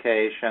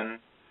medication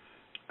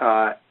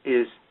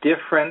is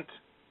different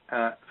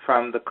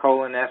from the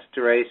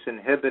cholinesterase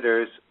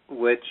inhibitors,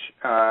 which,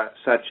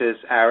 such as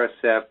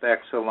Aricept,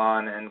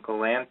 Exelon, and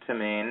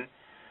galantamine,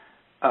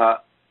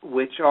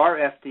 which are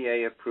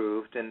FDA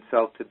approved and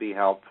felt to be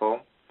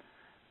helpful.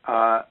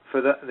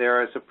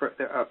 There is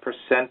a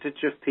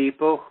percentage of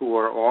people who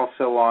are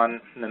also on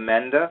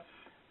Namenda,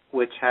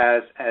 which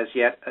has as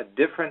yet a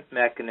different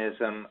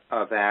mechanism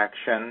of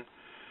action,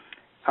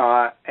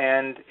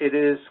 and it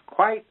is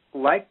quite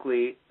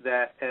likely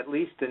that at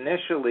least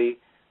initially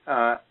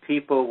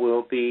people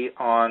will be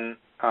on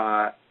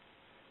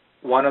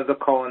one of the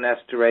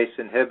cholinesterase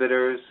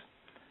inhibitors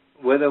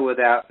with or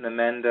without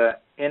Namenda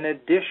in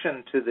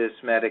addition to this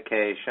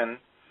medication.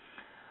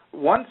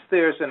 Once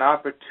there's an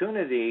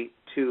opportunity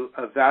to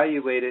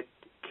evaluate it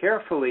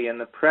carefully in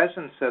the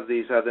presence of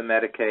these other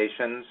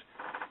medications,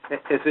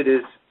 if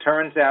it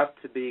turns out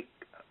to be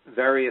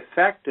very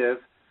effective,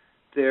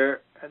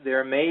 there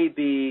may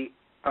be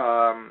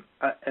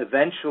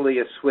eventually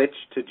a switch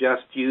to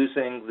just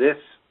using this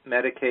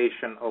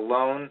medication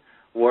alone,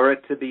 were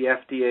it to be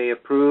FDA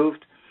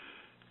approved.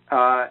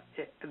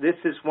 This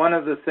is one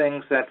of the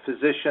things that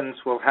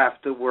physicians will have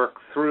to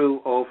work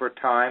through over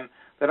time,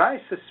 but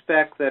I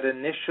suspect that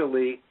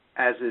initially,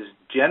 as is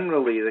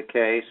generally the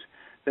case,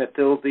 that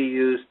they'll be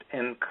used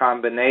in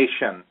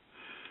combination.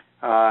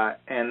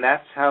 And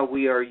that's how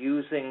we are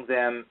using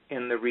them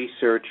in the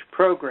research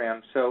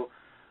program. So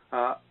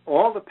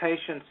all the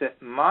patients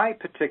at my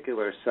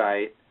particular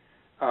site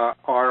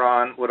are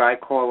on what I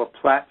call a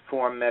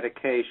platform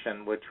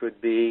medication, which would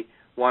be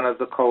one of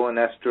the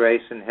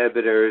cholinesterase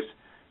inhibitors,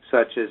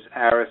 such as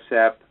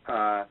Aricept,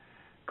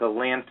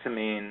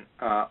 galantamine,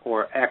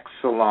 or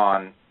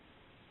Exelon.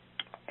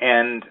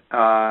 And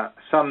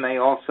some may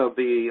also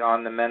be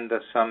on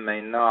Namenda, some may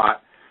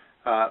not.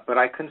 But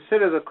I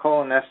consider the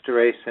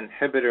cholinesterase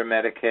inhibitor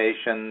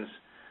medications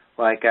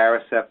like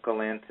Aricept,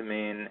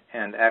 galantamine,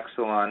 and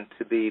Exelon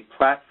to be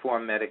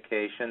platform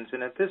medications.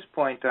 And at this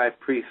point, I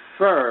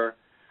prefer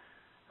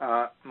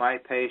my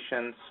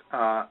patients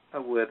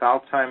with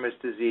Alzheimer's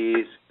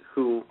disease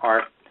who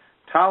are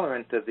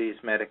tolerant of these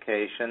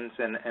medications,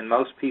 and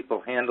most people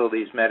handle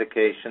these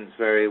medications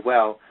very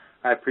well.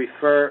 I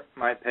prefer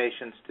my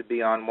patients to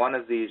be on one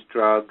of these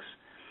drugs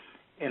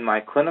in my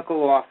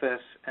clinical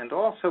office and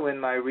also in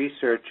my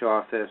research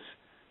office,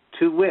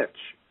 to which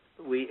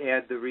we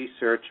add the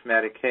research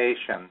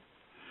medication.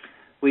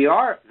 We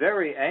are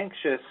very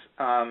anxious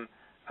and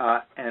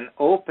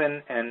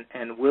open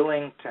and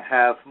willing to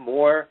have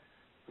more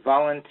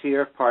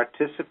volunteer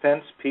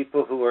participants,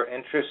 people who are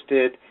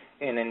interested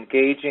in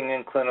engaging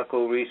in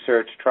clinical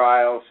research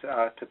trials,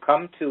 to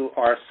come to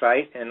our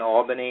site in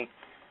Albany,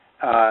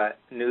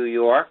 New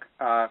York.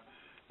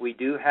 We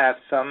do have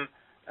some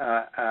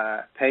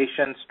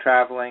patients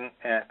traveling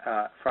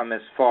from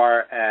as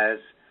far as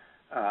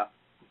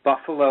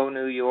Buffalo,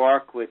 New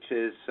York, which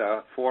is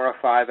 4 or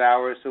 5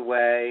 hours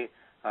away,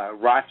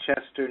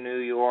 Rochester, New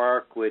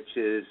York, which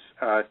is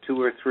 2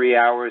 or 3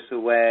 hours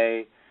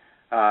away,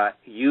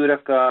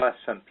 Utica,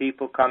 some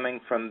people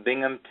coming from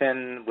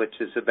Binghamton, which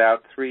is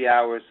about 3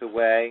 hours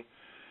away.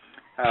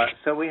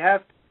 So we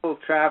have people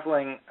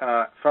traveling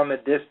from a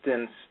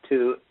distance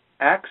to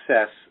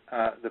access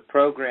the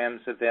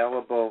programs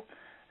available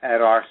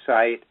at our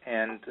site,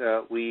 and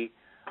we,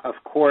 of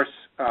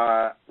course,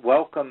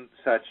 welcome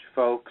such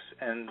folks,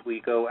 and we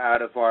go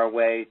out of our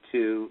way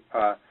to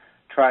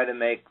try to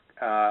make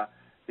the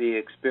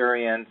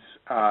experience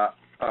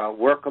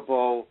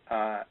workable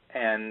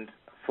and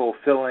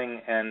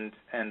fulfilling and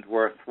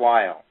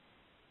worthwhile.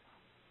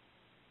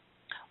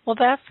 Well,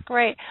 that's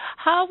great.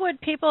 How would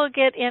people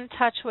get in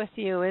touch with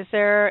you? Is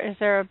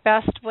there a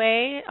best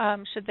way?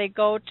 Should they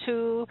go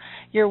to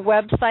your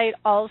website,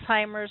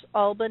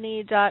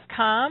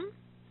 alzheimersalbany.com?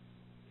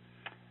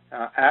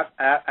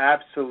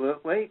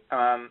 Absolutely.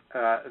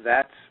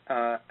 That's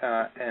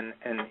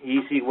an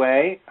easy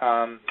way.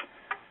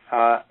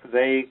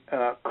 They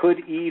could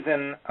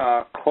even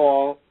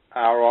call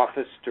our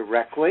office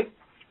directly.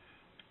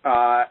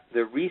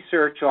 The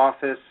research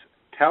office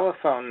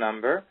telephone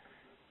number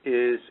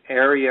is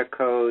area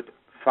code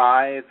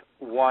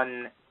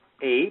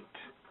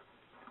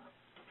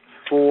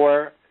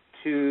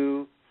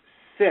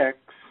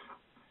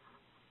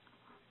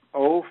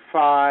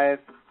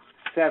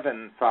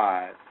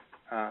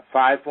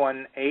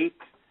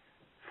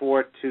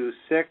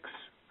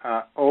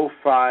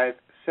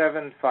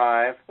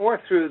 518-426-0575, or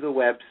through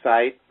the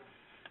website.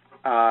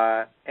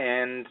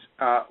 And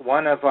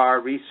one of our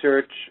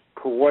research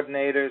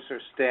coordinators or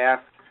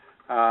staff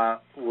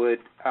would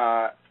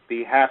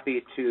be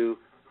happy to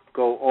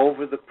go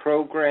over the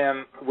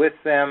program with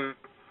them,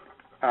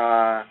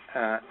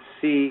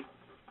 see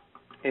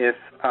if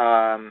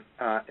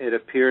it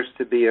appears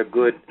to be a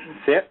good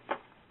fit,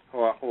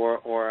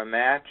 or a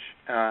match,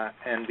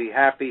 and be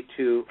happy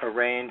to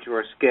arrange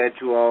or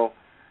schedule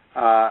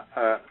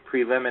a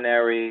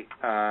preliminary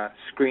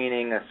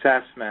screening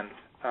assessment.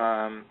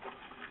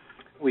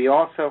 We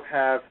also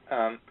have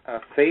a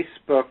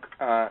Facebook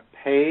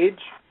page,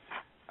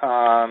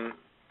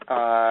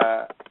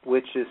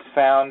 which is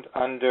found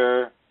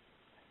under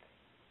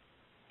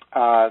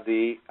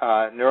the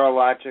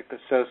Neurologic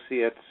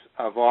Associates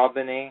of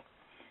Albany,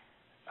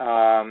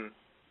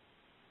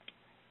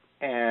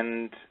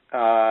 and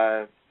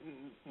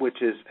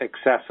which is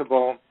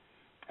accessible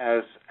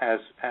as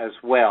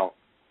well.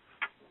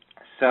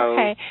 So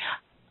okay.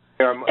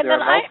 there are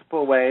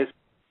multiple ways.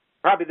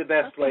 Probably the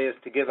best way is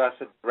to give us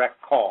a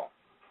direct call.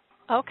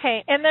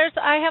 Okay, and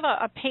I have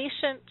a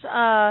patient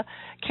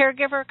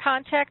caregiver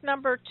contact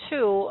number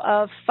too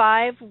of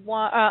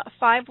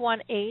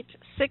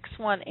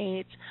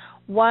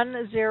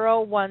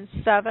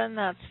 518-618-1017.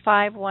 That's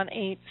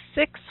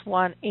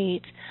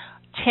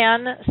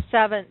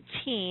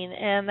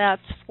 518-618-1017, and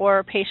that's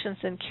for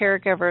patients and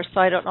caregivers. So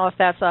I don't know if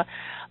that's a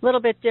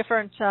little bit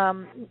different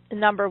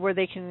number where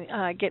they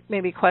can get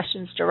maybe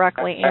questions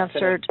directly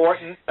answered.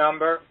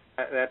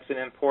 That's an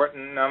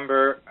important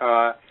number.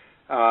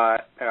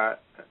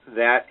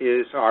 That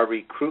is our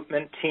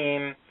recruitment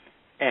team,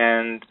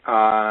 and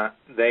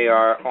they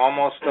are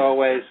almost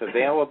always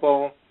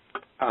available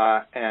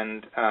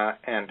and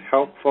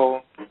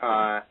helpful,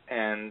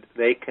 and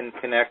they can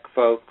connect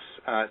folks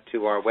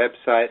to our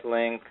website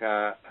link,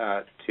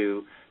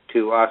 to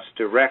us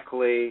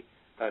directly,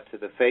 to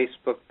the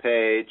Facebook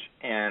page,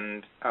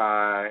 and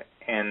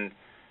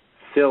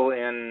fill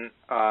in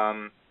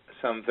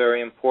some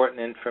very important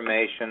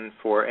information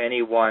for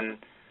anyone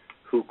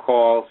who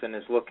calls and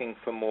is looking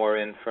for more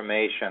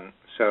information.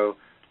 So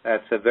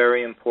that's a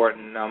very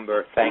important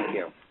number. Thank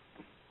you.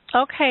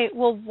 Okay,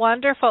 well,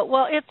 wonderful.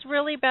 Well, it's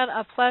really been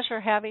a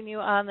pleasure having you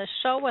on the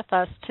show with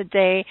us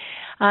today.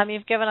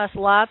 You've given us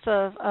lots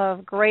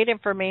of great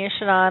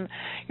information on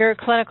your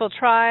clinical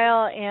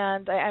trial,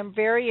 and I'm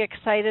very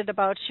excited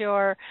about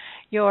your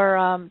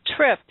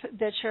trip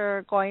that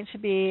you're going to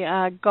be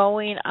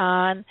going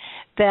on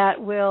that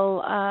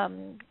will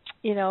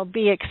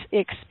be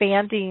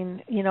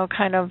expanding,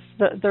 kind of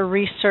the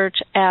research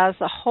as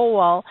a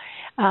whole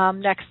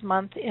next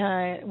month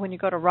when you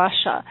go to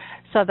Russia.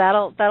 So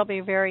that'll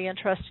be very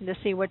interesting to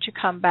see what you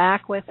come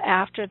back with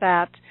after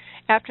that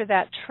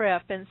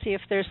trip, and see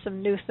if there's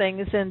some new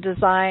things in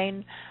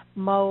design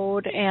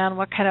mode and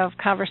what kind of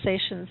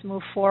conversations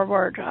move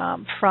forward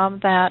from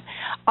that.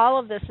 All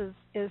of this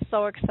is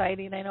so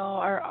exciting. I know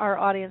our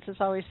audience is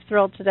always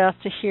thrilled to death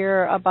to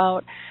hear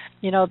about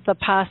the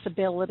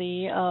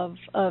possibility of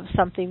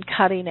something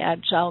cutting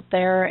edge out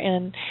there,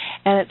 and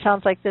it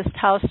sounds like this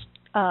House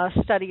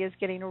study is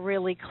getting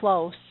really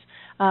close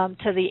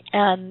to the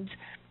end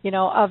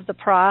of the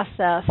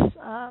process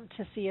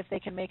to see if they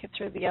can make it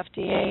through the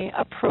FDA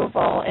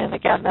approval. And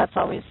again, that's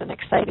always an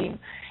exciting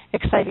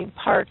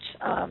part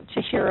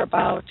to hear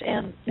about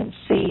and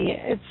see.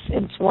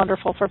 It's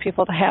wonderful for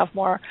people to have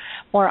more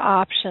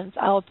options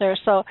out there.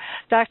 So,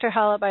 Dr.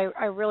 Holub,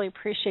 I really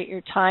appreciate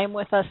your time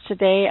with us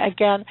today.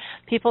 Again,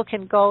 people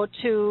can go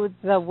to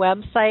the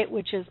website,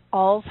 which is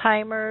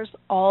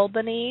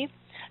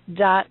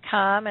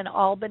AlzheimersAlbany.com, and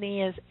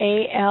Albany is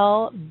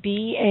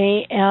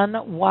ALBANY,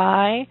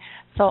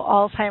 so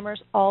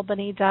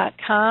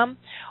AlzheimersAlbany.com,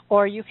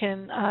 or you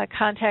can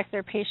contact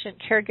their patient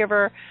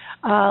caregiver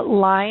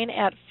line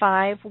at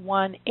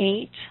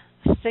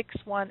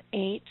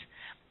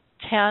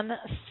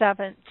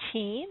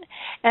 518-618-1017.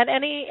 And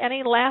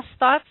any last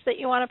thoughts that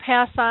you want to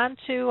pass on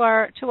to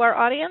our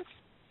audience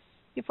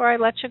before I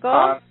let you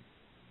go?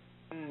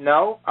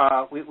 No,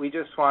 we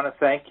just want to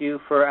thank you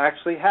for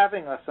actually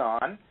having us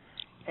on.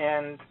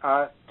 And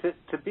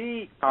to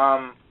be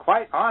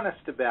quite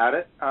honest about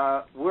it,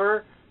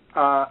 we're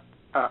a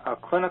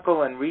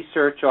clinical and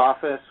research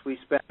office. We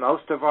spend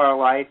most of our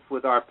life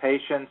with our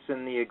patients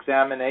in the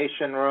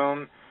examination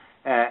room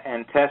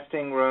and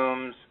testing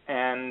rooms,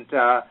 and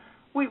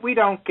we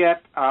don't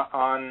get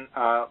on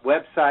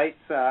websites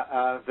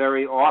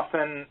very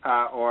often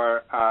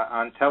or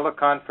on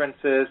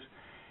teleconferences.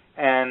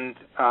 And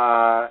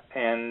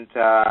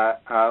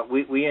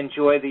we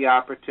enjoy the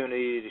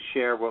opportunity to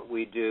share what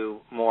we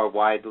do more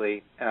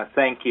widely.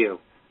 Thank you.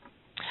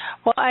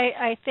 Well,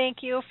 I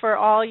thank you for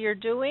all you're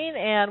doing,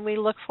 and we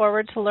look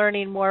forward to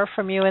learning more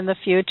from you in the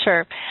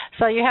future.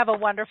 So you have a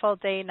wonderful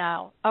day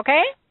now.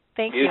 Okay?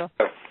 Thank you.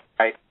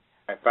 Bye.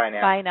 Bye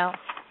now. Bye now.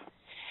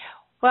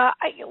 Well,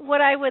 what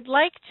I would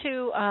like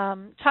to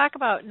talk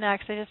about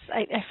next,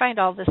 I find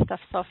all this stuff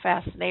so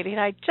fascinating.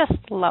 I just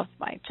love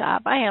my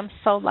job. I am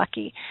so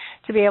lucky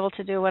to be able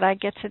to do what I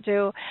get to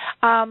do.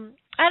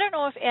 I don't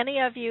know if any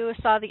of you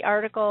saw the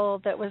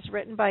article that was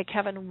written by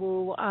Kevin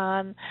Wu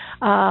on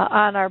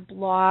our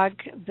blog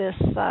this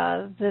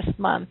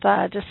month,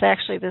 just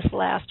actually this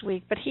last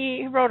week. But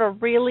he wrote a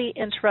really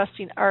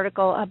interesting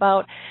article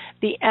about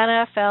the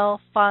NFL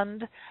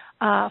fund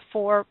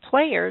for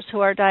players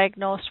who are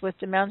diagnosed with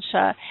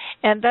dementia.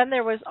 And then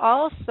there was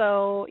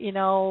also,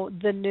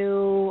 the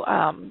new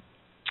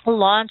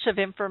launch of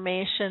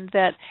information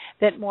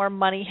that more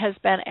money has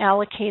been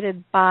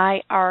allocated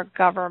by our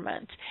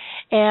government.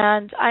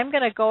 And I'm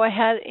going to go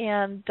ahead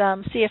and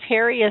see if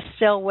Harry is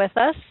still with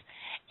us,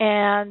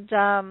 and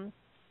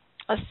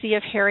I'll see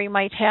if Harry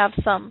might have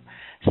some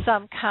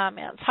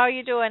comments. How are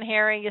you doing,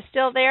 Harry? You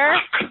still there?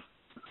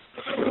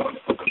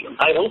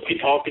 I hope you're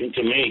talking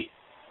to me.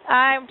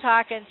 I'm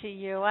talking to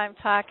you.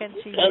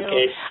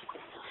 Okay.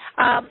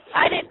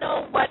 I didn't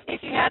know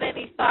if you had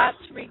any thoughts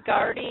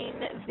regarding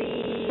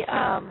the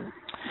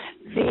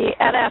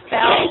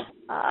NFL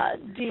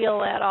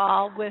deal at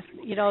all, with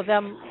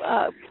them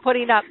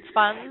putting up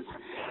funds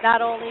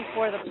not only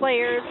for the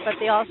players, but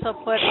they also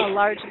put a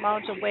large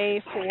amount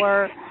away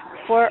for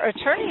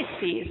attorney's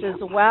fees as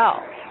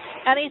well.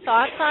 Any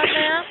thoughts on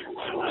that?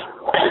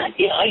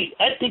 Yeah,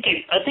 I think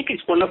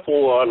it's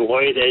wonderful,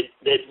 Lori,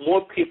 that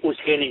more people's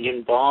getting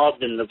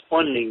involved in the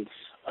funding.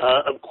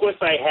 Of course,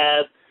 I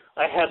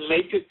have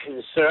major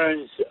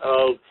concerns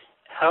of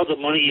how the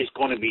money is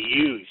going to be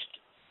used.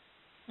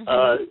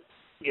 Mm-hmm.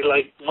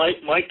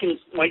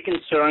 My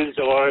concerns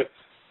are,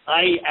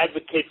 I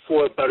advocate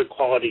for a better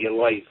quality of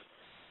life.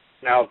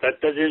 Now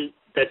that doesn't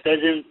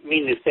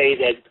mean to say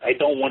that I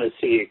don't want to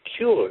see a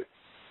cure,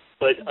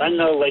 but I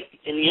know, like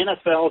in the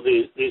NFL,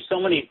 there's so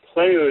many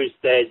players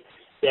that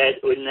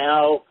are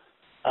now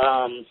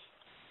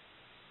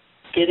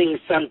getting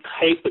some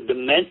type of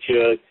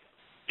dementia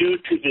due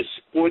to the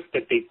sport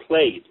that they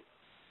played.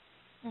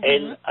 Mm-hmm.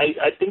 And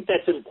I think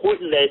that's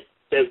important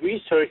that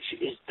research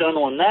is done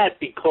on that,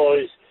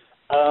 because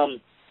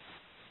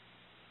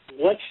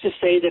what's to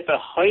say that the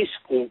high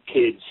school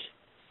kids,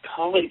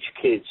 college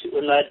kids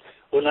are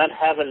not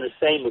having the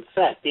same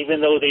effect, even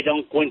though they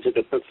don't go into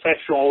the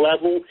professional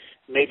level.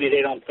 Maybe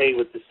they don't play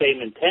with the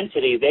same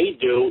intensity they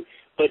do,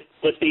 but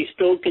they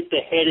still get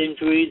the head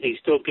injuries, they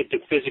still get the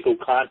physical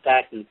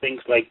contact and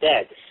things like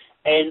that.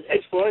 And as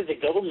far as the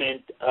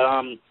government,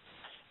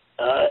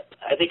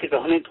 I think it's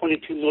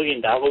 $122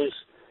 million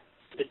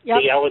that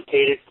they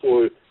allocated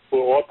for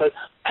all.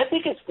 I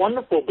think it's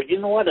wonderful, but you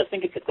know what? I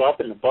think it's a drop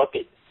in the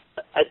bucket.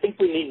 I think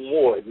we need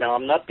more. Now,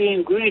 I'm not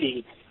being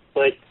greedy,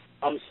 but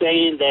I'm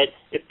saying that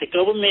if the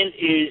government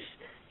is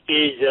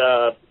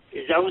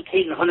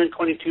allocating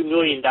 $122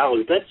 million,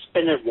 let's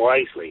spend it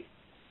wisely.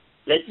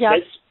 Let's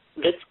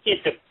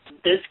get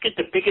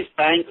the biggest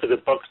bang for the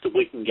bucks that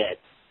we can get.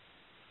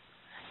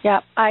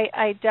 Yeah,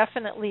 I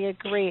definitely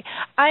agree.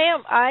 I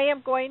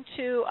am going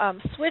to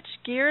switch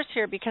gears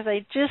here, because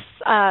I just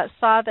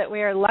saw that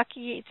we are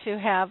lucky to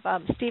have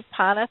Steve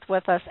Poneth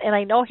with us, and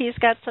I know he's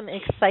got some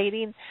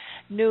exciting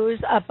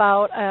news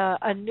about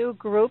a new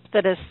group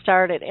that has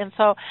started. And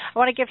so I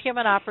want to give him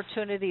an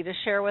opportunity to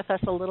share with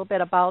us a little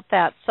bit about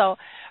that. So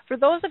for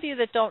those of you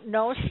that don't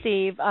know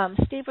Steve,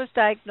 Steve was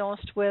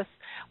diagnosed with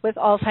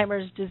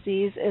Alzheimer's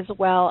disease as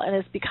well, and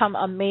has become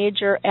a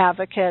major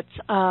advocate.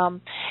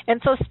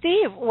 And so,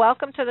 Steve,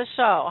 welcome to the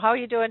show. How are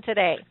you doing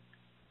today?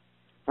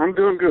 I'm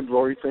doing good,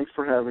 Lori. Thanks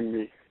for having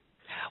me.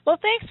 Well,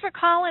 thanks for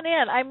calling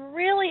in. I'm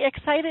really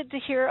excited to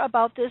hear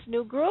about this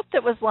new group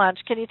that was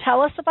launched. Can you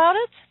tell us about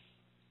it?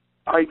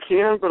 I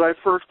can, but I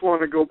first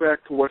want to go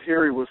back to what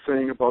Harry was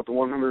saying about the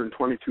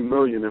 $122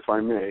 million, if I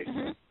may.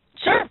 Mm-hmm.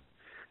 Sure.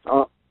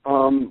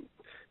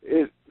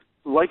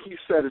 Like you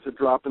said, it's a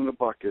drop in the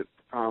bucket.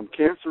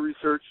 Cancer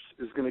research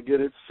is going to get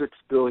its $6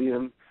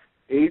 billion.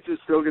 AIDS is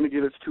still going to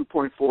get its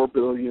 $2.4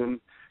 billion.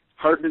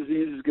 Heart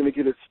disease is going to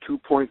get its $2+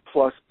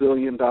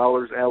 billion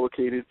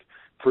allocated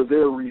for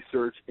their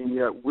research, and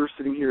yet we're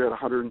sitting here at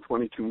 $122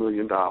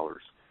 million.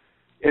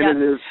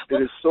 And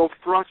it is so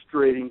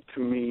frustrating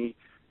to me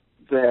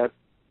that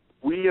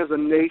we as a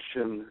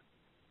nation,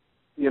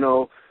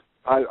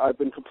 I've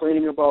been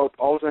complaining about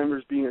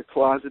Alzheimer's being a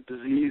closet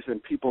disease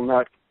and people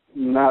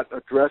not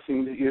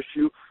addressing the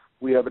issue.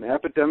 We have an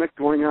epidemic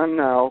going on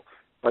now.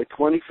 By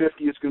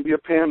 2050, it's going to be a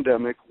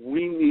pandemic.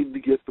 We need to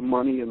get the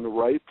money in the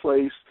right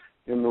place,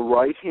 in the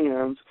right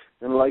hands,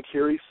 and like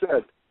Harry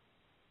said,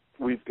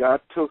 we've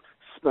got to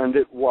spend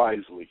it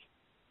wisely.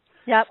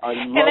 Yep. I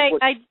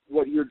love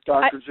what your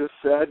doctor just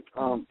said.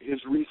 His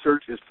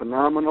research is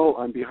phenomenal.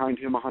 I'm behind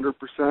him 100%,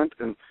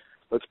 and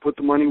let's put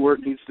the money where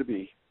it needs to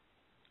be.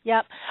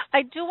 Yep.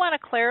 I do want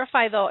to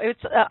clarify, though,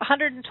 it's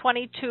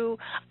 122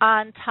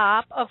 on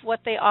top of what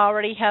they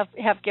already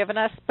have given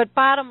us. But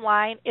bottom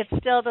line, it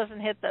still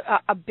doesn't hit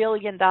 $1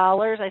 billion.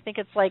 I think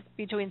it's like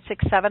between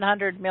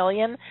 $600-700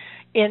 million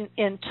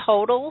in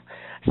total.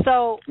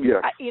 So,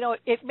 yes.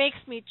 It makes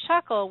me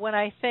chuckle when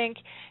I think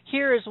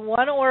here is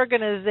one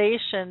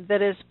organization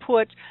that has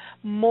put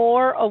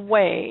more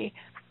away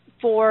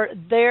for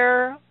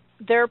their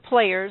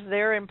players,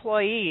 their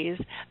employees,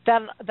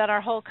 than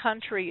our whole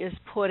country is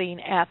putting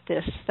at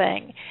this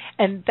thing.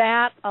 And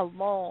that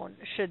alone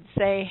should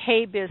say,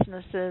 hey,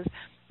 businesses,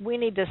 we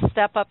need to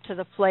step up to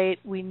the plate.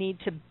 We need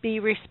to be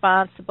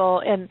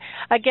responsible. And,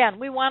 again,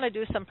 we want to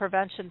do some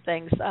prevention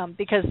things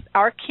because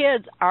our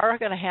kids are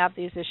going to have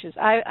these issues.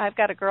 I've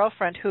got a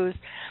girlfriend whose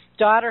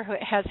daughter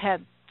has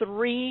had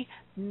 3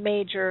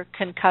 major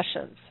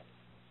concussions.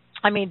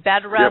 I mean,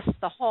 bed rest,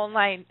 the whole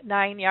nine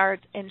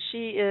yards, and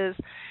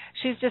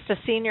she's just a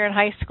senior in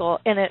high school,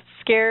 and it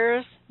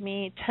scares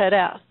me to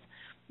death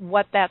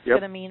what that's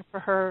going to mean for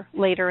her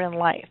later in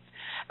life.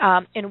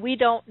 And we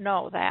don't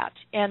know that.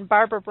 And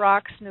Barbara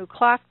Brock's new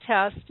clock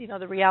test,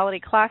 the reality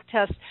clock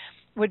test,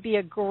 would be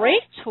a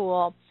great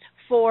tool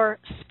for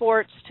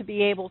sports to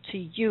be able to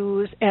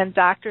use, and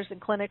doctors and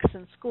clinics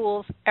and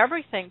schools,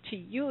 everything to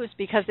use,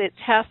 because it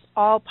tests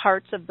all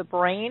parts of the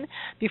brain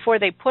before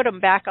they put them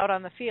back out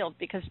on the field.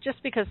 Because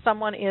just because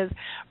someone is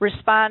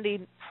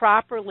responding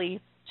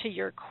properly to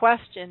your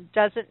question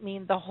doesn't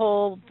mean the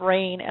whole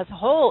brain as a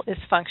whole is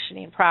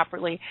functioning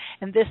properly,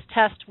 and this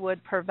test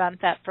would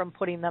prevent that from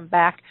putting them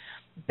back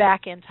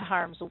into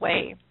harm's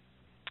way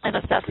and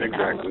assessing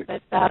that a little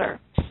bit better.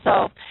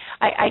 So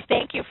I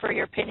thank you for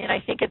your opinion. I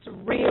think it's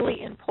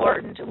really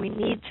important. We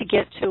need to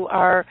get to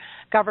our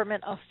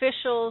government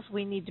officials.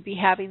 We need to be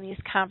having these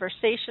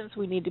conversations.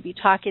 We need to be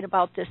talking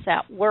about this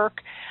at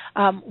work.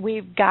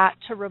 We've got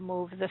to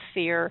remove the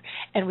fear,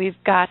 and we've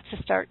got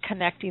to start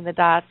connecting the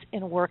dots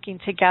and working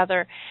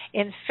together.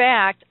 In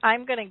fact,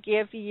 I'm going to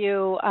give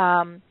you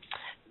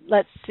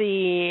let's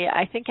see,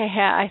 I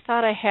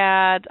thought I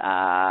had,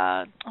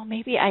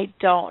 maybe I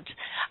don't.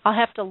 I'll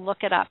have to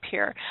look it up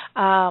here.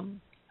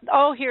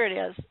 Here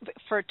it is.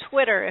 For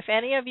Twitter, if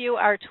any of you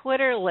are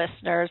Twitter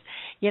listeners,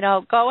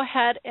 go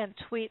ahead and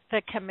tweet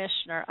the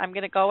commissioner. I'm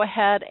going to go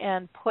ahead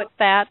and put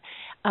that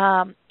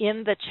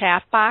in the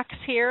chat box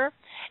here.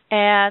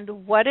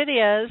 And what it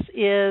is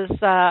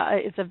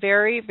it's a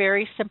very,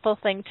 very simple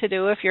thing to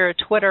do if you're a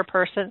Twitter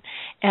person.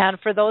 And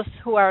for those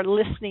who are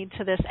listening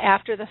to this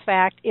after the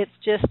fact, it's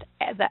just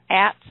the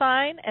 @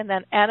 and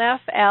then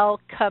NFL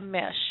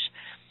Commish.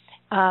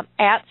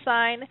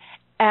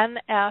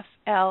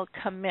 NFL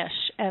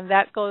Commish, and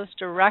that goes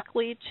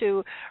directly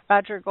to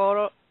Roger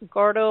Gordo,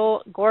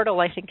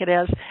 I think it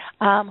is,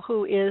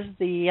 who is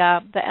the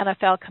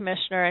NFL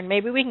commissioner, and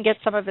maybe we can get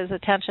some of his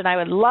attention. I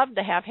would love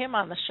to have him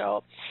on the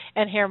show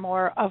and hear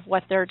more of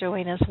what they're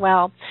doing as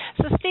well.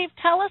 So, Steve,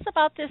 tell us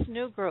about this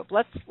new group.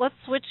 Let's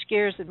switch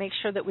gears and make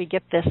sure that we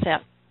get this in.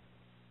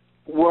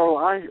 Well,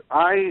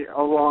 I,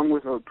 along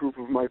with a group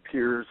of my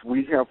peers,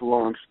 we have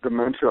launched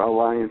Dementia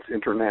Alliance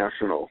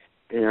International,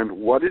 and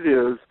what it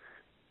is,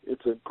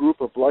 it's a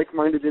group of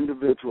like-minded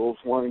individuals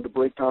wanting to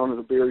break down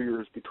the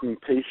barriers between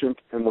patient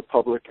and the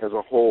public as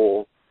a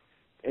whole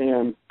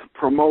and to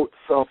promote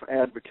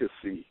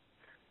self-advocacy.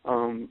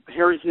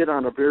 Harry hit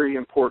on a very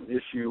important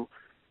issue,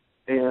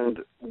 and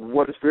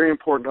what is very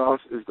important to us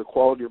is the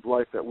quality of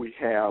life that we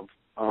have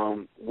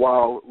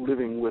while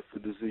living with the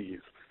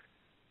disease.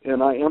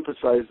 And I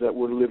emphasize that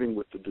we're living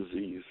with the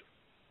disease.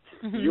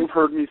 Mm-hmm. You've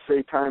heard me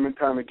say time and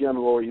time again,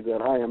 Lori,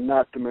 that I am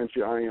not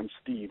dementia, I am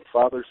Steve,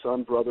 father,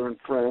 son, brother, and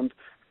friend.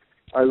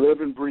 I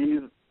live and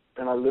breathe,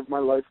 and I live my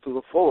life to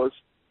the fullest.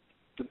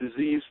 The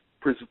disease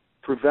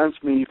prevents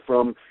me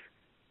from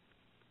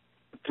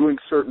doing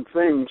certain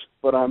things,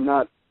 but I'm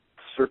not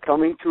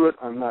succumbing to it.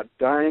 I'm not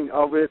dying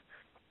of it.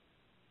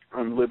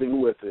 I'm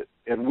living with it,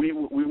 and we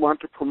want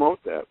to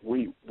promote that.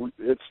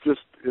 It's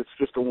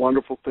just a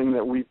wonderful thing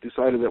that we've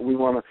decided that we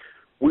want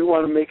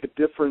to make a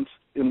difference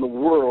in the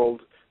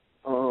world.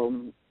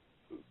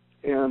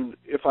 And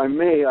if I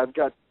may, I've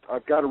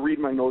got to read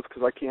my notes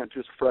because I can't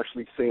just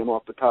freshly say them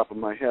off the top of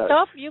my head.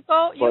 Nope, you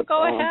go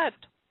ahead.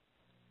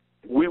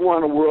 We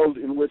want a world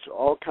in which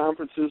all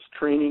conferences,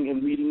 training,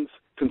 and meetings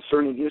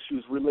concerning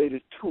issues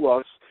related to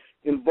us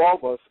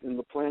involve us in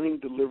the planning,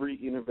 delivery,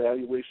 and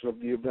evaluation of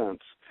the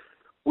events.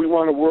 We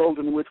want a world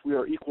in which we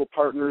are equal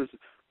partners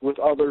with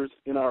others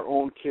in our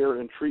own care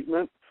and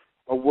treatment,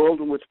 a world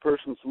in which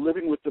persons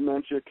living with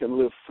dementia can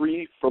live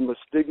free from the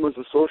stigmas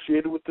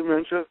associated with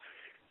dementia,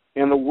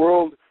 and a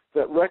world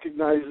that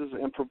recognizes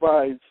and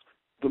provides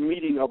the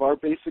meeting of our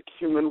basic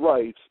human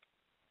rights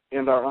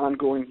and our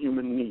ongoing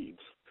human needs.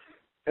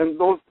 And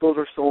those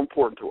are so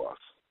important to us.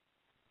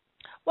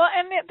 Well,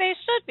 and they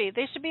should be.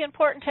 They should be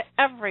important to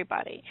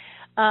everybody.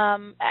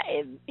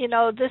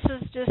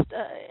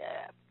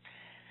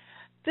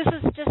 This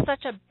is just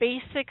such a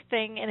basic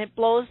thing, and it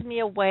blows me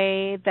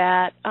away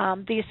that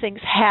these things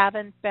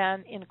haven't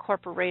been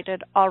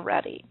incorporated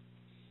already.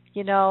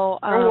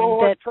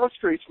 What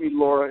frustrates me,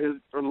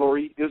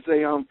 Lori, is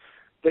they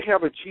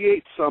have a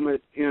G8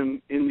 summit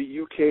in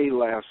the UK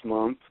last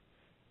month,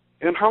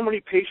 and how many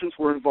patients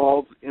were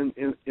involved in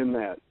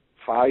that?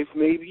 5,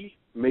 maybe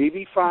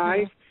 5.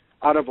 Mm-hmm.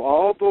 Out of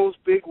all those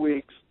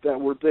bigwigs that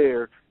were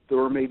there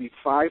were maybe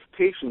 5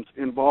 patients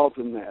involved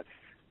in that.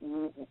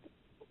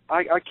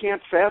 I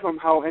can't fathom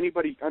how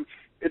anybody.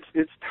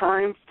 It's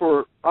time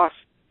for us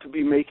to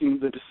be making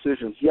the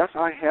decisions. Yes,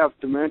 I have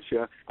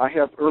dementia. I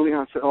have early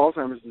onset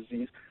Alzheimer's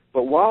disease.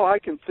 But while I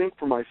can think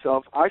for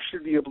myself, I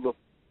should be able to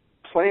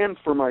plan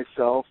for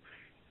myself.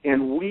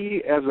 And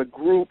we, as a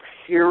group,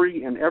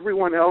 Harry and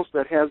everyone else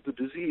that has the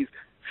disease,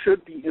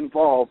 should be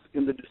involved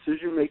in the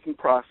decision-making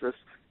process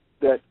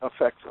that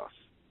affects us.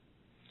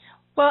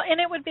 Well,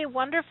 and it would be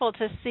wonderful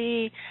to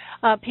see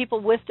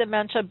people with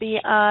dementia be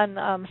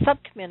on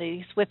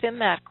subcommittees within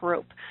that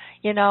group,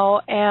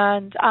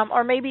 and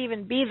or maybe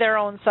even be their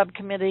own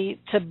subcommittee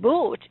to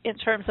boot in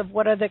terms of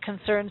what are the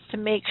concerns to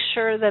make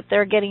sure that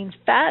they're getting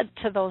fed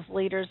to those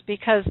leaders,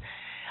 because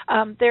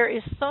there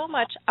is so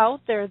much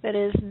out there that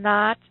is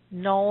not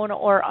known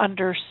or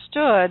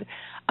understood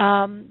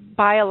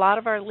by a lot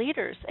of our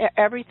leaders.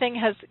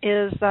 Everything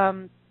is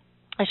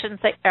I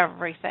shouldn't say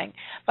everything,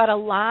 but a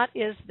lot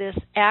is this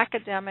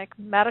academic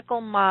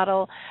medical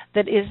model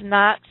that is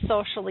not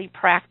socially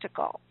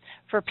practical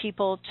for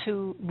people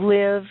to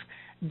live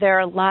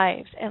their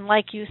lives. And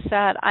like you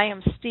said, I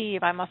am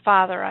Steve, I'm a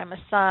father, I'm a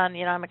son,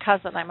 I'm a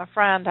cousin, I'm a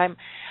friend,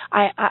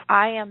 I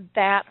am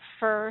that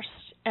first,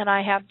 and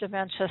I have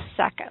dementia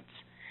second.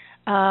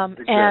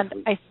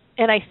 Exactly.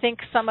 And I think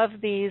some of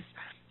these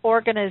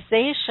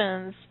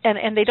organizations,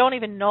 and they don't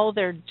even know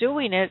they're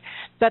doing it,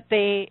 but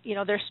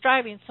they're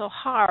striving so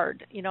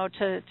hard,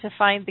 to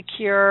find the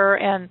cure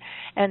and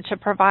to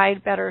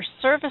provide better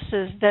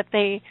services, that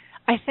they,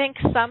 I think,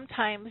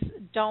 sometimes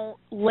don't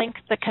link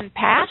the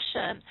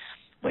compassion,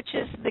 which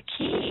is the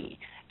key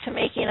to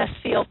making us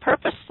feel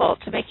purposeful,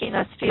 to making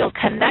us feel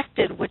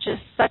connected, which is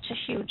such a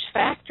huge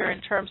factor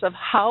in terms of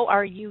how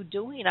are you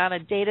doing on a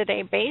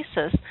day-to-day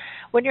basis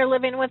when you're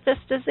living with this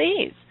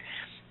disease.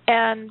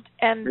 And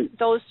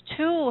those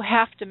two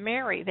have to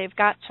marry. They've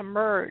got to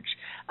merge.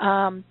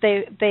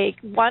 They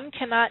one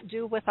cannot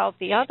do without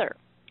the other.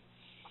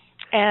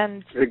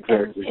 And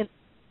exactly.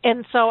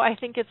 And so I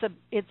think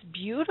it's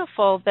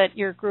beautiful that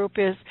your group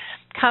is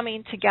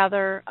coming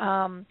together,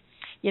 and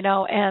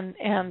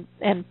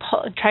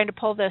trying to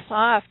pull this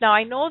off. Now,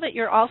 I know that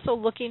you're also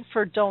looking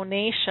for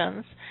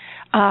donations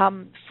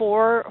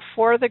for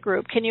the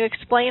group. Can you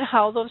explain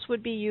how those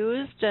would be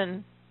used?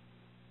 And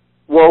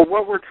well,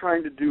 what we're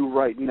trying to do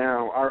right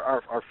now,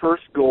 our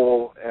first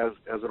goal as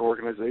an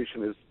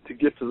organization is to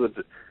get to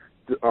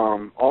the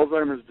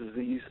Alzheimer's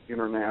Disease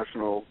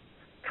International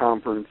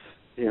Conference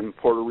in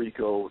Puerto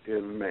Rico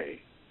in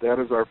May. That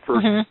is our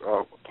first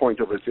point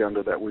of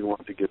agenda that we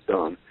want to get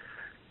done.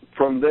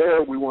 From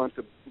there, we want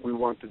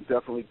to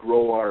definitely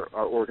grow our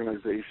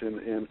organization,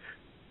 and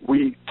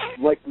we've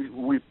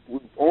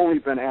only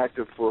been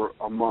active for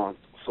a month,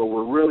 so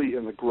we're really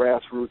in the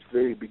grassroots,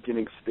 very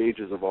beginning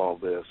stages of all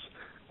this.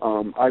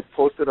 I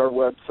posted our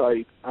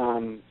website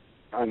on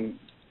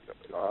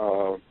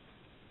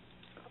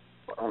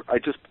I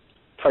just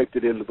typed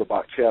it into the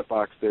chat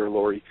box there,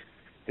 Lori,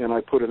 and I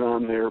put it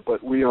on there.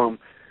 But we are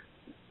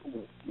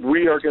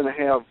going to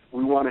have,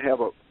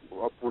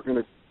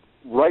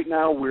 right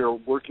now we're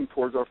working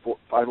towards our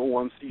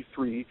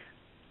 501c3,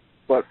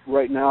 but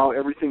right now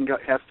everything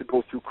has to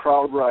go through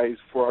CrowdRise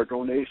for our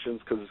donations,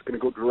 because it's going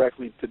to go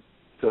directly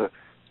to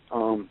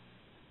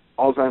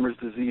Alzheimer's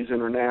Disease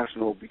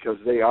International, because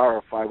they are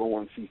a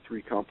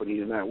 501c3 company,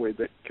 and that way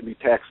that can be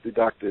tax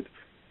deducted.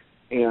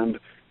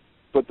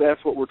 But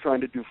that's what we're trying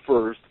to do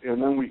first,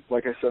 and then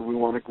like I said, we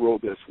want to grow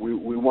this. We're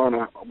going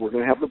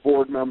to have the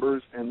board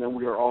members, and then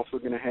we are also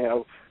going to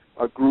have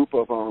a group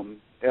of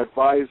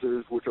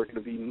advisors, which are going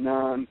to be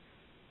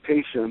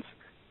non-patients,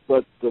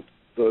 but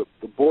the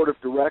board of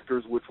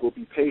directors, which will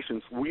be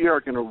patients. We are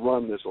going to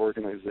run this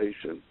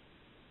organization.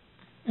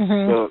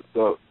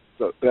 The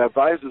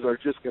advisors are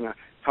just going to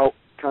help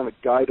kind of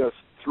guide us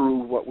through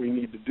what we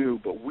need to do,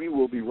 but we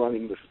will be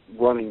running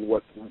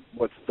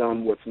what's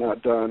done, what's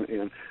not done,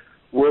 and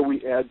where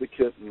we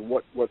advocate and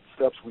what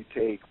steps we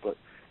take. But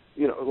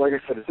like I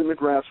said, it's in the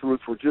grassroots.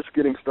 We're just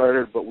getting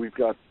started, but we've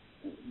got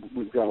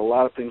a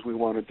lot of things we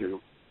want to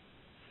do.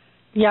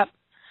 Yep.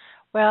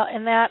 Well,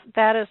 and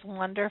that is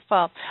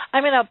wonderful.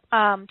 I'm going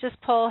to just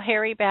pull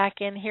Harry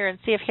back in here and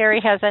see if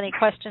Harry has any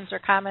questions or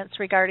comments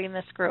regarding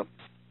this group.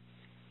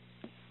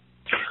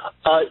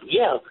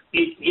 Yeah,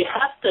 you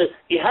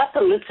have to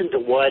listen to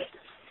what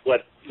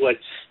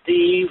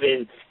Steve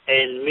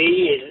and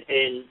me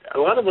and a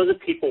lot of other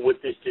people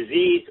with this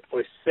disease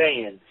are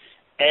saying,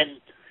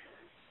 and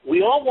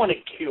we all want a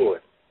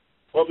cure,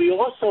 but we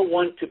also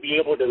want to be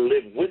able to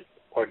live with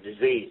our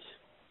disease.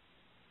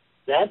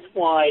 That's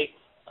why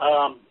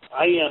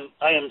I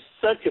am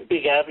such a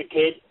big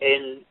advocate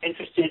and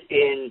interested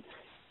in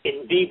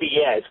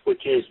DBS,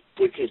 which is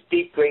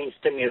deep brain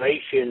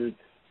stimulation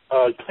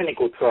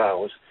clinical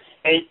trials.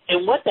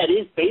 And what that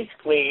is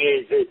basically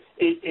is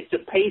it's a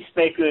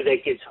pacemaker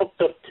that gets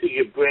hooked up to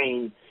your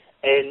brain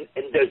and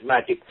does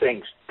magic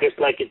things, just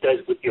like it does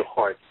with your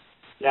heart.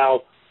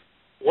 Now,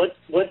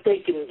 what they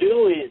can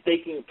do is they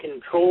can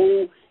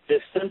control the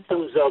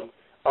symptoms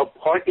of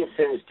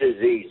Parkinson's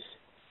disease.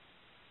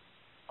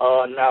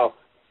 Now,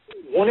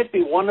 wouldn't it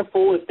be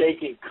wonderful if they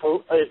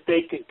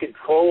could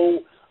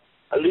control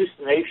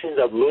hallucinations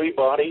of Lewy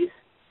bodies,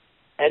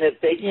 and if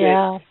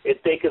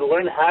they could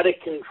learn how to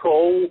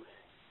control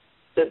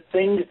the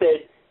things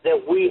that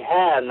we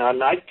have, now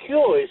not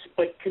cures,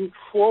 but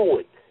control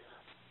it.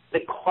 The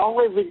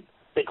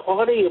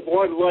quality of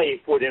our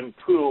life would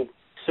improve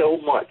so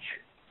much.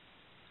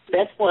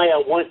 That's why I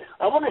want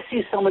to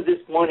see some of this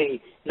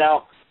money.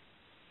 Now,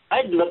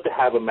 I'd love to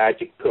have a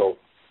magic pill.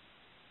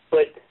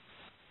 but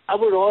I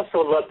would also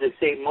love to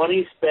see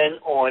money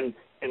spent on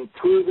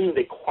improving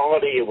the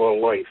quality of our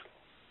life.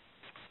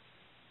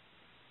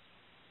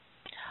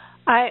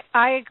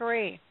 I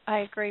agree. I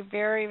agree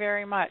very,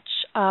 very much.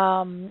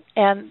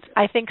 And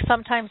I think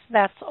sometimes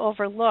that's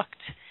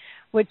overlooked,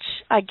 which,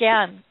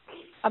 again,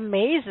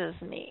 amazes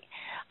me,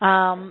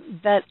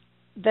 that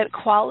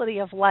quality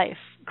of life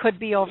could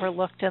be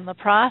overlooked in the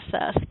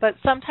process. But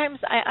sometimes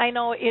I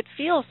know it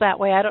feels that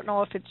way. I don't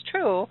know if it's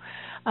true,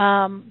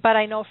 but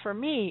I know for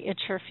me it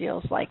sure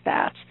feels like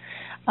that.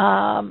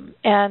 And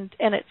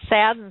it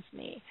saddens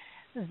me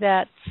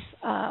that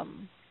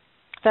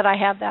I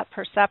have that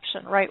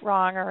perception, right,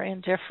 wrong, or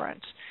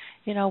indifferent,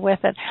 with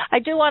it. I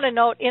do want to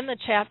note in the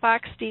chat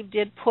box, Steve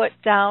did put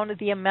down the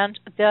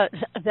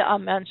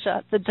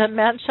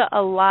Dementia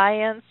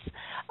Alliance.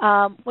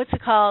 What's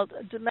it called?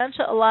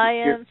 Dementia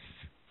Alliance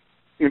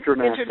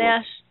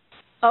International.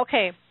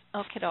 Okay,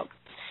 doke.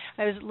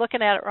 I was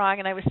looking at it wrong,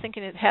 and I was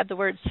thinking it had the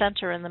word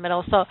center in the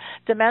middle. So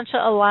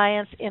Dementia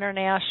Alliance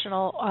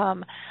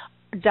International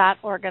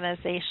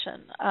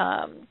 .organization.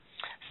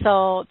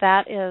 So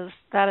that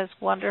is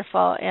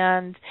wonderful.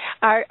 And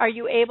are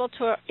you able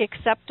to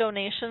accept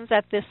donations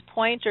at this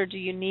point, or do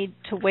you need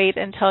to wait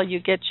until you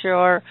get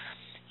your?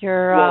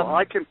 Well,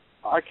 I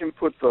can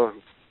put the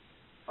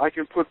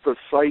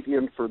site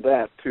in for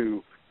that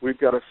too. We've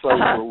got a site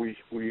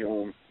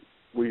where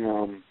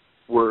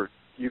where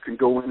you can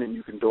go in and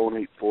you can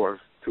donate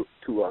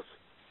to us.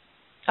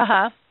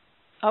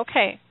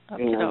 Okay.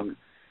 And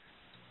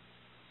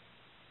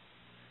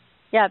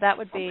yeah, that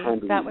would be. I'm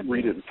trying to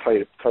read it and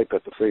type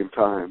at the same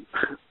time.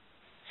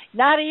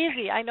 Not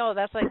easy. I know.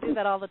 I do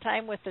that all the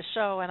time with the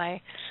show, and I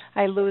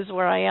lose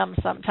where I am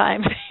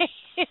sometimes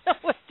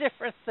with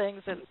different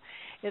things, and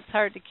it's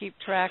hard to keep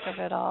track of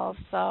it all.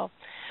 So,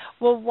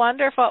 well,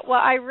 wonderful.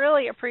 Well, I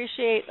really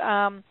appreciate,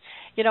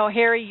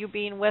 Harry, you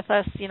being with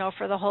us,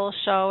 for the whole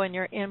show and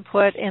your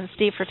input, and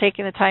Steve for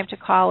taking the time to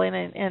call in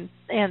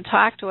and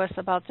talk to us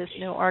about this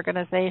new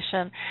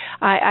organization.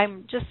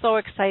 I'm just so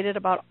excited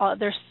about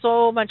there's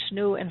so much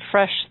new and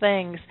fresh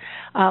things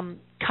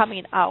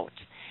coming out.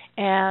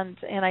 And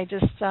I'm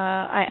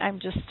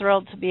just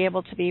thrilled to be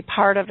able to be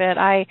part of it.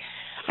 I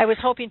was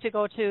hoping to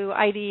go to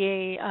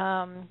IDA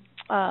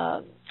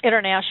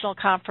international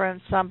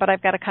conference, but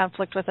I've got a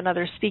conflict with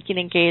another speaking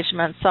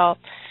engagement. So,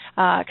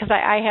 because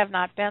I have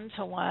not been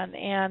to one,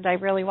 and I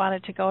really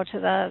wanted to go to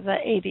the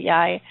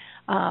ADI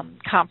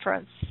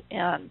conference,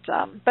 and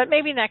but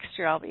maybe next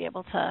year I'll be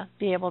able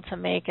to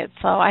make it.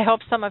 So I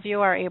hope some of you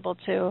are able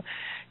to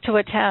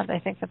attend. I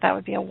think that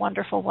would be a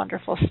wonderful,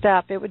 wonderful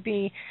step. It would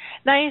be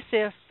nice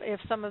if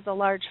some of the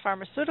large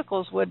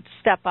pharmaceuticals would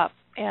step up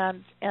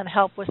and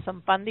help with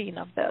some funding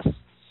of this.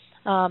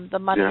 The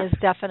money is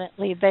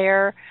definitely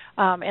there,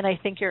 and I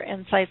think your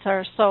insights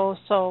are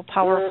so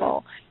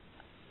powerful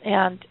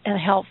and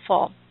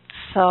helpful.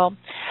 So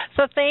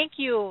thank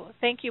you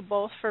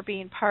both for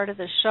being part of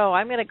the show.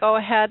 I'm going to go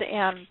ahead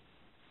and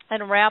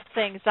wrap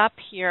things up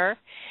here,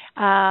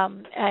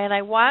 and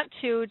I want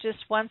to just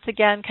once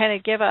again kind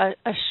of give a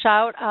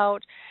shout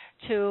out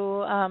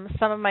to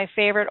some of my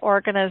favorite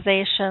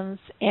organizations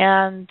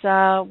and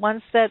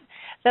ones that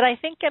I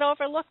think get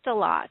overlooked a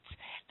lot.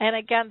 And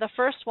again, the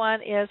first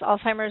one is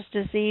Alzheimer's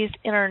Disease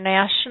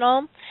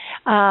International,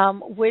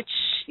 which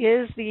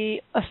is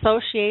the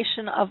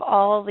association of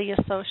all the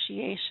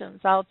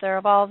associations out there,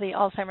 of all the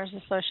Alzheimer's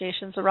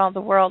associations around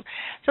the world.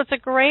 So it's a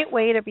great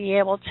way to be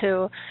able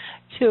to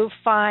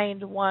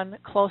find one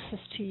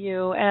closest to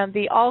you. And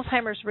the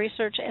Alzheimer's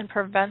Research and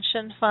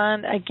Prevention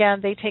Fund,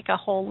 again, they take a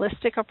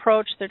holistic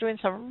approach. They're doing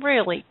some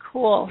really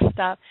cool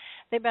stuff.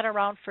 They've been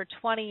around for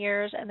 20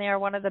 years, and they are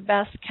one of the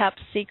best-kept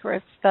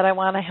secrets that I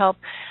want to help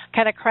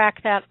kind of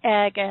crack that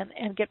egg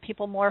and get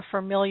people more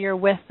familiar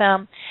with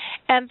them.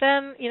 And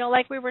then,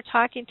 like we were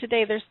talking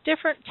today, there's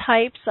different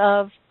types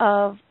of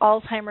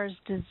Alzheimer's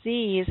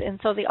disease. And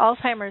so the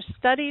Alzheimer's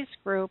Studies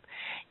Group,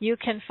 you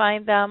can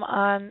find them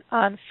on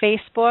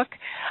Facebook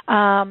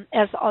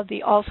as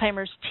the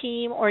Alzheimer's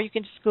team, or you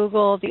can just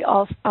Google the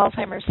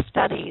Alzheimer's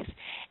Studies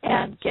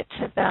and get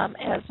to them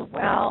as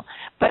well.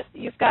 But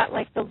you've got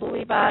like the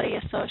Lewy Body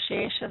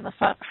Association, the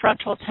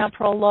Frontal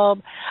Temporal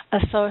Lobe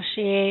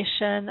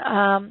Association.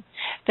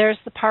 There's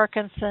the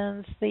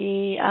Parkinson's,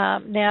 the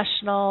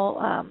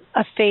National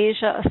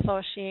Aphasia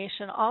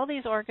Association. All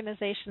these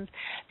organizations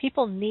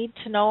people need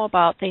to know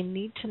about. They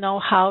need to know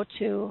how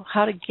to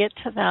get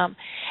to them.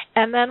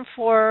 And then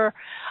for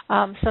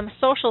some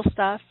social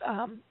stuff,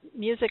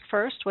 Music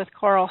First with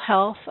Choral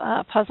Health,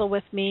 Puzzle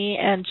with Me,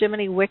 and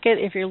Jiminy Wicket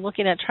if you're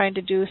looking at trying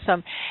to do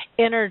some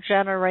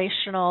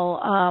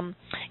intergenerational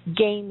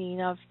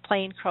gaming of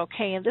playing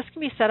croquet. And this can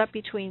be set up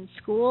between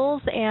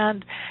schools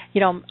and,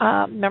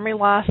 memory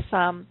loss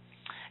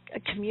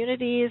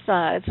communities.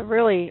 It's a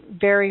really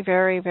very,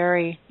 very,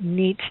 very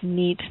neat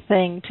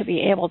thing to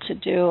be able to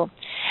do.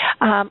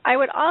 I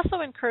would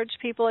also encourage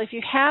people, if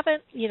you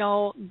haven't,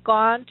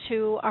 gone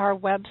to our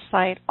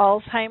website,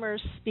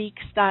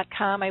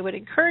 alzheimersspeaks.com, I would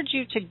encourage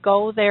you to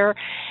go there,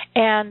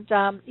 and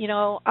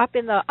up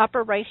in the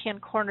upper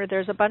right-hand corner,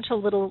 there's a bunch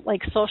of little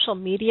social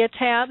media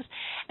tabs,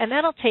 and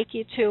that'll take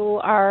you to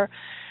our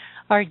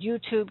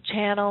YouTube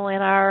channel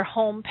and our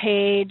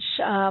homepage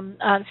on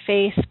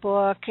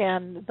Facebook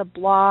and the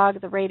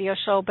blog, the radio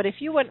show. But if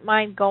you wouldn't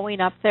mind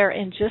going up there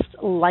and just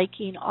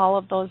liking all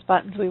of those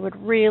buttons, we would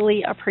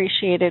really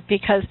appreciate it,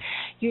 because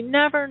you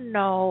never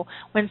know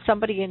when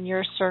somebody in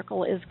your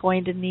circle is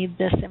going to need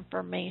this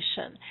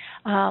information.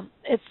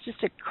 It's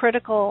just a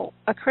critical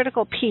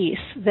piece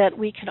that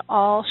we can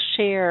all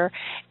share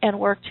and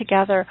work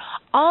together.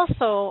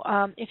 Also,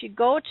 if you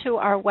go to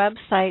our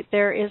website,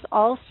 there is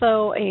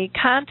also a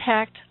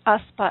Contact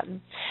Us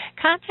button.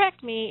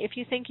 Contact me if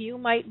you think you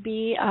might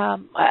be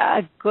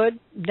a good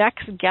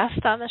next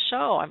guest on the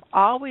show. I'm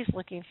always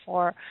looking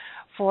for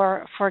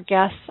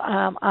guests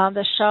on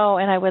the show,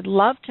 and I would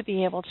love to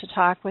be able to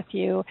talk with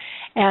you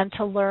and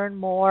to learn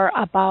more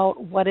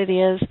about what it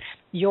is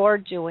you're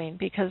doing,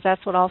 because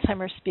that's what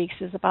Alzheimer's Speaks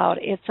is about.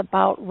 It's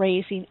about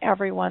raising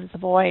everyone's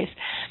voice.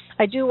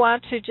 I do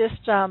want to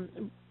just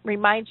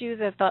remind you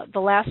that the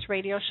last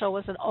radio show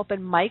was an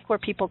open mic where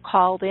people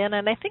called in,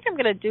 and I think I'm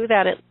going to do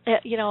that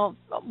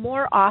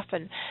more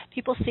often.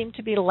 People seem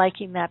to be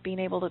liking that, being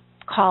able to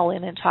call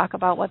in and talk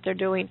about what they're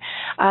doing.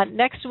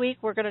 Next week,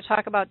 we're going to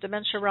talk about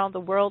dementia around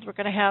the world. We're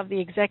going to have the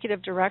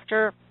executive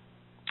director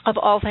of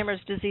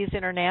Alzheimer's Disease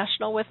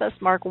International with us,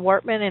 Mark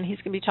Wortman, and he's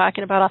going to be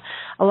talking about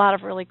a lot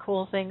of really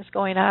cool things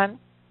going on.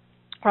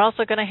 We're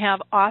also going to have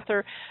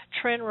author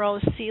Trin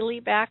Rose Seeley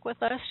back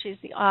with us. She's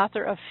the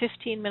author of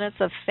 15 Minutes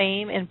of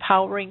Fame,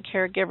 Empowering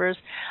Caregivers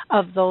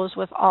of Those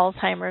with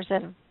Alzheimer's,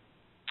 and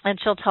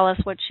she'll tell us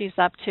what she's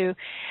up to.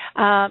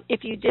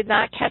 If you did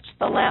not catch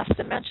the last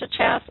Dementia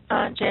Chat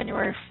on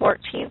January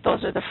 14th,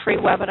 those are the free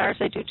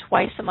webinars I do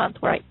twice a month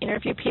where I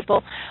interview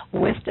people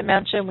with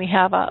dementia, and we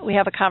have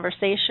a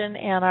conversation,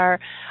 and our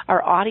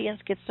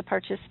audience gets to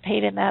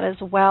participate in that as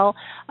well.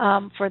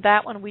 For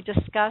that one, we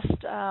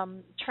discussed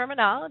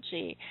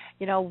terminology.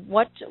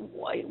 What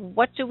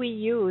do we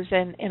use,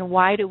 and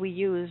why do we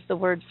use the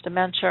words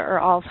dementia or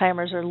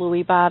Alzheimer's or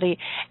Lewy body,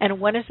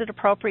 and when is it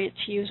appropriate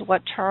to use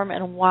what term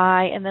and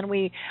why? And then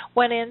we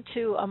went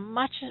into a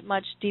much,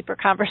 much deeper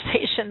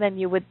conversation than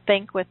you would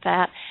think with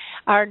that.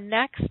 Our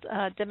next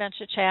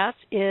Dementia Chat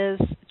is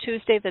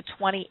Tuesday the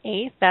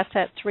 28th. That's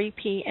at 3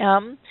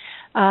 p.m.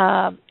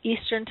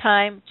 Eastern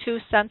Time, 2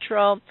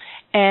 Central,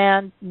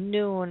 and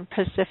noon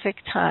Pacific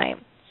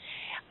Time.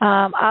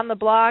 On the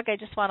blog, I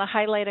just want to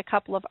highlight a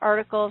couple of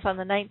articles. On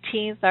the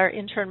 19th, our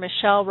intern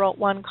Michelle wrote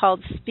one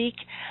called Speak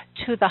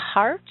to the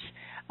Heart.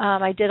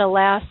 I did a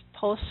last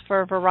post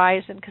for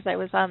Verizon because I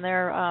was on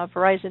their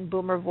Verizon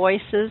Boomer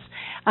Voices,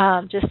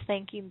 just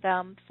thanking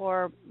them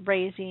for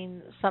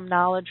raising some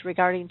knowledge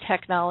regarding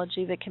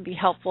technology that can be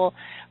helpful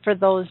for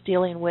those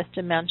dealing with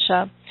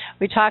dementia.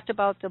 We talked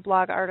about the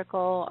blog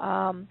article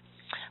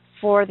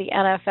for the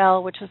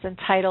NFL, which was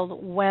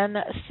entitled When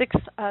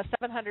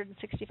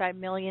 $765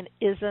 Million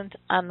Isn't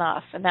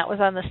Enough, and that was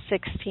on the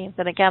 16th.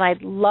 And again,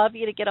 I'd love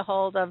you to get a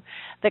hold of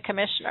the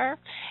commissioner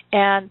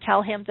and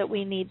tell him that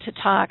we need to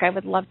talk. I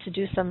would love to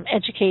do some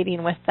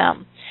educating with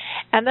them.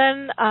 And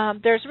then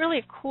there's really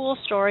a cool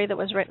story that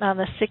was written on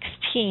the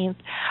 16th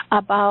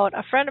about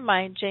a friend of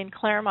mine, Jane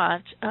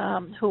Claremont,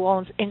 who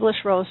owns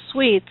English Rose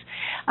Suites,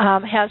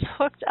 has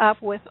hooked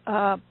up with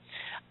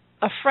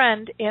a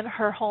friend in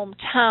her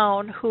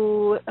hometown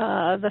who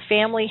the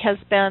family has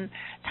been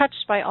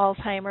touched by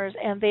Alzheimer's,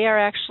 and they are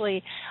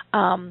actually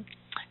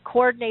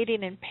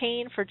coordinating and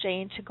paying for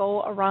Jane to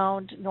go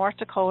around North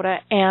Dakota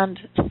and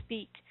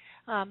speak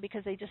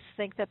because they just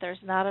think that there's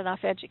not enough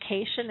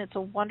education. It's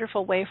a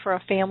wonderful way for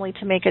a family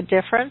to make a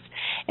difference.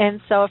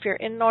 And so if you're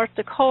in North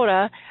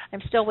Dakota,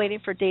 I'm still waiting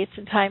for dates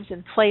and times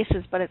and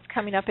places, but it's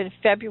coming up in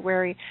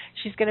February.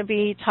 She's going to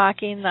be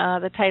talking,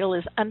 the title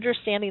is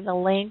Understanding the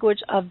Language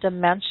of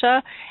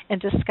Dementia and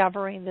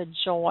Discovering the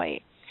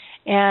Joy.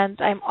 And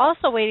I'm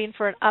also waiting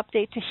for an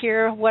update to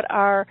hear what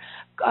our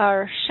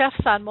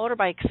chefs on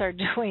motorbikes are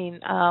doing.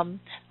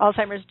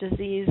 Alzheimer's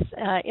Disease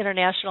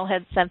International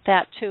had sent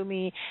that to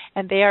me,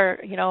 and they are,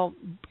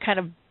 kind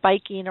of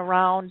biking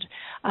around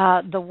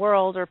the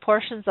world or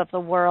portions of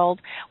the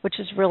world, which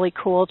is really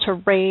cool, to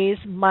raise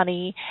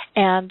money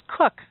and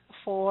cook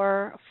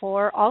for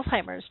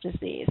Alzheimer's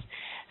disease.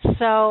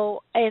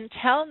 So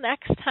until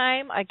next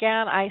time,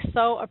 again, I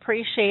so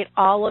appreciate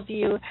all of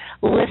you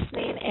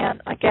listening,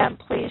 and again,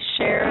 please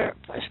share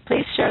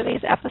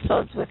these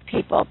episodes with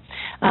people.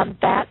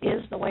 That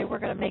is the way we're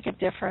going to make a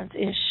difference,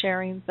 is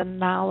sharing the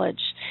knowledge.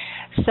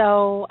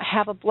 So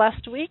have a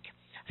blessed week.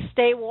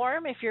 Stay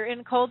warm if you're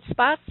in cold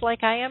spots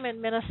like I am in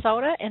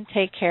Minnesota, and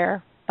take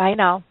care. Bye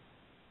now.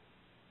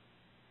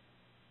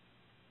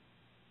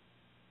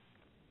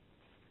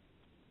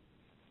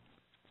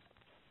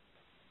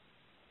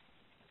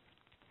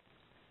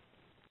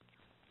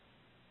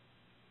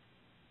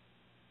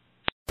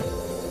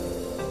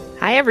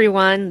 Hi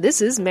everyone, this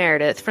is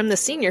Meredith from the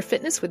Senior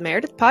Fitness with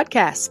Meredith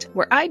podcast,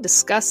 where I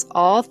discuss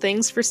all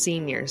things for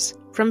seniors.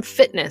 From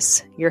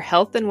fitness, your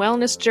health and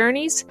wellness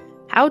journeys,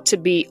 how to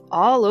be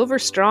all over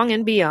strong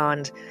and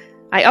beyond.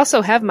 I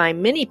also have my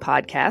mini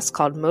podcast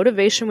called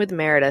Motivation with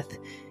Meredith.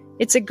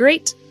 It's a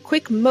great,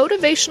 quick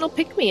motivational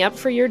pick-me-up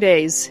for your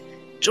days.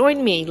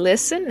 Join me,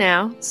 listen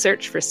now,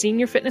 search for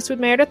Senior Fitness with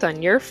Meredith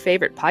on your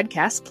favorite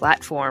podcast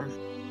platform.